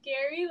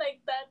scary.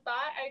 Like that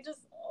thought, I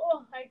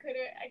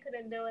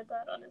couldn't deal with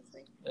that,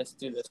 honestly. Let's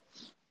do this.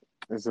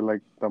 Is it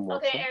like the Okay,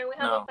 mocha? Aaron, we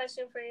have a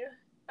question for you.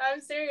 I'm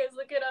serious.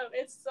 Look it up.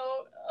 It's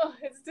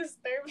it's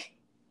disturbing.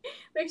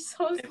 They're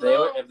so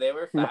slow. If they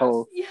were fast,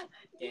 No.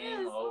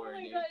 game over. Oh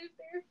my dude. god, if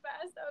they were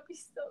fast, that would be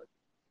so.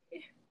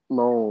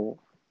 No.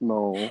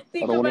 I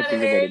Think don't want to about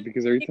think it, about Aaron. it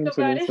because every Think time about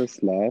someone it. says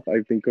sloth,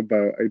 I think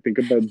about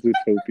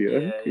Zootopia.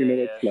 Yeah, You know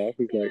yeah, that sloth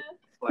is like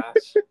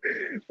Flash.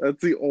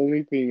 that's the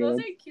only thing. Those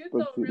That's are cute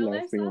that's though. the Real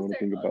last life thing I sloths want to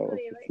think are about of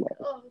ugly. the Like,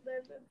 sloth.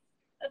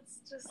 that's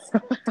just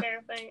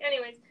terrifying.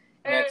 Anyways,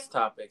 Aaron, Next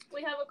topic.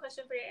 we have a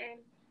question for you, Aaron.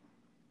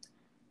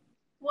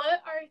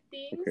 What are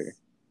things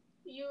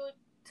you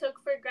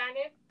took for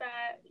granted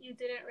that you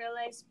didn't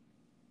realize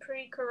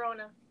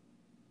pre-corona?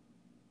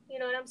 You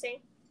know what I'm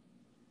saying?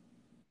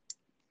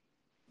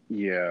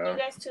 Yeah. You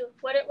guys too.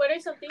 What are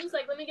some things?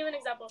 Like, let me give an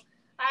example.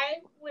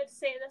 I would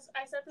say this.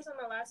 I said this on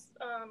the last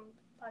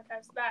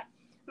podcast that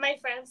my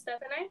friend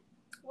Steph and I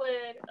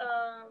would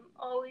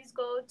always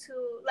go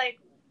to, like,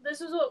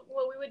 this is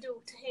what we would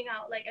do to hang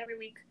out, like, every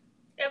week,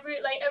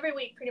 every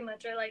week pretty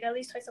much, or like at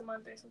least twice a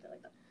month or something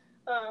like that.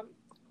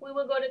 We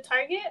would go to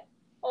Target,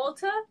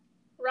 Ulta,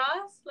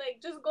 Ross,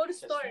 like just go to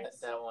stores.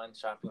 That one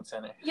shopping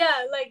center.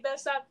 Yeah, like the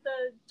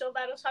Joe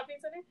Battle shopping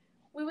center.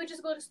 We would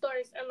just go to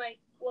stores and like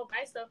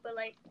buy stuff, but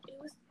like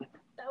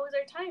that was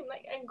our time,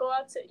 like, and go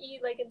out to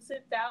eat, like, and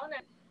sit down.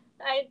 And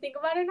I think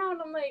about it now,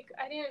 and I'm like,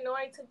 I didn't know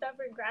I took that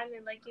for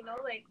granted. Like, you know,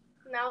 like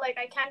now, like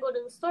I can't go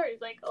to the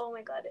stores. Like, oh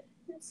my god,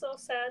 it's so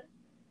sad.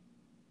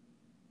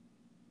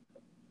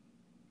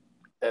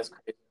 That's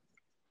crazy.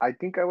 I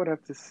think I would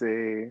have to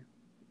say,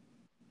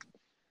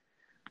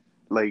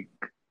 like,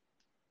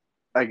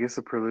 I guess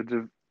the privilege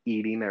of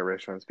eating at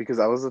restaurants because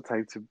I was the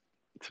type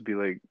to be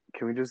like,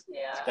 can we just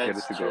get it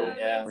to go?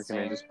 Yeah, Or can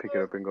I just pick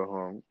it up and go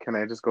home? Can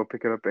I just go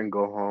pick it up and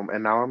go home?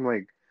 And now I'm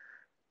like,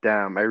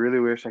 damn, I really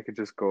wish I could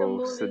just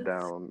go sit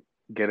down,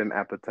 get an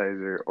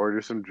appetizer,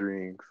 order some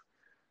drinks,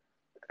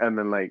 and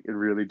then like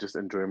really just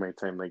enjoy my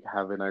time, like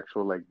have an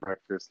actual like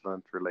breakfast,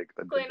 lunch, or like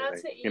a Going dinner out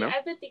night, to eat. you know?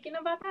 I've been thinking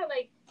about that.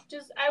 Like,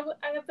 just I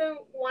have been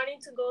wanting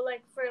to go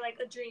like for like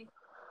a drink,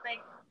 like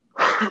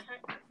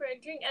for a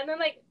drink, and then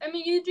like I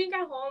mean you drink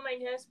at home, I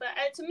guess, but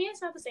to me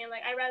it's not the same.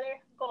 Like I'd rather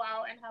go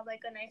out and have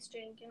like a nice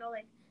drink, you know,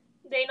 like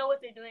they know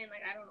what they're doing,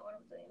 like I don't know what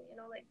I'm doing, you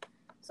know, like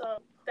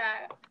so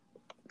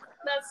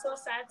that's so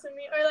sad to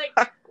me. Or like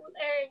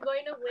Aaron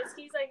going to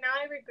Whiskey's, like now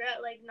I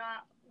regret like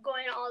not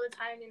going all the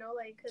time, you know,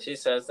 like she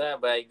says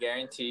that, but I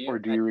guarantee you. Or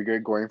do you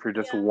regret going for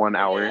just 1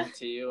 hour? I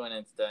guarantee you, when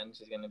it's done,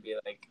 she's gonna be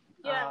like,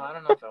 I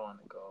don't know if I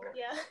want to go.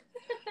 Yeah.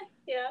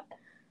 Yeah.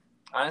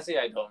 Honestly,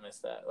 I don't miss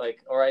that.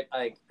 Like, or I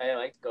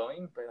liked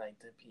going, but like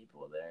the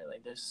people there,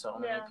 like there's so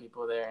many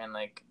people there, and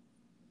like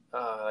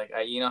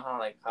you know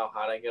how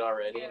hot I get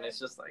already, and it's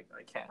just like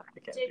I can't.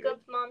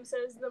 Jacob's mom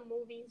says the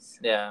movies.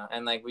 Yeah,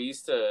 and like we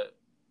used to,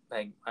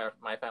 like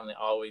my family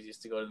always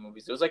used to go to the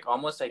movies. It was like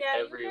almost like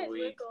every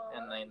week,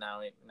 and like now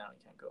we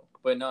can't go.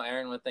 But no,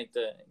 Aaron, with like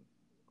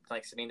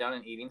like sitting down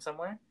and eating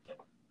somewhere,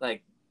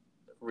 like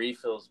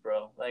refills,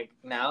 bro. Like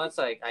now it's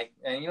like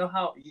and you know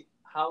how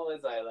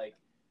was I like.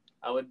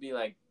 I would be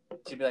like,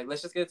 she'd be like,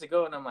 let's just get it to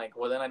go. And I'm like,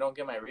 well, then I don't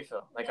get my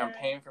refill. Like, I'm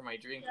paying for my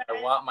drink. I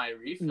want my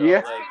refill.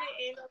 Yeah.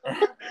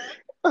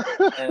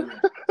 Like,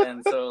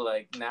 and so,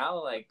 like,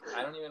 now, like,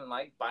 I don't even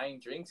like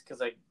buying drinks because,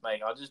 like,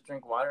 I'll just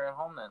drink water at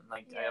home then.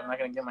 Like, I'm not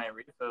going to get my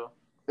refill.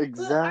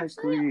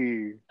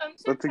 Exactly. I'm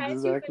That's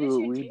exactly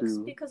what we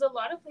do. Because a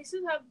lot of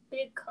places have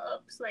big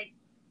cups. Like,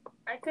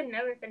 I could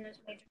never finish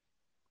my drink.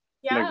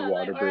 Yeah,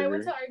 like or I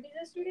went to Arby's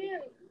yesterday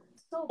and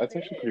it's so that's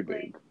big. Actually pretty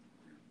big.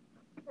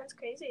 Like, that's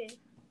crazy.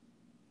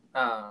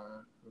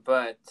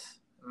 But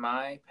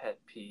my pet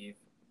peeve,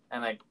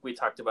 and like we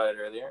talked about it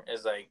earlier,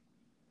 is like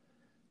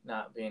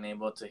not being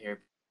able to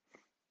hear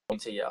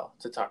to yell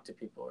to talk to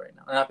people right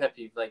now. Not pet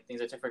peeve, like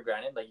things I took for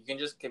granted. Like you can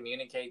just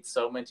communicate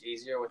so much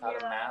easier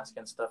without a mask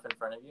and stuff in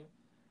front of you.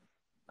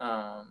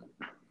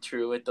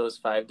 True with those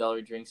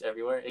 $5 drinks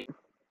everywhere. You're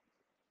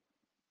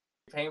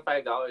paying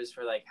 $5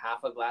 for like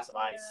half a glass of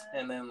ice,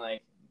 and then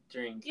like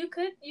drink.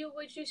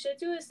 What you should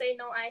do is say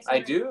no ice. I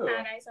do.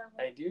 Add ice on.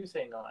 I do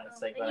say no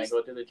ice, like when I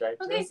go through the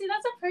drive-thru. Okay, see,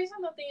 that's a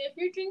personal thing. If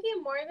you're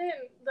drinking more than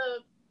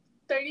the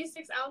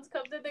 36-ounce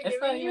cup that they're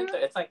giving you,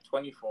 it's like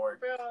 24.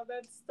 Bro,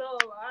 that's still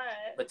a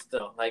lot. But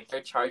still, like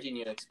they're charging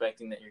you,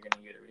 expecting that you're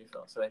gonna get a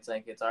refill. So it's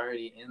like it's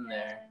already in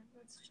there.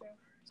 That's true.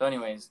 So,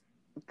 anyways.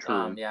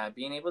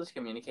 Being able to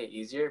communicate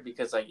easier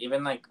because like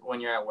even like when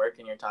you're at work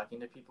and you're talking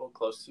to people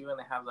close to you and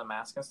they have the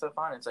mask and stuff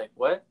on, it's like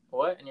what,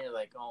 and you're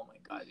like, oh my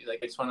god, dude, like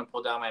I just want to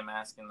pull down my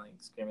mask and like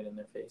scream it in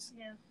their face.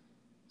 Yeah.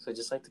 So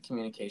just like the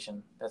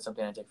communication, that's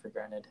something I take for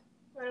granted.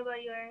 What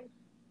about you, Aaron?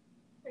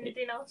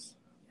 Anything else?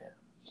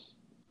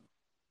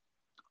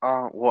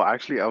 Yeah. Well,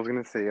 actually, I was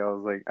gonna say,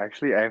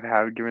 I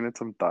have given it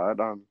some thought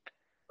on,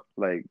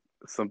 like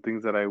some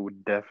things that I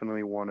would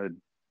definitely want to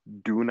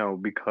do now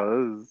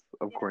because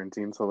of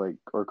quarantine. So like,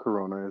 or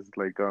Corona is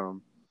like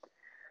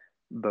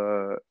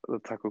the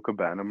Taco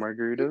Cabana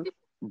margaritas,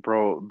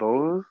 bro.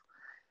 Those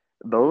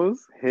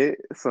those hit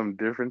some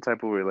different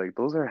type of way. Like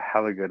those are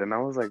hella good. And I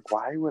was like,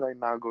 why would I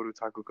not go to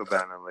Taco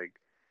Cabana? Like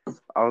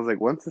I was like,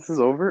 once this is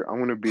over, I'm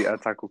gonna be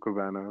at Taco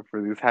Cabana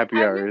for these happy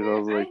hours. I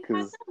was I like, had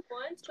cause them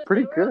once, it's but they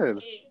pretty were good.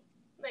 okay.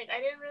 Like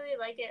I didn't really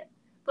like it,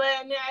 but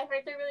I mean, I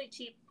heard they're really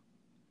cheap.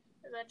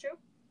 Is that true?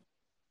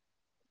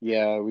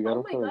 Yeah, we got Oh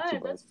them my for like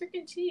god, $2. that's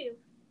freaking cheap.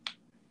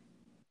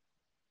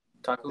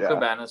 Taco Yeah.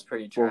 Cabana's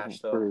pretty Well, trash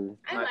though. for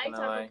I Not like gonna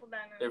Taco lie.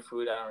 Cabana. Their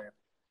food, I don't.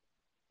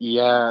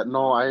 yeah,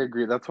 no, I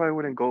agree. That's why I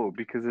wouldn't go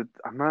because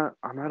I'm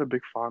not a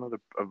big fan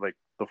of like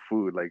the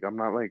food. Like I'm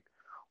not like,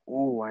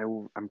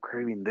 oh, I'm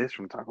craving this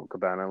from Taco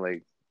Cabana.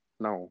 Like,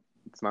 no,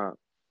 it's not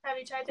Have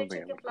you tried their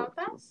something I'm chicken gonna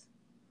go to. flautas?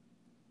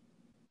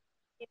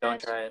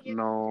 Don't try it. You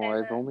No, try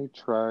I've that. only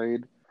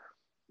tried.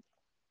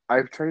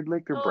 I've tried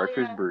like their Oh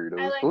breakfast yeah, I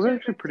burritos. like Those are their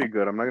actually breakfast. pretty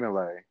good. I'm not gonna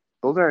lie.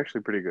 Those are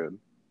actually pretty good.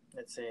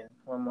 Let's see.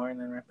 One more and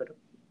then wrap it up.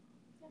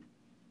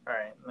 All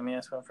right. Let me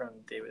ask one from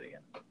David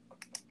again.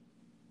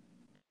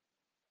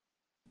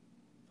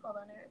 Hold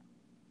on, Eric.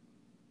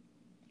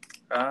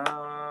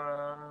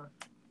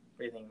 What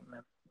do you think,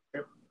 man?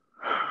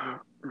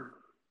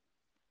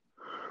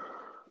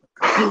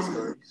 Crazy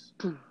stories.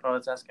 Oh,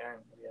 let's ask Aaron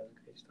if he has a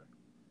crazy story.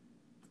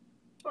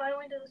 Why don't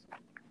we do this?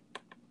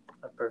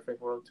 A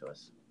perfect world to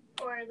us.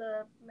 Or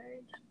the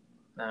marriage?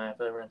 Nah, I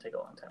feel like we're gonna take a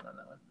long time on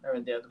that one. I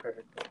mean, they have the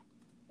perfect world.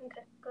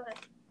 Okay, go ahead.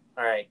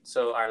 All right.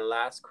 So our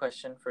last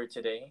question for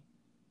today,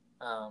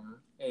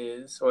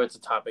 is, or it's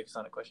a topic. It's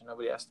not a question.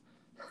 Nobody asked.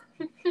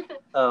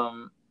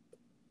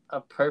 A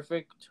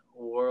perfect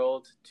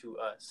world to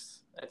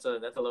us. That's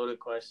a loaded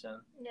question.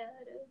 Yeah,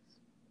 it is.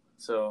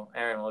 So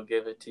Aaron, we'll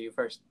give it to you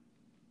first.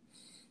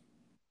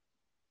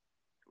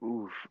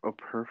 Oof, a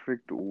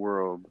perfect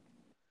world.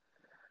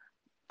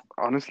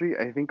 Honestly,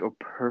 I think a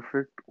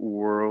perfect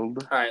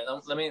world All right,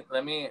 let me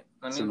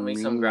to lay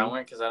some me.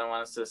 groundwork because I don't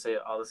want us to say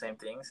all the same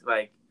things.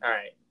 Like, all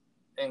right,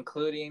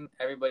 including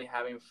everybody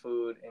having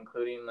food,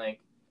 including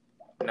like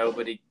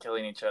nobody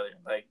killing each other.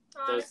 Like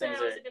those Honestly, things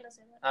I are. wasn't gonna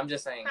say that. I'm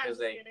just saying because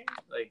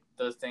like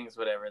those things,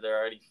 whatever, they're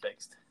already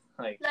fixed.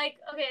 Like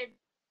okay,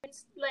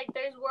 it's like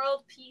there's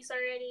world peace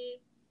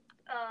already.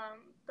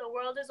 The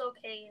world is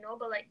okay, you know.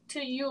 But like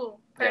to you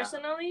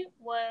personally,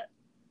 what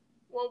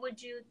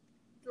would you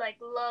like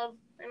love?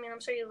 I mean,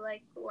 I'm sure you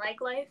like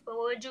life, but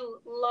what would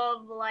you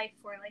love life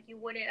for? Like you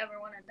wouldn't ever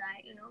want to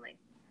die, you know, like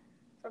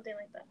something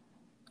like that.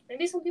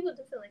 Maybe some people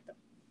do feel like that.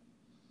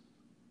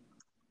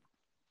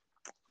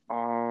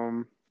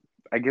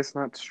 I guess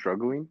not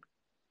struggling.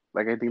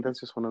 Like I think that's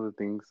just one of the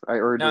things.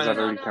 Or does that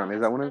no. already count?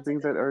 Is that one of the That's a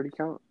things good that one. already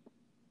count?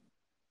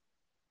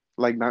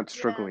 Like not Yeah.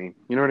 struggling.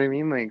 You know what I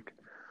mean?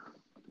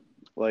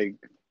 Like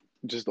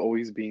just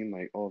always being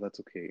like, oh, that's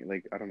okay.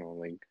 Like I don't know,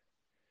 like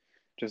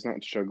just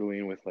not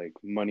struggling with like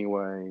money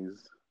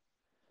wise.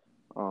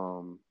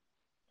 Um,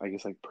 I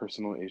guess like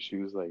personal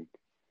issues, like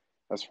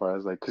as far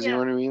as like, cause you know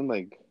Yeah. what I mean?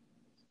 Like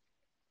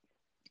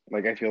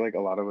I feel like a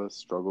lot of us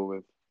struggle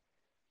with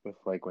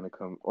like when it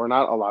comes, or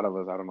not a lot of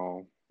us. I don't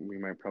know. We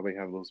might probably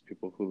have those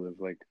people who live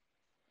like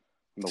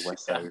on the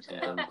west side or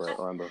something, but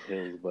or on the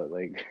hills, but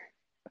like,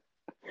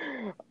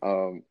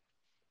 um,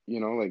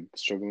 like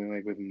struggling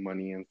like with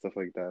money and stuff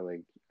like that.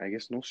 Like I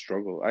guess no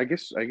struggle. I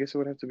guess it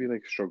would have to be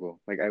like struggle.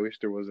 Like I wish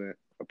there wasn't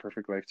a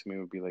perfect life to me. It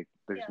would be like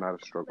there's Yeah.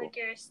 not a struggle. Like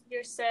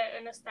you're set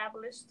and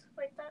established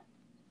like that.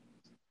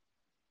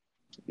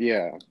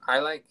 Yeah. I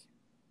like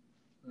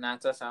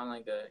not to sound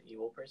like a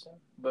evil person,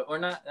 but or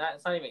not.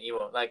 It's not even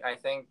evil. Like I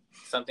think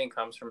something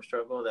comes from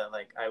struggle that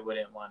like I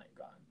wouldn't want it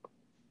gone.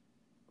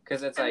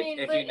 Because it's like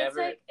if you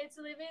never. It's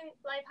living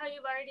life how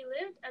you've already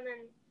lived, and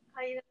then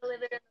how you're gonna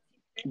live it in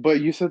the future.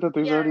 But you said that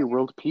there's already Yeah.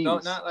 world No,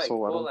 peace, not like so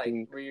I well, don't like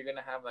think. where you're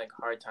gonna have like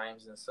hard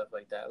times and stuff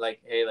like that.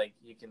 Like, hey, like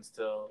you can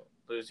still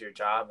lose your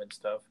job and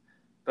stuff,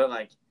 but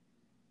like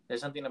there's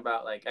something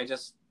about like I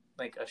just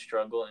like a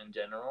struggle in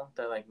general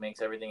that like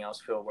makes everything else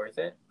feel worth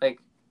it.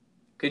 Like,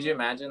 could you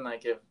imagine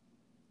like if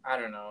I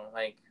don't know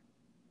like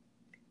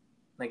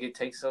it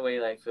takes away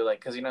like feel like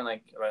because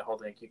like right whole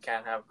like you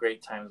can't have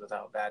great times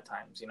without bad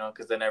times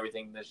because then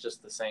everything is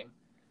just the same.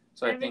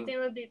 So everything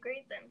would be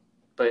great then.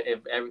 But if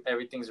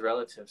everything's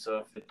relative, so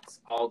if it's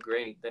all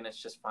great, then it's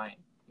just fine.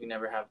 You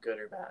never have good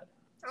or bad.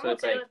 I'm So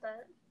it's okay like, with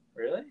that.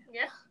 really?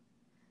 Yeah.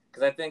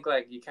 Because I think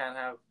like you can't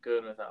have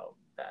good without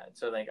bad.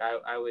 So like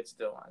I would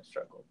still want to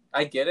struggle.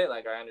 I get it,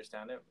 like I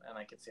understand it, and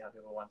I can see how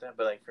people want that.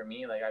 But like for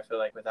me, like I feel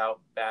like without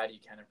bad, you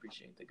can't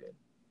appreciate the good.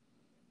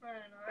 I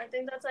don't know. I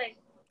think that's like.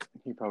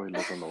 He probably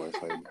lives on the west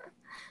side.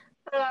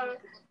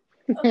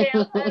 Okay,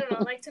 I don't know.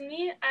 Like to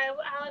me,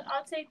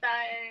 I'll take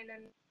that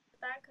and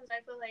that because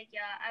I feel like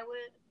I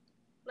would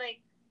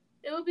like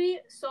it would be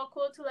so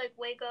cool to like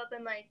wake up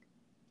and like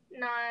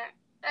not.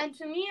 And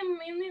to me,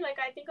 mainly like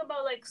I think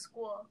about like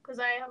school because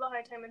I have a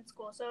hard time in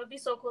school, so it would be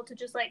so cool to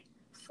just like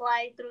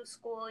fly through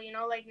school,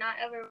 like not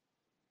ever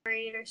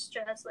worried or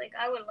stressed. Like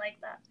I would like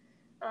that.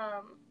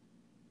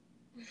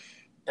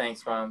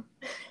 Thanks, Mom.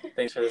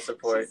 Thanks for the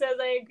support. She says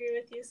I agree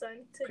with you,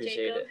 son. To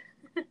Appreciate Jacob.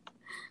 it.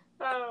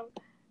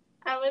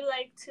 I would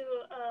like to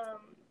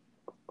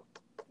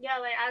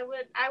like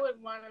I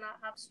would want to not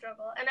have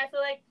struggle, and I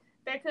feel like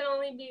there could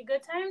only be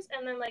good times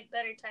and then like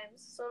better times.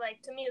 So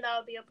like to me that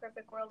would be a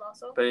perfect world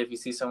also. But if you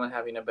see someone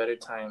having a better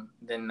time,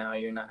 then now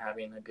you're not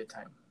having a good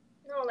time.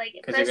 No, like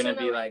because you're gonna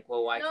be like,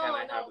 well, why can't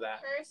I have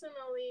that?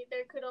 Personally,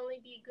 there could only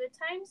be good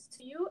times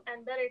to you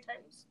and better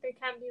times. There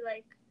can't be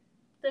like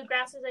the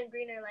grass isn't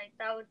greener. Like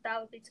that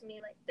would be to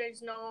me like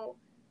there's no.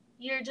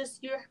 You're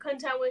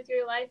content with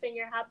your life and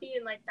you're happy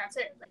and like that's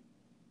it. Like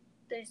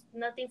there's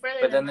nothing further.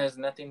 But then there's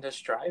nothing to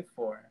strive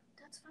for.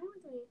 That's fine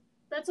with me.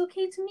 That's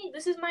okay to me.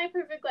 This is my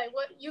perfect life.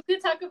 What you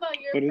could talk about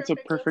your. But it's a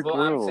perfect world.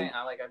 Well, I'm saying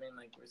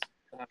we're supposed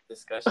to have a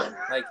discussion.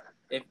 Like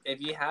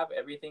if you have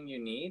everything you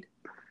need,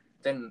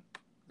 then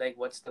like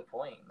what's the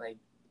point? Like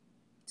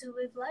to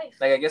live life.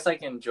 Like I guess I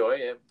can enjoy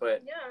it,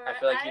 but yeah, I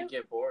feel like you'd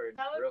get bored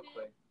real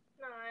quick.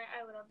 No,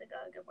 I don't think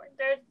I would get bored.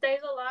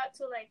 There's a lot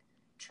to like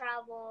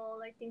travel,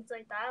 like things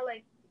like that.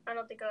 Like I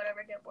don't think I would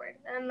ever get bored.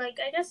 And like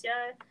I guess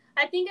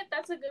I think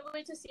that's a good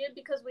way to see it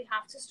because we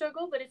have to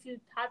struggle. But if you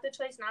had the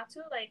choice not to,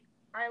 like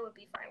I would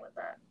be fine with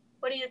that.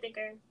 What do you think,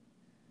 Aaron?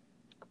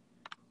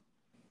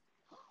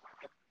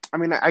 I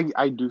mean,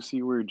 I do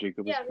see where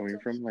Jacob is coming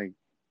from, like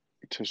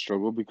to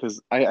struggle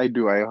because I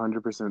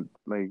 100%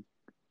 like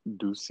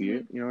do see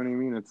it. You know what I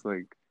mean? It's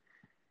like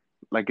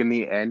in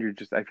the end,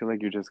 I feel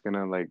like you're just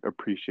gonna like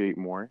appreciate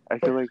more. I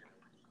feel like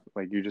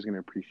you're just gonna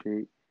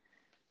appreciate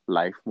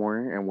life more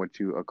and what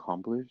you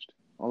accomplished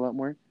a lot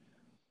more.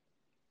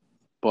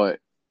 But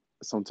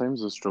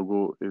sometimes the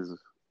struggle is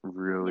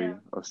really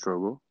a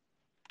struggle,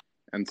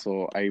 and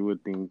so I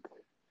would think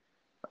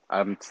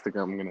I'm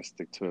gonna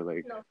stick to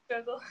like no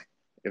struggle.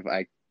 If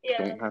I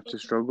don't have to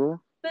struggle,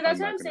 but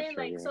that's what I'm saying.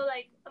 Struggle. Like so,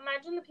 like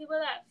imagine the people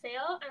that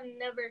fail and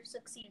never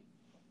succeed.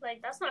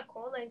 Like that's not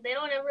cool. Like they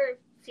don't ever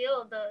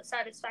feel the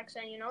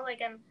satisfaction, you know.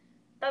 Like and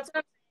that's what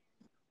I'm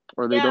saying.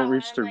 Or they don't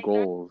reach their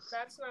goals.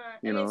 That's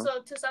not. I mean,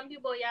 so to some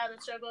people,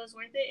 the struggle is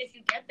worth it if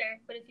you get there.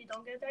 But if you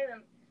don't get there,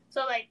 then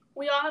so like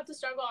we all have to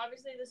struggle.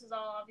 Obviously, this is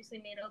all obviously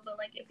made up. But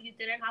like if you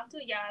didn't have to,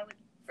 I would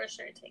for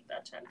sure take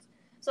that chance.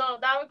 So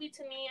that would be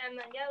to me, and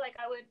then like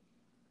I would.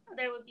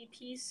 There would be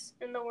peace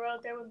in the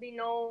world. There would be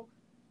no,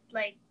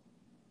 like,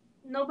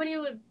 nobody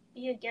would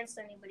be against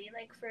anybody.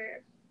 Like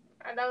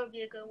that would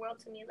be a good world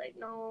to me. Like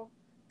no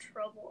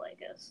trouble, I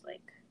guess.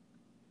 Like,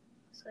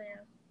 so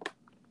yeah.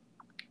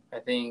 I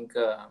think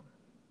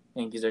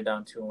Yankees are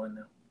down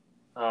 2-1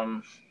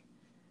 now.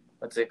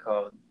 What's it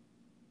called?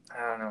 I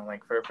don't know.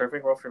 Like for a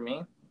perfect world for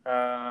me.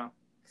 No,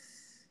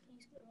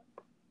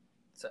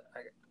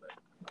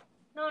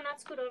 not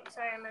Scudo.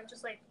 Sorry, I meant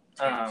just like.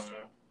 I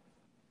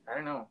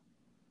don't know.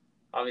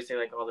 Obviously,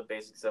 like all the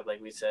basic stuff, like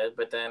we said,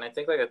 but then I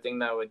think like a thing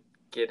that would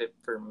get it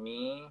for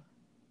me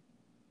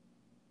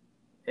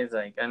is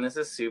like, and this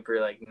is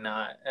super like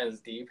not as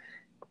deep,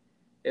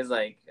 is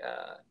like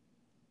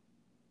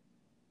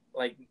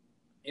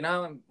you know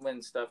how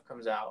when stuff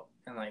comes out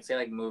and like say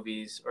like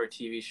movies or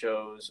TV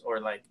shows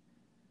or like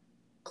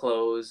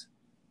clothes,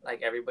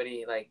 like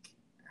everybody like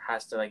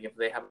has to like if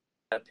they have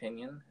an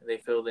opinion, they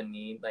feel the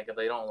need like if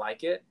they don't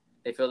like it,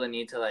 they feel the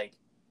need to like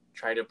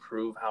try to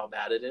prove how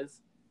bad it is.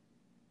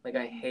 Like,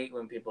 I hate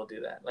when people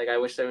do that. Like, I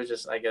wish there was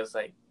just, I guess,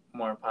 like,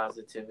 more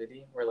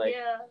positivity. Where, like,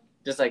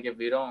 just, like, if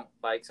you don't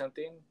like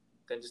something,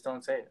 then just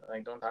don't say it.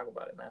 Like, don't talk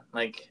about it, man.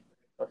 Like,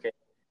 okay.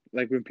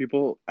 Like, when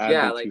people add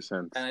their 2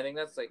 cents. And I think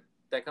that's, like,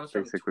 that comes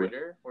from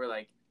Twitter, where,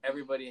 like,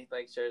 everybody,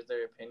 like, shares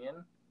their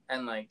opinion.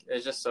 And, like,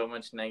 there's just so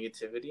much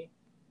negativity.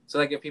 So,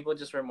 like, if people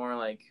just were more,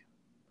 like,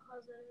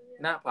 positive,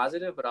 not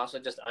positive, but also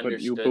just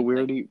understood. But we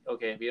already... Like,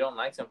 okay, if you don't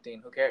like something,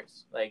 who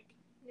cares? Like,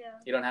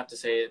 you don't have to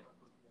say it.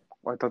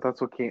 I thought that's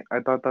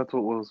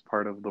what was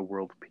part of the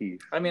world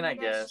peace. I mean, I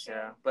guess,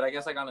 but I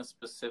guess like on a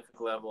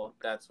specific level,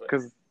 that's like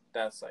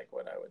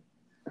what I would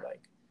like.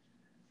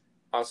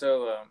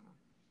 Also,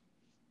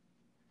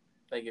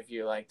 like if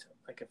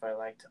I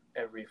liked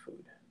every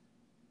food.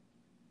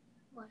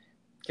 What?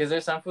 Because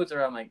there's some foods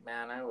where I'm like,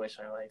 man, I wish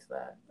I liked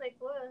that. Like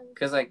what?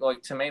 Because like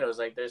tomatoes,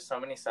 like there's so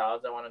many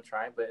salads I want to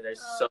try, but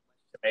there's so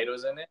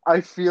tomatoes in it. I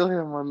feel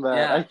him on that.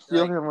 Yeah, I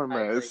feel him on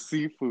that. Like,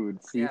 seafood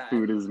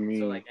is me.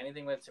 So like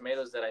anything with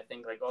tomatoes that I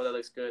think like, oh, that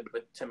looks good,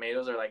 but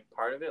tomatoes are like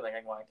part of it. Like,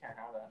 well, I can't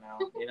have that now.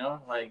 You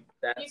know, like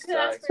that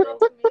sucks.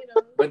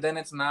 But then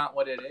it's not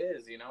what it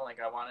is. You know, like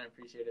I want to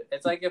appreciate it.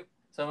 It's like if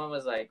someone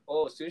was like,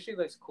 oh, sushi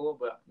looks cool,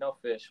 but no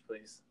fish,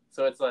 please.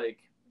 So it's like,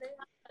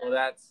 well,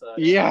 that sucks.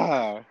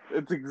 Yeah,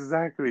 it's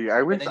exactly.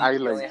 I wish I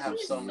liked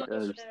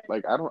sushi.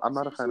 Like I'm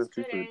not a fan of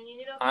seafood.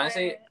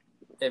 Honestly.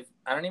 If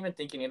I don't even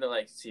think you need to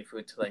like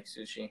seafood to like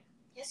sushi.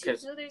 Yes, you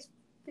do. There's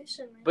fish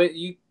in there. But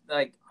you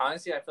like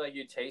honestly, I feel like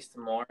you taste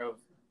more of.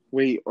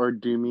 Wait, or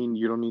do you mean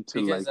you don't need to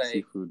like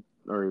seafood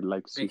or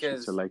like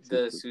sushi to like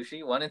seafood? Because the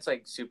sushi one, it's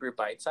like super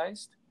bite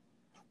sized,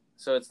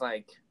 so it's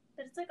like.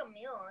 But it's like a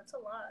meal. It's a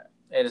lot.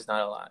 It is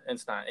not a lot.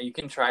 It's not. You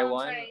can try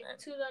one. Sorry.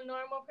 To the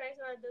normal person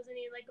that doesn't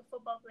eat like a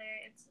football player,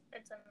 it's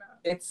enough.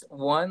 It's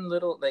one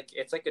little like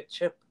it's like a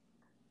chip.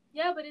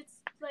 Yeah, but it's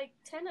like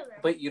 10 of them.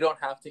 But you don't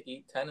have to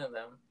eat 10 of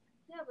them.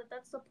 Yeah, but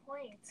that's the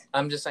point.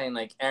 I'm just saying,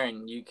 like,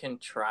 Aaron, you can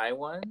try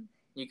one.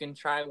 You can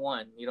try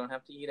one. You don't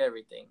have to eat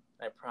everything.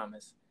 I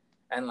promise.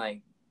 And,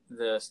 like,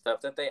 the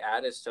stuff that they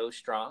add is so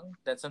strong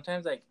that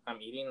sometimes like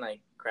I'm eating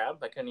like crab,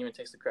 I couldn't even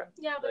taste the crab.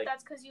 Yeah, but like,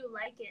 that's because you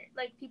like it.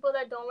 Like people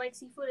that don't like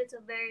seafood, it's a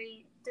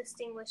very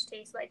distinguished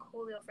taste. Like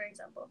Julio, for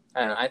example.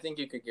 I don't know. I think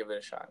you could give it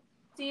a shot.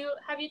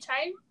 Have you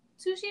tried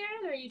sushi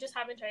yet, or you just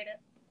haven't tried it?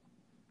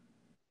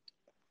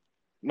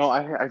 No,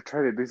 I've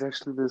tried it. There's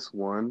actually this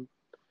one.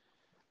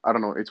 I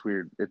don't know. It's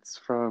weird. It's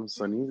from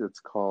Sunny's.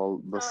 It's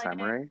called the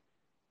Samurai,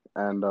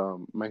 and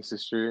my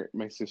sister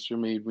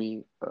made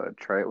me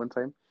try it one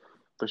time.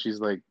 But she's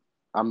like,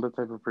 I'm the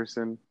type of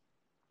person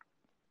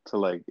to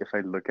like if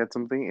I look at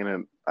something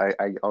and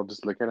then I'll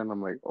just look at it and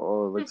I'm like,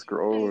 oh, it looks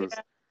gross.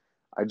 Yeah.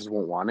 I just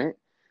won't want it.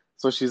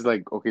 So she's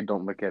like, okay,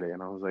 don't look at it.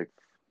 And I was like,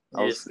 I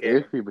You're was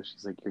scared. iffy, but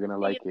she's like, you're gonna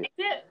You like it. liked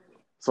it?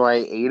 So I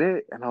ate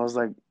it and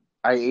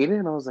I ate it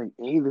and I was like,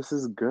 hey, this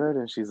is good.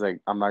 And she's like,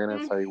 I'm not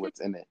gonna tell you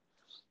what's in it.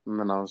 And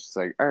then I was just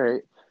like, all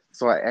right.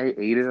 So I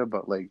ate it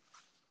about like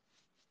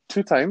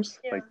 2 times,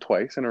 Yeah. like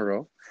twice in a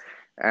row.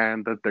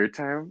 And the third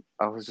time,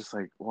 I was just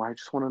like, well, I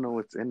just want to know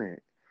what's in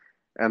it.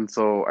 And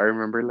so I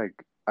remember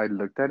like I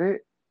looked at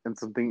it and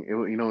something,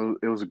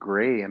 it was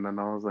gray. And then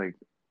I was like,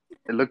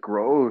 it looked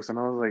gross. And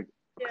I was like,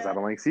 because I Yeah.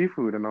 don't like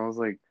seafood. And I was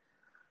like,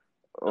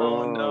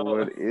 Oh oh, no.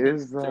 what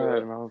is Threw that?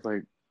 up. And I was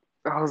like,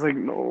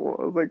 no.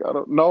 I was like, I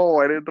don't know.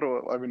 I didn't throw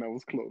it. I mean, I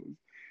was close.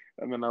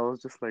 And then I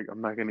was just like,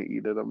 I'm not gonna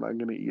eat it. I'm not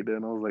gonna eat it.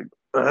 And I was like,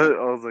 ugh.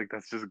 I was like,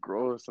 that's just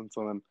gross. And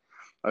so then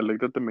I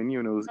looked at the menu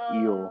and it was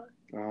eel.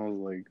 And I was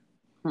like,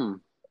 hmm.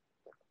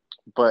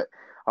 But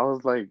I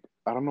was like,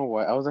 I don't know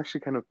why. I was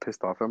actually kind of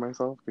pissed off at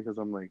myself because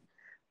I'm like,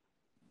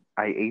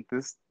 I ate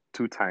this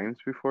 2 times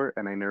before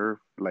and I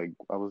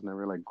was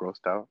never like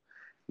grossed out.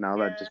 Now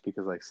that Yeah. just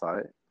because I saw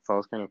it. So I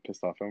was kind of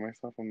pissed off at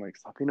myself. I'm like,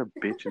 stop being a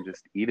bitch and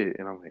just eat it.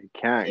 And I'm like, I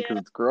can't because Yeah.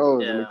 it's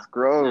gross. It Yeah. looks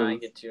No, I gross.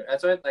 get you.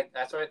 That's why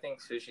I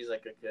think sushi's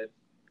like a good,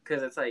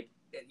 because it's like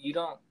you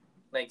don't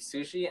like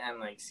sushi and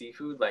like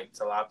seafood like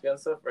tilapia and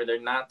stuff, or they're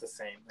not the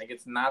same. Like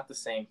it's not the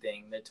same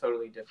thing. They're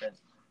totally different.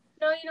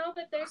 No,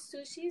 but there's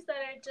sushis that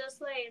are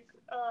just like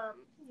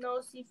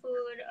no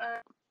seafood.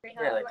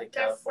 Yeah, like the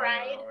they're California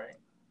fried. roll, right?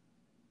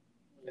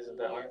 Isn't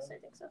that one? Yes, I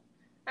think so.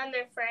 And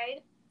they're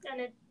fried, and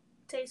it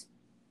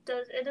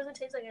doesn't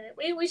taste like it.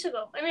 We should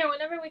go. I mean,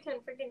 whenever we can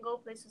freaking go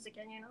places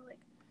again, like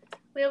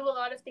we have a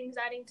lot of things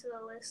adding to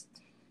the list.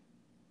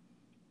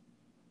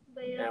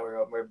 But Yeah,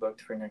 we're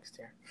booked for next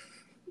year.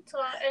 So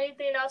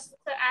anything else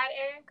to add,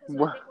 Aaron? Because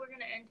I think we're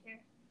gonna end here.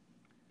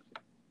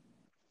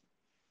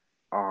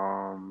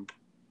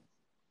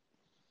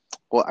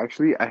 Well,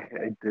 actually,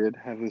 I did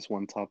have this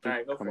one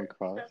topic come for it.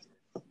 across.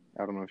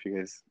 I don't know if you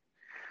guys.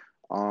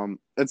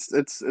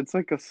 It's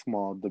like a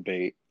small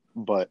debate,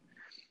 but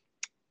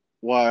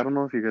well, I don't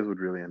know if you guys would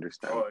really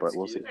understand, but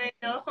we'll see. I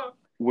know.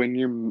 When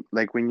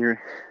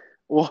you're,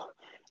 well,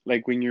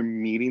 like when you're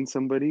meeting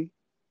somebody,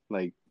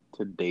 like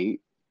to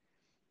date,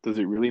 does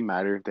it really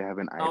matter if they have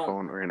an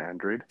iPhone or an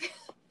Android?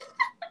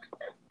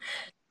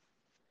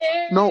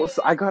 No,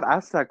 so I got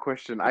asked that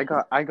question. I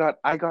got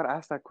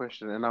asked that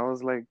question, and I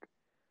was like,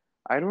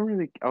 I don't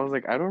really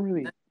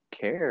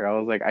care. I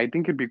was like, I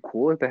think it'd be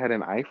cool if they had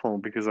an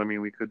iPhone because I mean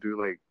we could do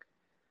like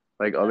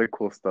other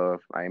cool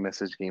stuff,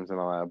 iMessage games and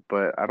all that.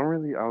 But I don't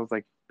really. I was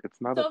like, it's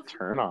not a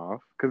turn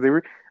off because they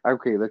were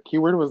okay. The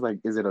keyword was like,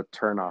 is it a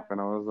turn off? And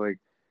I was like,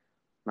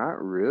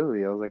 not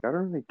really. I was like, I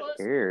don't really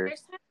care.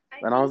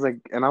 And I was like,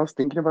 and I was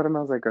thinking about it, and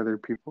I was like, are there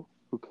people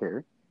who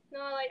care? No,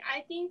 like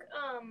I think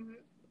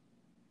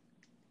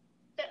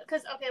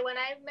because okay, when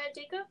I met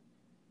Jacob,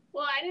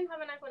 well, I didn't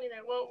have an iPhone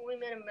either. Well, we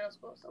met in middle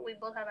school, so we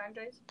both have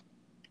Androids.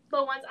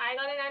 But once I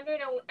got an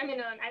Android,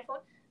 an iPhone,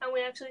 and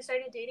we actually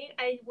started dating,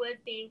 I would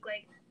think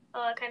like,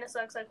 it kind of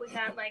sucks like we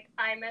can't like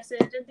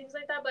iMessage and things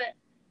like that. But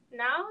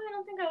now I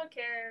don't think I would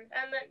care.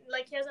 And then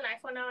like he has an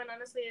iPhone now, and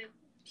honestly,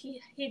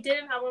 he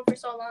didn't have one for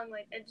so long.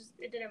 Like it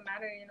didn't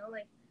matter,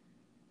 like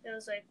it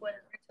was like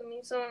whatever to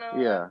me. So no,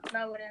 Yeah,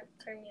 that wouldn't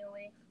turn me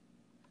away.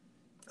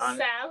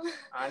 Sam,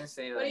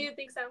 honestly, what do you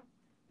think, Sam?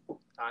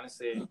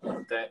 Honestly,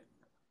 that.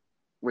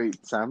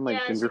 Wait, Sam,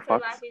 like finger she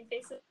fucks? laughing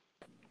faces.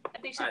 I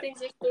think she thinks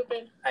they're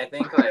stupid. I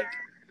think like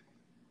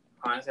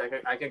honestly,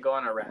 I could go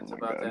on a rant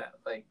about God. that.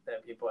 Like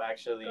that people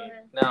actually.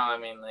 No, I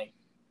mean like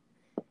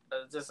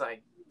just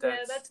like.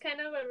 That's kind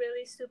of a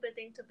really stupid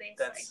thing to base.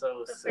 That's like,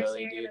 so the silly,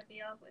 person you're dude. Gonna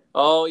be off with.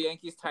 Oh,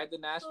 Yankees tied the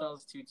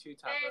Nationals 2-2.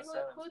 Top and of the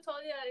seventh. Who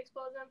told you that?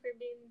 Expose them for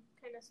being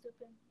kind of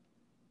stupid.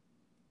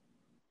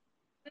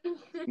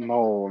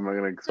 No, I'm not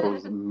gonna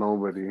expose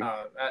nobody.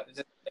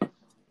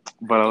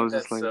 But I was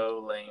that's just like,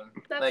 so lame.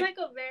 That's like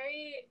a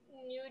very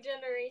new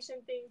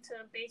generation thing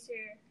to base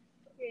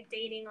your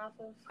dating off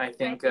of. I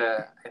think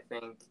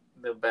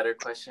the better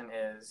question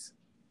is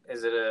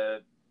it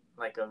a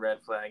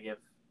red flag if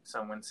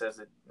someone says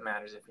it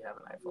matters if you have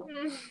an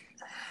iPhone?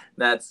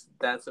 That's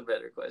a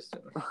better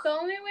question. The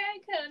only way I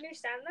could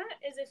understand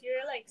that is if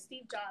you're like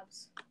Steve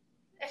Jobs.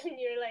 And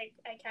you're like,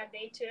 I can't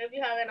date you if you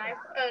have an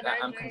iPhone.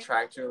 I'm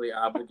contractually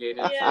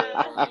obligated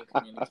to only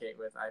communicate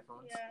with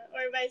iPhones. Yeah,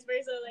 or vice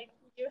versa. Like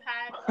you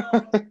had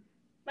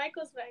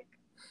Michael's back.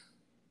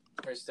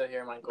 We're still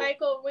here, Michael.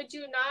 Michael, would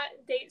you not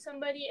date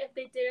somebody if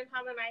they didn't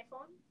have an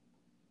iPhone?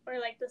 or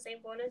like the same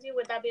phone as you,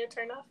 would that be a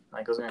turnoff?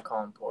 Michael's gonna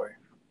call him poor.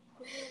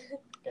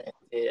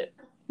 It.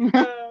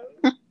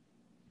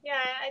 Yeah,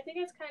 I think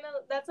it's kind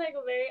of that's like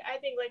a very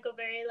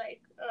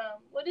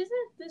what is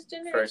it? This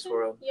generation? First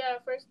world. Yeah,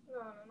 first.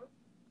 No.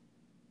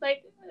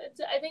 Like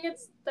I think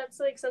that's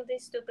like something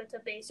stupid to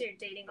base your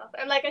dating off.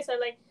 And like I said,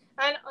 like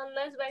and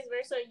unless vice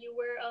versa, you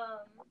were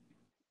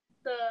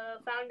the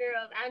founder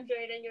of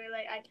Android and you're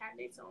like, I can't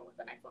date someone with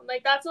an iPhone.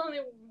 Like that's the only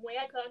way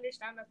I could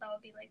understand that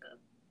would be like a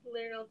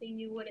literal thing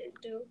you wouldn't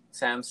do.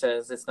 Sam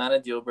says it's not a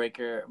deal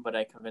breaker, but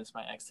I convinced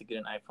my ex to get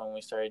an iPhone when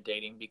we started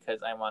dating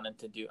because I wanted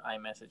to do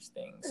iMessage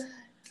things. Those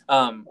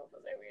are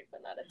weird,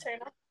 but not a turn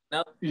off.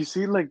 No, you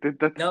see, like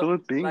that's still a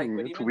thing. Like,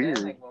 but it's even weird.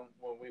 then, like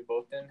when we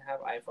both didn't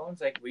have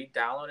iPhones, like we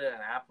downloaded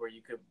an app where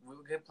we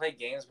could play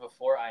games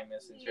before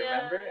iMessage.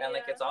 Remember? And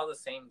like it's all the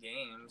same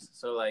games,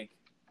 so like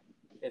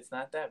it's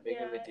not that big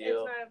of a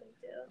deal. It's not a big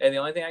deal. And the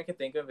only thing I could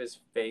think of is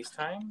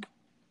FaceTime.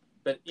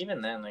 But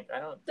even then, like I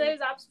don't. There's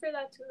apps for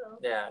that too, though.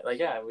 Yeah, like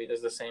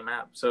there's the same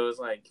app, so it's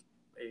like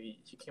maybe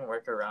you can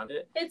work around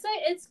it. It's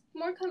like it's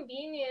more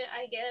convenient,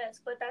 I guess,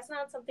 but that's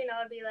not something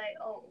I would be like,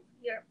 oh,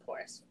 you're a poor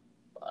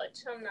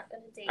fudge. I'm not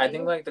gonna date you. I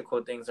think like the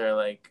cool things are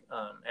like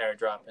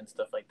AirDrop and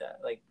stuff like that.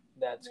 Like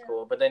that's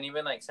cool. But then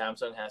even like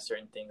Samsung has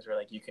certain things where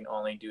like you can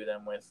only do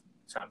them with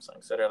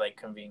Samsungs that are like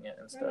convenient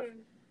and stuff.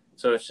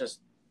 So it's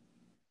just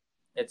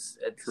it's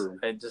true.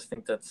 I just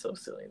think that's so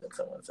silly that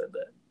someone said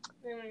that.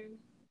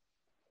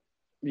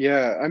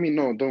 Yeah, I mean,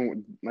 no,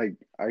 don't like.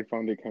 I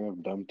found it kind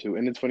of dumb too,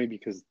 and it's funny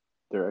because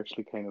they're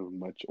actually kind of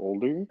much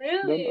older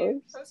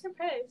than us. I'm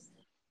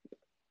surprised.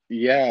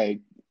 Yeah,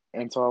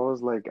 and so I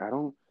was like, I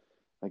don't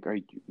like. Are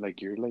you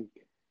like you're like,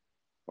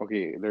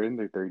 okay? They're in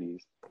their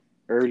 30s,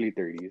 early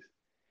 30s,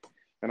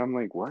 and I'm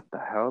like, what the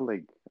hell?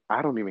 Like,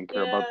 I don't even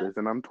care about this,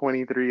 and I'm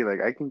 23.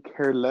 Like, I can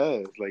care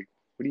less. Like,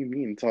 what do you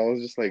mean? So I was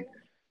just like,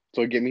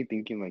 so it get me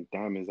thinking, like,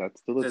 damn, is that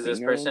still a thing? Does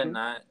this person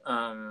not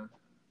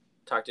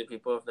talk to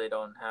people if they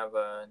don't have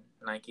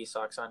Nike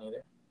socks on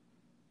either?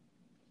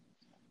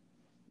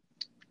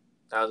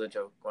 That was a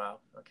joke. Wow.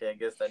 Okay, I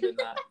guess that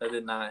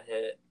did not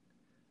hit.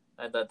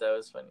 I thought that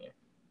was funny.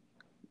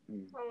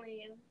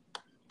 Only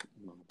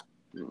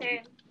you.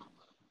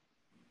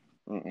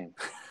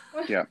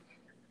 Yeah.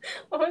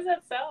 What was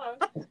that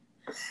sound?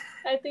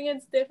 I think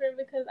it's different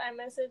because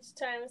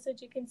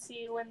iMessage you can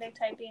see when they're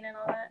typing and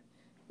all that.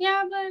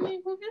 Yeah, but I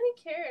mean, who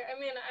really care? I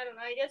mean, I don't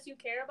know. I guess you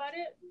care about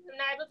it.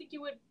 And I don't think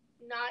you would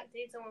not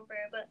date someone for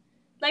it. But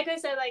like I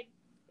said, like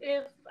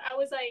if I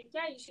was like,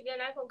 yeah, you should get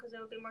an iPhone because it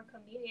would be more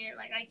convenient.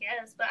 Like I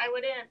guess, but I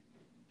wouldn't.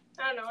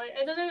 I don't know.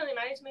 It doesn't really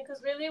matter to me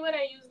because really, what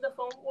I use the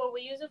phone, what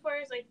we use it for,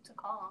 is like to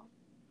call.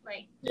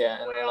 Like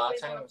yeah, and a lot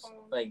of times,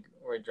 like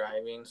we're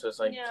driving, so it's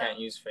like can't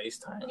use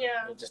FaceTime.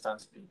 Yeah, you're just on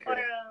speaker. Or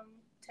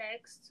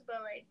text,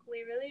 but like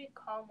we really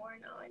call more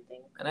now, I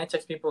think. And I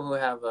text people who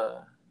have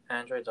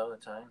Androids all the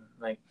time,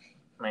 like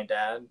my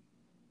dad.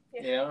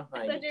 Yeah. You know,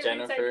 like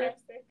Jennifer.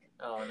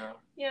 Oh no.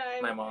 Yeah,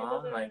 my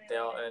mom. Like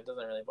it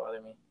doesn't really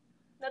bother me.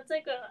 That's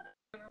like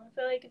I don't know. I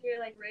feel like if you're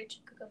like rich,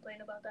 you could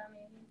complain about that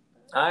maybe.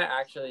 I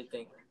actually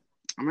think.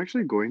 I'm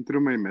actually going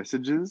through my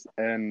messages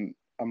and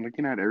I'm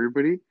looking at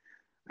everybody.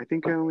 I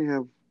think I only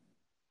have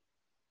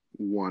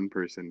one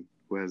person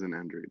who has an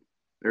Android.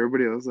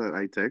 Everybody else that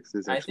I text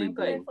is actually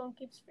blue. My phone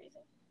keeps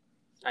freezing.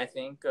 I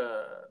think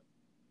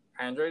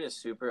Android is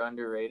super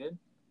underrated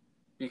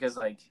because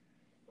like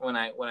when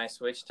I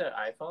switched to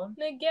iPhone.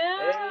 Miguel,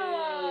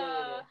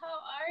 how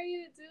are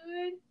you,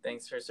 dude?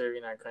 Thanks for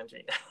serving our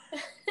country.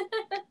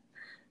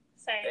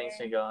 Sorry. Thanks,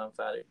 Miguel. I'm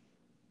flattered.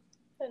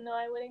 But no,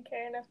 I wouldn't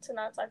care enough to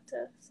not talk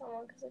to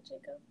someone because of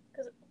Jacob.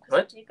 Because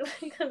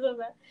of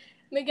that.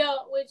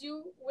 Miguel, would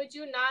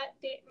you not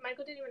date?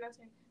 Michael didn't even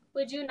answer.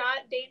 Would you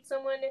not date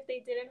someone if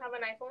they didn't have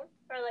an iPhone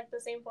or like the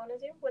same phone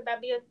as you? Would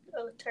that be a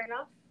turn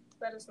off?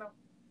 Let us know.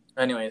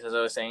 Anyways, as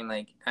I was saying,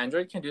 like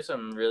Android can do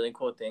some really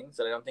cool things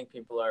that I don't think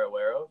people are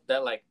aware of.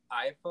 That like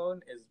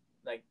iPhone is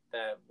like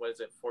that. What is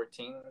it?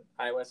 14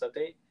 iOS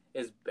update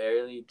is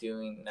barely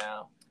doing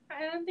now.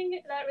 I don't think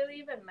that really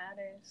even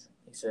matters.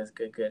 He says,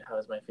 "Good. How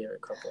is my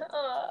favorite couple?"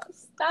 Oh,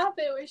 stop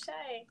it! We're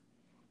shy.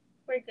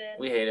 We're good.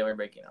 We hate it. We're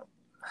breaking up.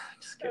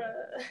 Just kidding.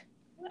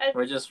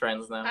 We're just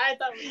friends now.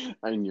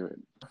 I knew it.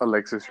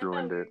 Alexis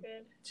ruined it.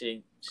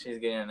 She's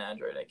getting an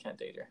Android. I can't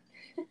date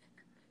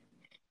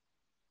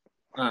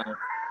her.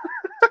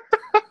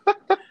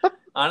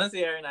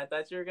 Honestly, Aaron, I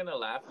thought you were gonna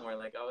laugh more.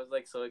 Like I was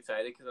like so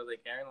excited because I was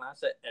like, Aaron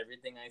laughs at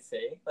everything I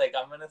say. Like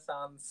I'm gonna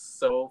sound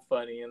so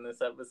funny in this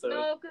episode.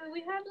 No, because we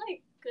had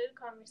like good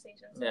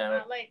conversations. So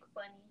not like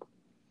funny.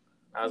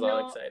 I was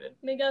all excited.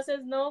 Miguel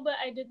says no, but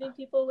I do think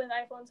people with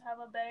iPhones have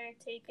a better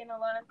take in a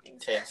lot of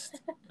things. Taste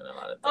in a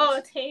lot of things.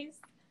 Oh, taste.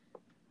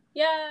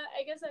 Yeah,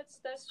 I guess that's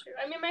true.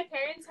 I mean, my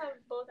parents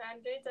have both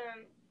Androids,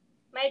 and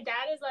my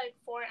dad is like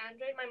for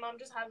Android. My mom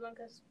just has one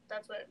because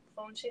that's what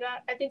phone she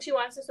got. I think she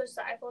wants to switch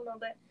to iPhone though,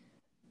 but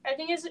I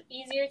think it's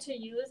easier to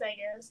use. I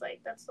guess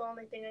like that's the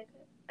only thing I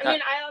could. I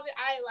mean, I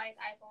like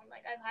iPhone.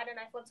 Like I've had an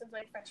iPhone since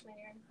like freshman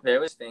year. There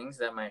was things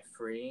that my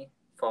free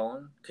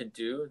phone could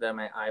do that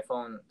my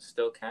iPhone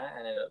still can't,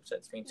 and it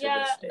upsets me to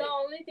Yeah, this day. the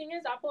only thing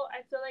is Apple,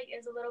 I feel like,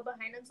 is a little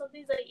behind on some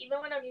things. Like, even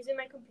when I'm using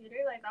my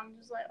computer, like, I'm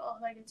just like, oh,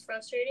 like, it's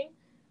frustrating.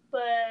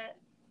 But,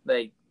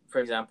 Like, for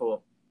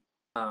example,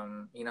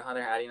 you know how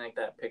they're adding, like,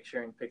 that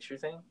picture-in-picture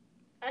thing?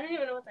 I don't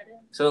even know what that is.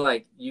 So,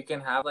 like, you can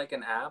have, like,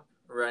 an app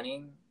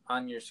running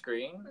on your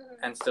screen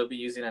and still be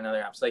using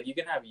another app. So, like, you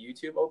can have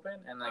YouTube open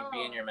and, like,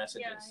 be in your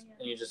messages.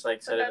 And you just,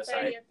 like, set it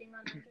aside. A thing on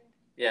Android.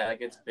 Yeah,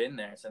 like, it's been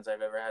there since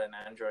I've ever had an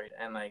Android.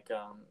 And, like,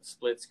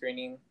 split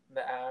screening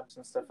the apps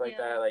and stuff like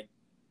that. Like,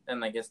 and,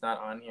 like, it's not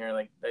on here.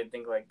 Like, I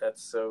think, like,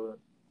 that's so...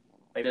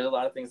 Like, there's a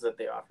lot of things that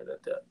they offer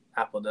that the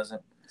Apple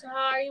doesn't. So,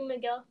 how are you,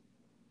 Miguel?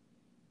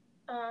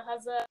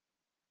 How's the...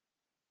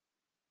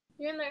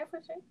 You're in the Air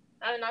Force, right?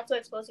 I mean, not to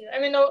expose you. I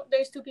mean, no,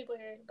 there's 2 people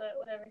here, but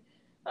whatever.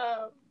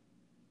 How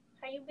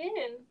you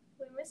been?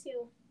 We miss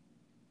you.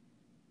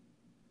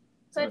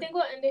 So I think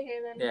we'll end it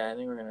here then. Yeah, I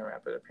think we're gonna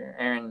wrap it up here.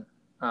 Aaron,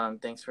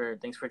 thanks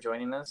for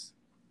joining us.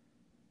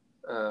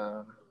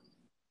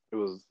 It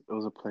was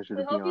a pleasure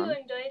to be on. We hope you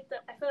enjoyed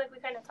I feel like we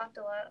kind of talked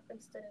a lot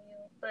instead of you,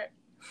 but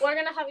we're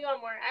gonna have you on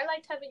more. I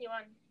liked having you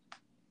on,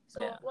 so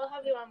we'll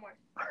have you on more.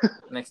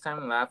 Next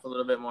time, laugh a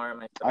little bit more.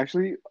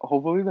 Actually,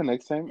 hopefully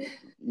next time we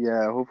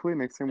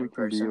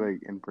can be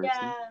like in person.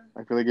 Yeah.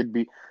 I feel like it'd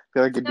be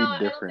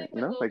different,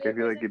 you know? Like I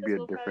feel like it'd be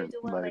a different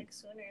like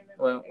sooner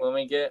than when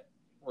we get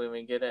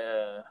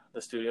the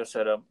studio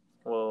set up,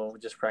 we'll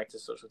just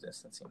practice social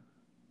distancing.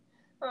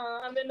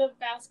 I'm in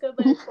Nebraska,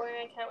 but it's boring.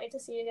 I can't wait to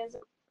see you guys.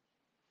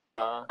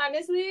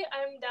 Honestly,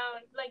 I'm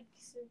down. Like,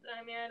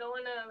 I mean, I don't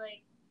want to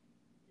like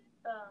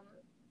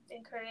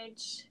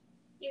encourage.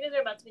 You guys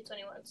are about to be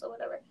 21, so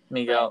whatever.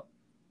 Miguel.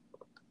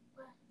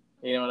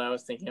 You know what I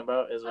was thinking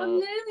about is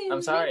when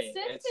I'm sorry.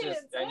 It's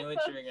just I knew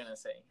what you were gonna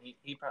say.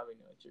 He probably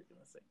knew what you were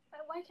gonna say.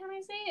 Why can't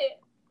I say it?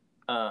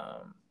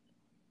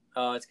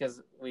 Oh, it's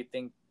because we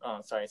think.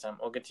 Oh, sorry, Sam.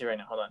 We'll get to you right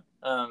now. Hold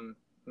on.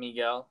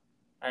 Miguel,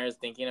 I was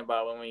thinking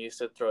about when we used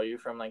to throw you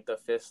from like the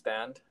 5th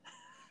stand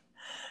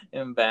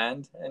in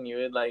band, and you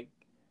would like.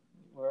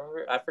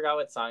 Remember, I forgot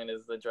what song it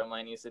is. The drum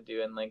line used to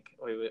do, and like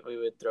we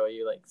would throw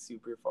you like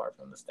super far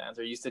from the stands,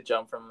 or used to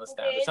jump from the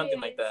stands, or something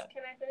like that.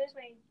 Can I finish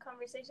my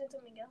conversation to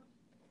Miguel?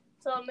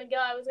 So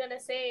Miguel, I was gonna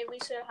say we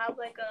should have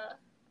like a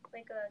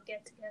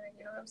get together.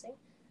 You know what I'm saying?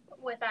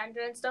 With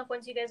Andrew and stuff.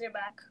 Once you guys are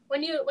back,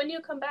 when you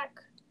come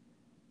back,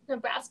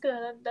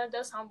 Nebraska. That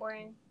does sound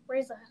boring. Where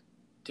is that?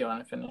 Do you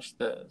want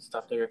to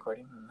stop the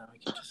recording, and then we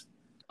can just.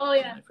 Oh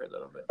yeah. For a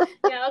little bit.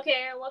 Yeah.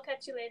 Okay. We'll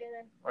catch you later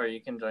then. Or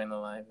you can join the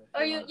live.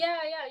 You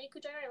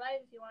could join our live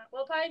if you want.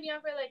 We'll probably be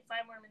on for like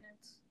 5 more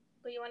minutes.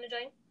 But you want to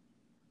join?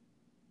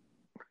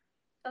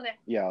 Okay.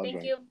 Yeah. I'll Thank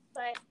join. you.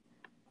 Bye.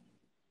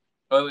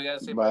 Oh, we gotta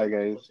say bye,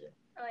 guys.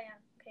 Oh yeah.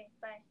 Okay.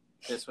 Bye.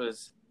 This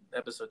was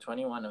episode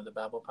 21 of the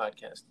Babel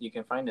podcast. You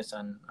can find us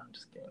on. I'm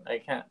just kidding. I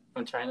can't.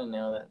 I'm trying to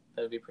nail that.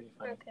 That would be pretty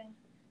funny.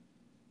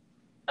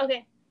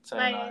 Okay.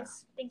 Sayonara. Bye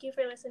guys. Thank you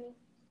for listening.